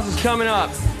 Lamb sauce is coming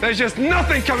up. There's just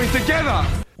nothing coming together.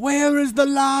 Where is the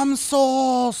lamb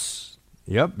sauce?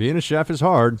 Yep, being a chef is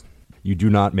hard. You do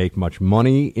not make much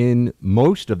money in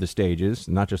most of the stages,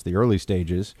 not just the early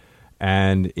stages,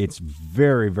 and it's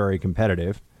very, very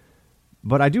competitive.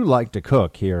 But I do like to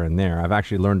cook here and there. I've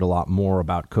actually learned a lot more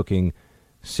about cooking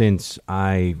since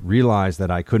I realized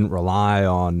that I couldn't rely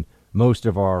on most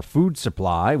of our food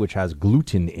supply, which has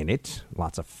gluten in it,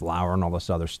 lots of flour and all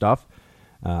this other stuff.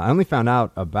 I only found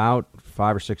out about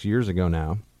 5 or 6 years ago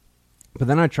now. But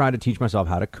then I tried to teach myself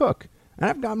how to cook, and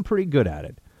I've gotten pretty good at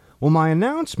it. Well, my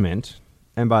announcement,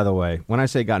 and by the way, when I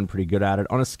say gotten pretty good at it,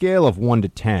 on a scale of 1 to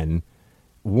 10,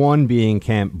 1 being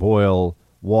can't boil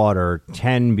water,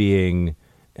 10 being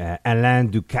Alain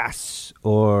Ducasse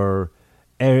or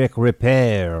Eric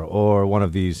Ripert or one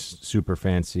of these super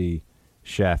fancy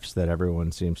chefs that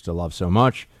everyone seems to love so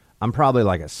much, I'm probably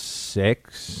like a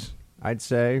 6, I'd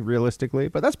say, realistically.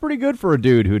 But that's pretty good for a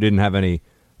dude who didn't have any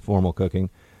formal cooking.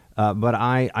 But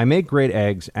I make great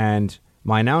eggs, and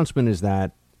my announcement is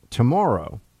that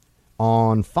tomorrow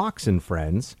on Fox and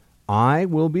Friends, I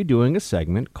will be doing a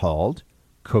segment called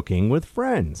Cooking with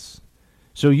Friends.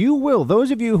 So you will,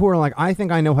 those of you who are like, I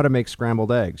think I know how to make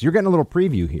scrambled eggs, you're getting a little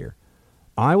preview here.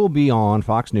 I will be on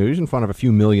Fox News in front of a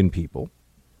few million people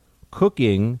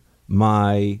cooking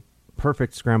my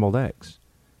perfect scrambled eggs.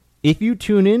 If you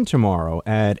tune in tomorrow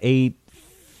at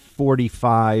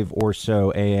 8:45 or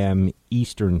so a.m.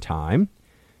 Eastern Time,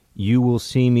 you will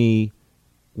see me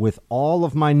with all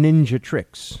of my ninja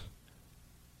tricks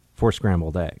for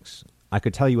scrambled eggs. I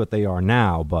could tell you what they are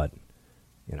now, but,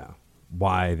 you know,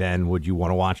 why then would you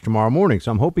want to watch tomorrow morning?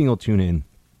 So I'm hoping you'll tune in.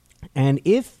 And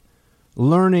if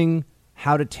learning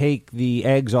how to take the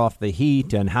eggs off the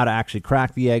heat and how to actually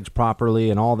crack the eggs properly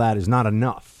and all that is not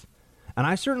enough, and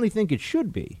I certainly think it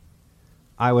should be,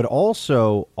 I would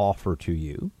also offer to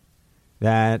you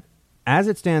that as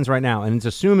it stands right now, and it's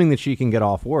assuming that she can get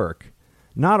off work,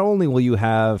 not only will you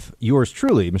have yours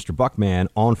truly, Mr. Buckman,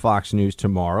 on Fox News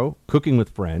tomorrow, cooking with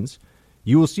friends,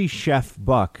 you will see Chef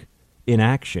Buck in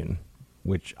action,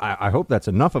 which I hope that's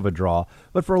enough of a draw.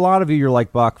 But for a lot of you, you're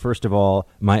like, Buck, first of all,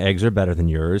 my eggs are better than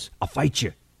yours. I'll fight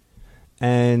you.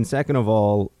 And second of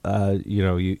all,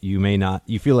 you may not,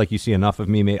 you feel like you see enough of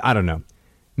me. I don't know.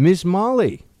 Ms.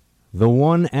 Molly, the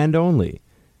one and only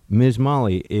Ms.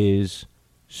 Molly, is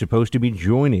supposed to be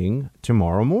joining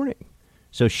tomorrow morning.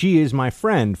 So she is my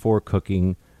friend for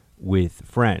Cooking with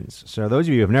Friends. So those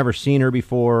of you who have never seen her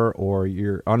before, or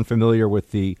you're unfamiliar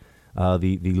with the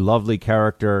lovely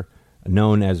character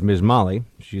known as Ms. Molly,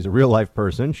 she's a real-life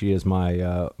person. She is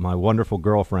my wonderful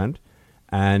girlfriend,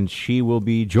 and she will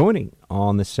be joining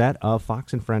on the set of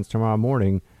Fox and Friends tomorrow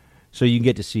morning. So you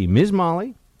get to see Ms.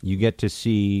 Molly, you get to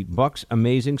see Buck's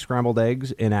amazing scrambled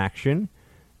eggs in action,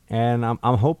 and I'm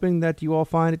hoping that you all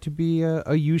find it to be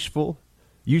a useful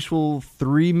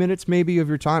 3 minutes maybe of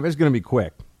your time. It's going to be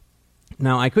quick.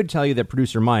 Now, I could tell you that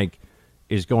producer Mike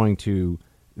is going to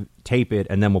tape it,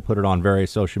 and then we'll put it on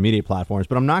various social media platforms.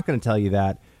 But I'm not going to tell you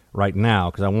that right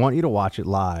now because I want you to watch it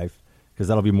live because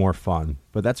that'll be more fun.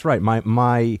 But that's right.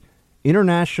 My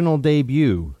international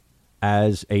debut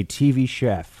as a TV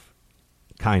chef,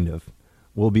 kind of,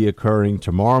 will be occurring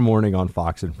tomorrow morning on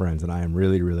Fox and Friends, and I am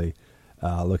really, really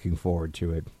looking forward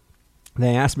to it.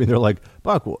 They asked me, they're like,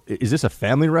 Buck, is this a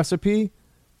family recipe?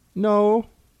 No,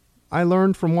 I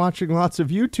learned from watching lots of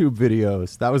YouTube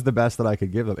videos. That was the best that I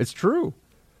could give them. It's true.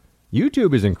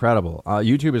 YouTube is incredible.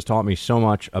 YouTube has taught me so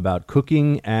much about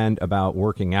cooking and about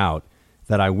working out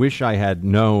that I wish I had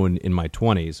known in my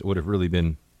 20s. It would have really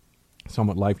been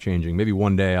somewhat life-changing. Maybe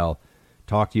one day I'll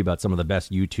talk to you about some of the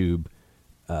best YouTube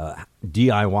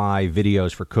DIY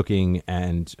videos for cooking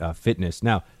and fitness.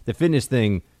 Now, the fitness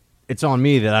thing, it's on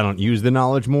me that I don't use the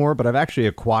knowledge more, but I've actually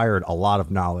acquired a lot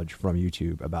of knowledge from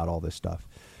YouTube about all this stuff.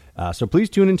 So please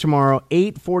tune in tomorrow,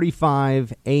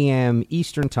 8:45 a.m.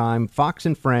 Eastern Time, Fox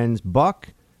and Friends,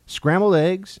 Buck, Scrambled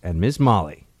Eggs, and Ms.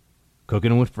 Molly,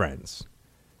 Cooking with Friends.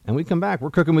 And we come back, we're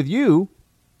cooking with you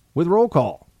with Roll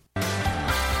Call.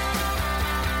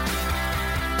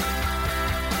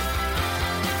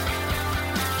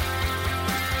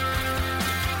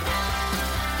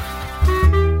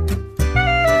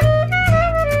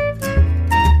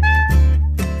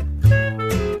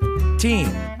 Team,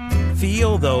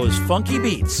 feel those funky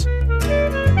beats.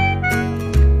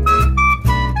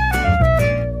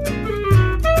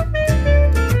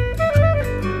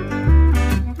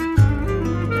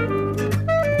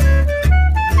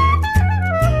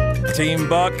 Team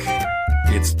Buck,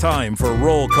 it's time for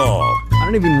Roll Call. I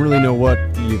don't even really know what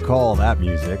you call that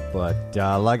music, but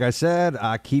like I said,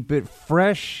 I keep it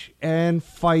fresh and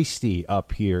feisty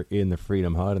up here in the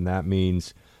Freedom Hut, and that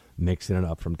means mixing it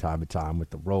up from time to time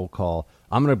with the roll call.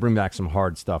 I'm going to bring back some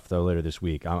hard stuff, though, later this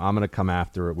week. I'm going to come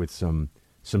after it with some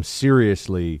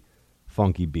seriously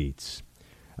funky beats.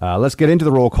 Let's get into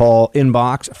the roll call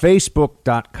inbox,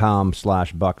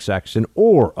 facebook.com/BuckSexton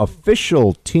or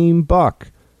official Team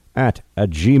Buck at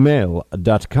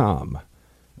gmail.com.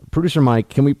 Producer Mike,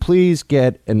 can we please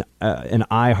get an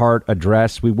iHeart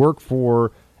address? We work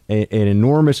for an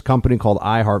enormous company called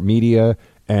iHeartMedia,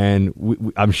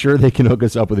 and I'm sure they can hook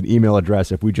us up with an email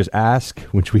address if we just ask,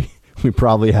 which we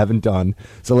probably haven't done.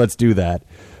 So let's do that.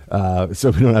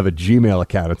 So we don't have a Gmail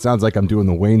account. It sounds like I'm doing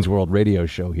the Wayne's World radio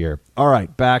show here. All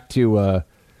right, back to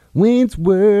Wayne's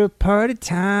World Party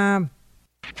Time.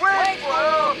 Wayne's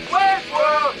World,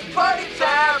 party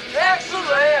time,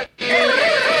 excellent.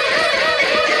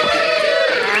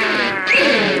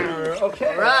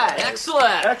 Okay. Right,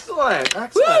 excellent.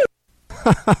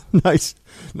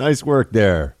 Nice work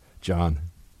there, John.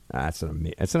 It's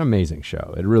an amazing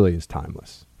show. It really is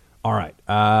timeless. All right,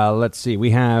 let's see.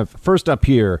 We have, first up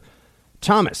here,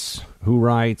 Thomas, who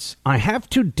writes, I have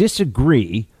to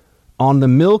disagree on the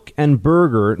milk and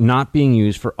burger not being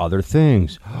used for other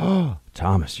things.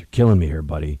 Thomas, you're killing me here,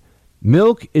 buddy.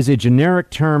 Milk is a generic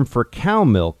term for cow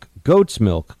milk, goat's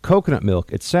milk, coconut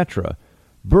milk, etc.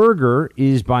 Burger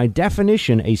is by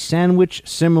definition a sandwich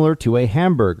similar to a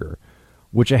hamburger,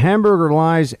 which a hamburger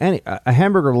lies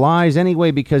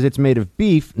anyway because it's made of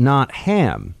beef, not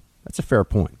ham. That's a fair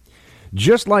point.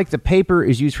 Just like the paper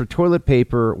is used for toilet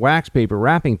paper, wax paper,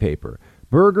 wrapping paper,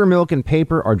 burger, milk, and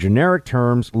paper are generic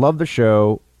terms. Love the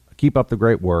show. Keep up the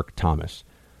great work, Thomas.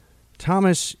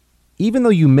 Thomas, even though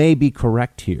you may be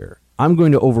correct here, I'm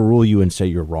going to overrule you and say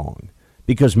you're wrong,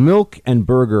 because milk and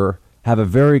burger have a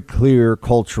very clear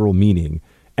cultural meaning,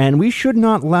 and we should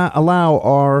not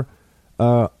allow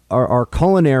our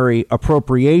culinary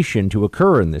appropriation to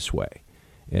occur in this way.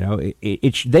 You know,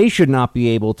 they should not be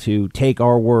able to take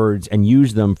our words and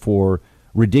use them for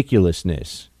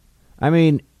ridiculousness. I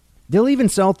mean, they'll even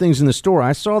sell things in the store.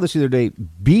 I saw this the other day,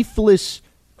 beefless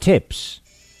tips.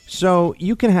 So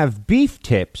you can have beef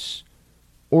tips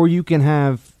or you can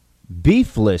have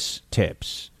beefless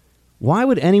tips. Why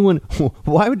would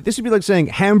this would be like saying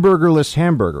hamburgerless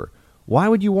hamburger? Why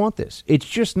would you want this? It's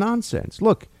just nonsense.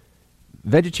 Look,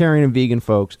 vegetarian and vegan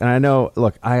folks, and I know,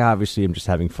 look, I obviously am just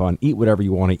having fun. Eat whatever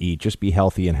you want to eat. Just be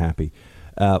healthy and happy.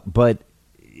 But,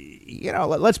 you know,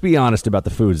 let's be honest about the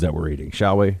foods that we're eating,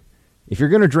 shall we? If you're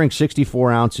going to drink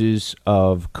 64 ounces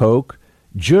of Coke,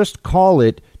 just call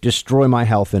it destroy my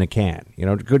health in a can. You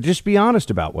know, just be honest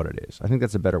about what it is. I think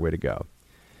that's a better way to go.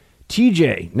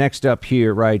 TJ, next up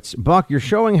here, writes, Buck, you're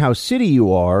showing how city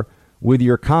you are with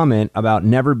your comment about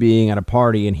never being at a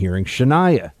party and hearing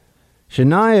Shania.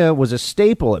 Shania was a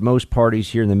staple at most parties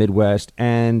here in the Midwest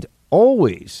and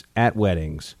always at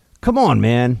weddings. Come on,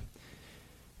 man.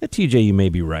 TJ, you may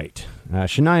be right.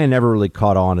 Shania never really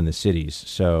caught on in the cities,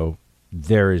 so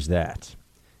there is that.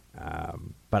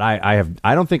 But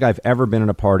I don't think I've ever been at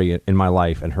a party in my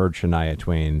life and heard Shania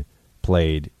Twain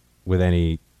played with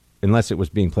any, unless it was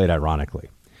being played ironically.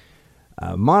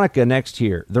 Monica, next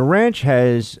here. The Ranch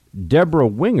has Deborah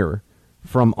Winger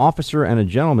from Officer and a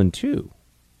Gentleman, too.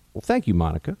 Well, thank you,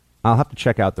 Monica. I'll have to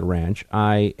check out The Ranch.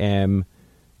 I am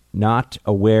not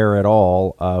aware at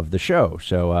all of the show,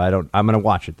 so I'm going to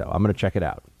watch it, though. I'm going to check it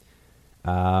out.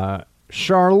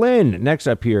 Charlene, next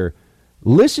up here.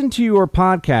 Listen to your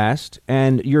podcast,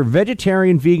 and your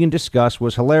vegetarian-vegan discuss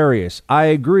was hilarious. I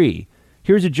agree.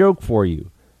 Here's a joke for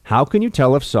you. How can you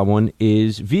tell if someone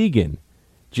is vegan?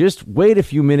 Just wait a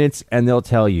few minutes, and they'll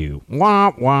tell you.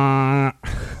 Wah, wah.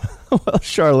 Well,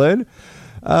 Charlene,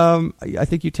 I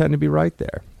think you tend to be right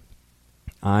there.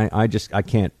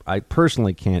 I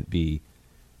personally can't be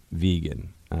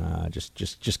vegan.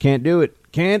 Just can't do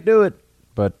it. Can't do it.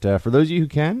 But for those of you who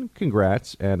can,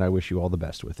 congrats, and I wish you all the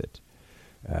best with it.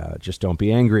 Just don't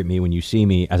be angry at me when you see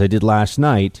me, as I did last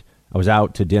night. I was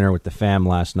out to dinner with the fam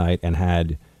last night and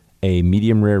had a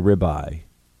medium rare ribeye.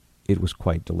 It was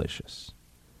quite delicious.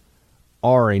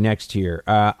 Ari, next here.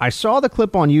 I saw the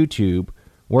clip on YouTube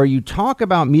where you talk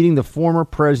about meeting the former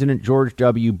President George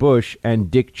W. Bush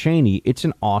and Dick Cheney. It's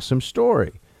an awesome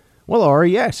story. Well,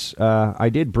 Ari, yes, I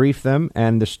did brief them,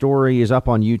 and the story is up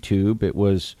on YouTube. It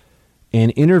was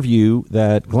an interview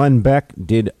that Glenn Beck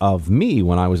did of me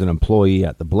when I was an employee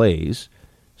at the Blaze.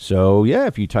 So, yeah,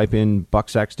 if you type in Buck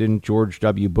Sexton, George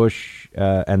W. Bush,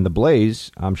 and the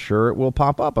Blaze, I'm sure it will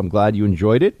pop up. I'm glad you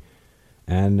enjoyed it.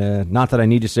 And not that I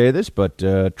need to say this, but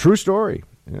true story.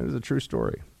 It was a true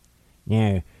story.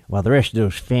 Yeah, while the rest of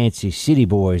those fancy city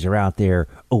boys are out there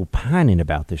opining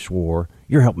about this war,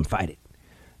 you're helping fight it.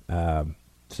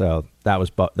 So that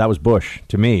was Bush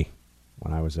to me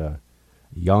when I was a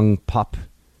young pup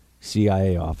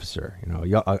CIA officer, you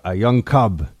know, a young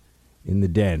cub in the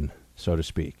den, so to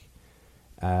speak.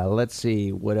 Let's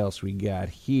see what else we got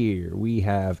here. We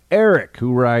have Eric,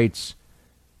 who writes,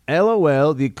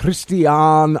 LOL, the Christian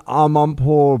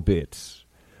Amanpour bit.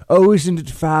 Oh, isn't it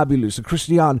fabulous?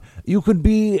 Christian, you could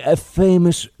be a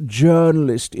famous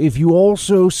journalist if you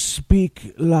also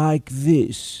speak like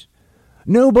this.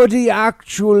 Nobody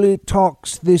actually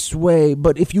talks this way,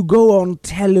 but if you go on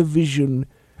television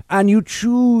and you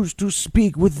choose to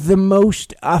speak with the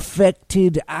most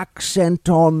affected accent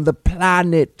on the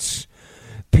planet,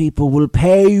 people will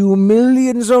pay you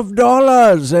millions of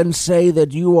dollars and say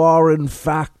that you are in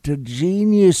fact a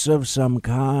genius of some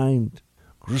kind.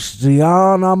 Christian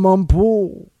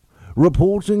Amanpour,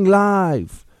 reporting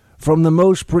live from the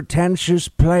most pretentious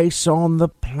place on the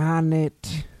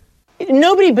planet.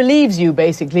 Nobody believes you,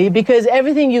 basically, because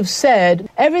everything you've said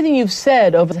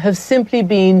have simply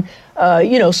been,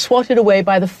 swatted away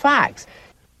by the facts.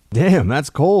 Damn,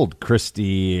 that's cold,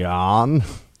 Christian. Kind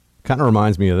of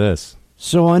reminds me of this.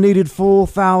 So I needed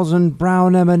 4,000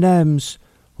 brown M&Ms.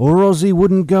 or Ozzy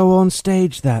wouldn't go on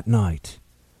stage that night.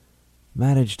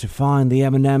 Managed to find the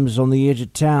M&Ms on the edge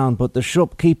of town, but the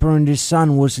shopkeeper and his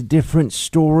son was a different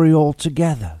story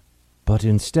altogether. But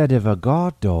instead of a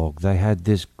guard dog, they had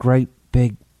this great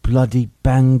big bloody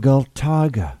Bengal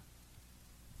tiger.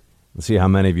 Let's see how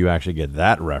many of you actually get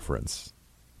that reference.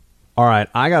 All right,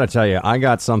 I got to tell you, I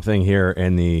got something here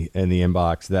in the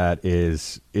inbox that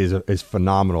is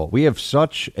phenomenal. We have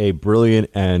such a brilliant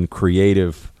and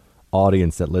creative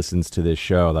audience that listens to this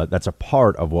show. That's a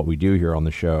part of what we do here on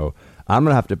the show. I'm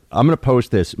gonna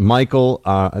post this. Michael,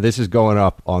 this is going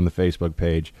up on the Facebook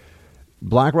page.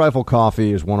 Black Rifle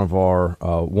Coffee is one of our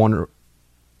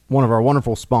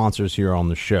wonderful sponsors here on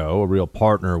the show, a real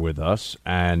partner with us,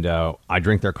 and I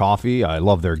drink their coffee. I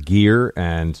love their gear,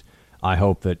 and I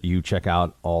hope that you check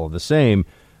out all of the same.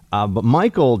 But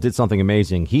Michael did something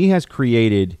amazing. He has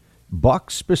created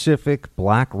Buck-specific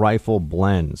Black Rifle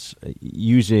blends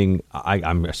using,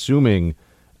 I'm assuming,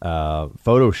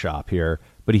 Photoshop here.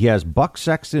 But he has Buck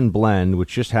Sexton blend,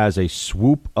 which just has a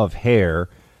swoop of hair,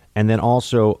 and then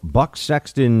also Buck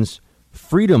Sexton's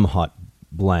Freedom Hut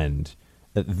blend.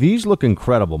 These look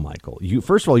incredible, Michael.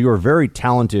 First of all, you're a very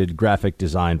talented graphic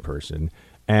design person,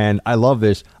 and I love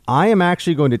this. I am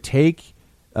actually going to take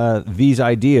these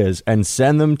ideas and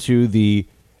send them to the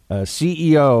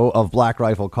CEO of Black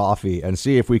Rifle Coffee and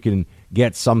see if we can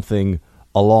get something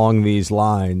along these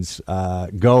lines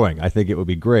going. I think it would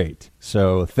be great.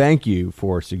 So thank you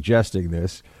for suggesting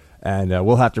this, and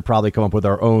we'll have to probably come up with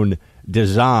our own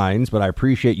designs, but I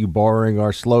appreciate you borrowing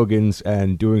our slogans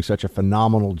and doing such a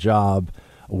phenomenal job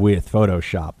with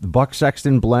Photoshop. The Buck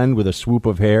Sexton blend with a swoop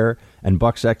of hair and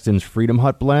Buck Sexton's Freedom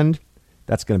Hut blend,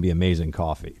 that's going to be amazing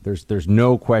coffee. There's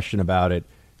no question about it.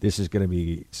 This is going to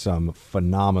be some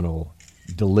phenomenal,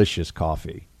 delicious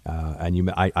coffee. I'm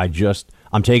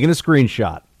taking a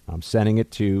screenshot. I'm sending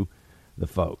it to the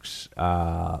folks.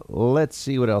 Let's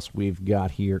see what else we've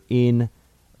got here in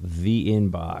the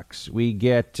inbox. We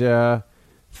get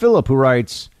Philip, who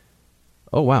writes,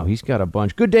 oh, wow, he's got a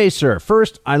bunch. Good day, sir.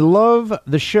 First, I love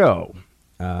the show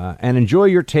and enjoy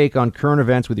your take on current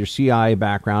events with your CIA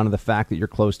background and the fact that you're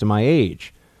close to my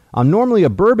age. I'm normally a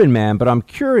bourbon man, but I'm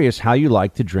curious how you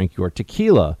like to drink your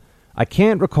tequila. I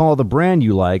can't recall the brand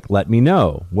you like. Let me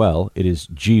know. Well, it is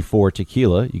G4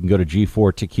 Tequila. You can go to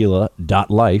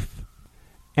g4tequila.life.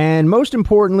 And most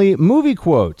importantly, movie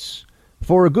quotes.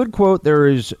 For a good quote, there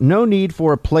is no need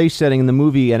for a place setting in the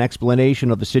movie and explanation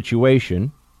of the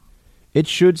situation. It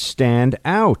should stand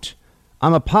out.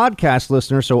 I'm a podcast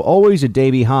listener, so always a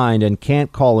day behind and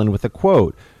can't call in with a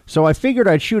quote. So I figured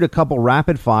I'd shoot a couple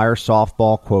rapid-fire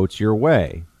softball quotes your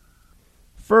way.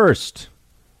 First,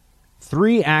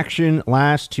 3 action,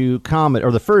 last 2 comedy.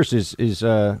 Or the first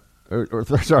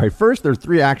first there's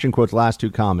 3 action quotes, last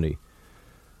 2 comedy.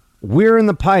 We're in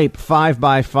the pipe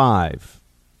 5x5.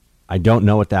 I don't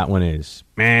know what that one is.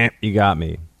 Meh, you got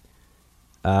me.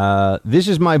 This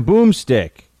is my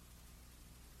boomstick.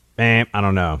 I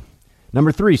don't know.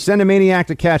 Number 3, send a maniac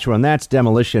to catch one. That's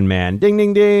Demolition Man. Ding,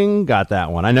 ding, ding. Got that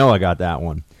one. I know I got that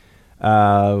one.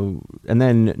 And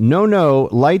then, no,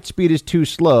 light speed is too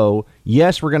slow.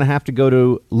 Yes, we're going to have to go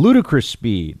to ludicrous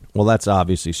speed. Well, that's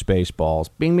obviously Spaceballs.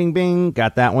 Bing, bing, bing.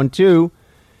 Got that one, too.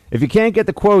 If you can't get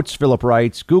the quotes, Philip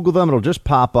writes, Google them. It'll just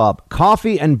pop up.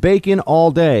 Coffee and bacon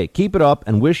all day. Keep it up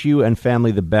and wish you and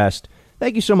family the best.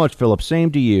 Thank you so much, Philip.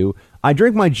 Same to you. I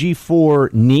drink my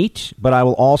G4 neat, but I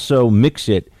will also mix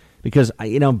it because,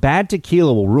 bad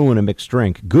tequila will ruin a mixed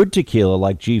drink. Good tequila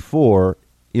like G4,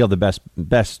 the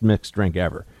best mixed drink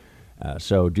ever.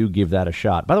 So do give that a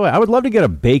shot. By the way, I would love to get a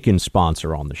bacon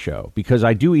sponsor on the show because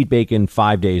I do eat bacon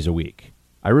 5 days a week.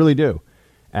 I really do.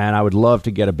 And I would love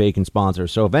to get a bacon sponsor.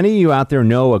 So if any of you out there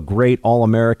know a great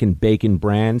all-American bacon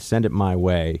brand, send it my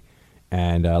way.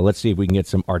 And let's see if we can get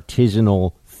some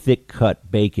artisanal, thick-cut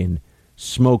bacon,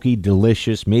 smoky,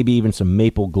 delicious, maybe even some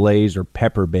maple glaze or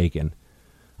pepper bacon.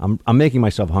 I'm making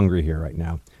myself hungry here right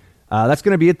now. That's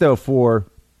going to be it, though,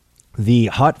 for the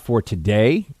Hut for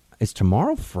today. Is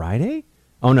tomorrow Friday?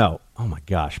 Oh, no. Oh, my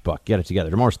gosh, Buck, get it together.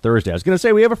 Tomorrow's Thursday. I was going to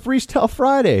say we have a Freestyle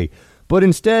Friday, but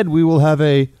instead we will have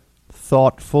a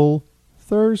Thoughtful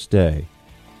Thursday.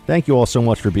 Thank you all so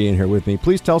much for being here with me.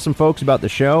 Please tell some folks about the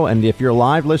show, and if you're a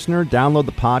live listener, download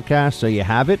the podcast so you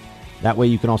have it. That way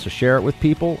you can also share it with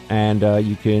people, and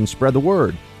you can spread the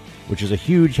word, which is a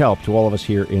huge help to all of us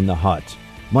here in the Hut.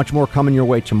 Much more coming your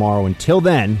way tomorrow. Until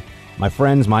then, my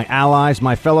friends, my allies,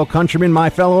 my fellow countrymen, my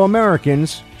fellow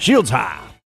Americans, shields high!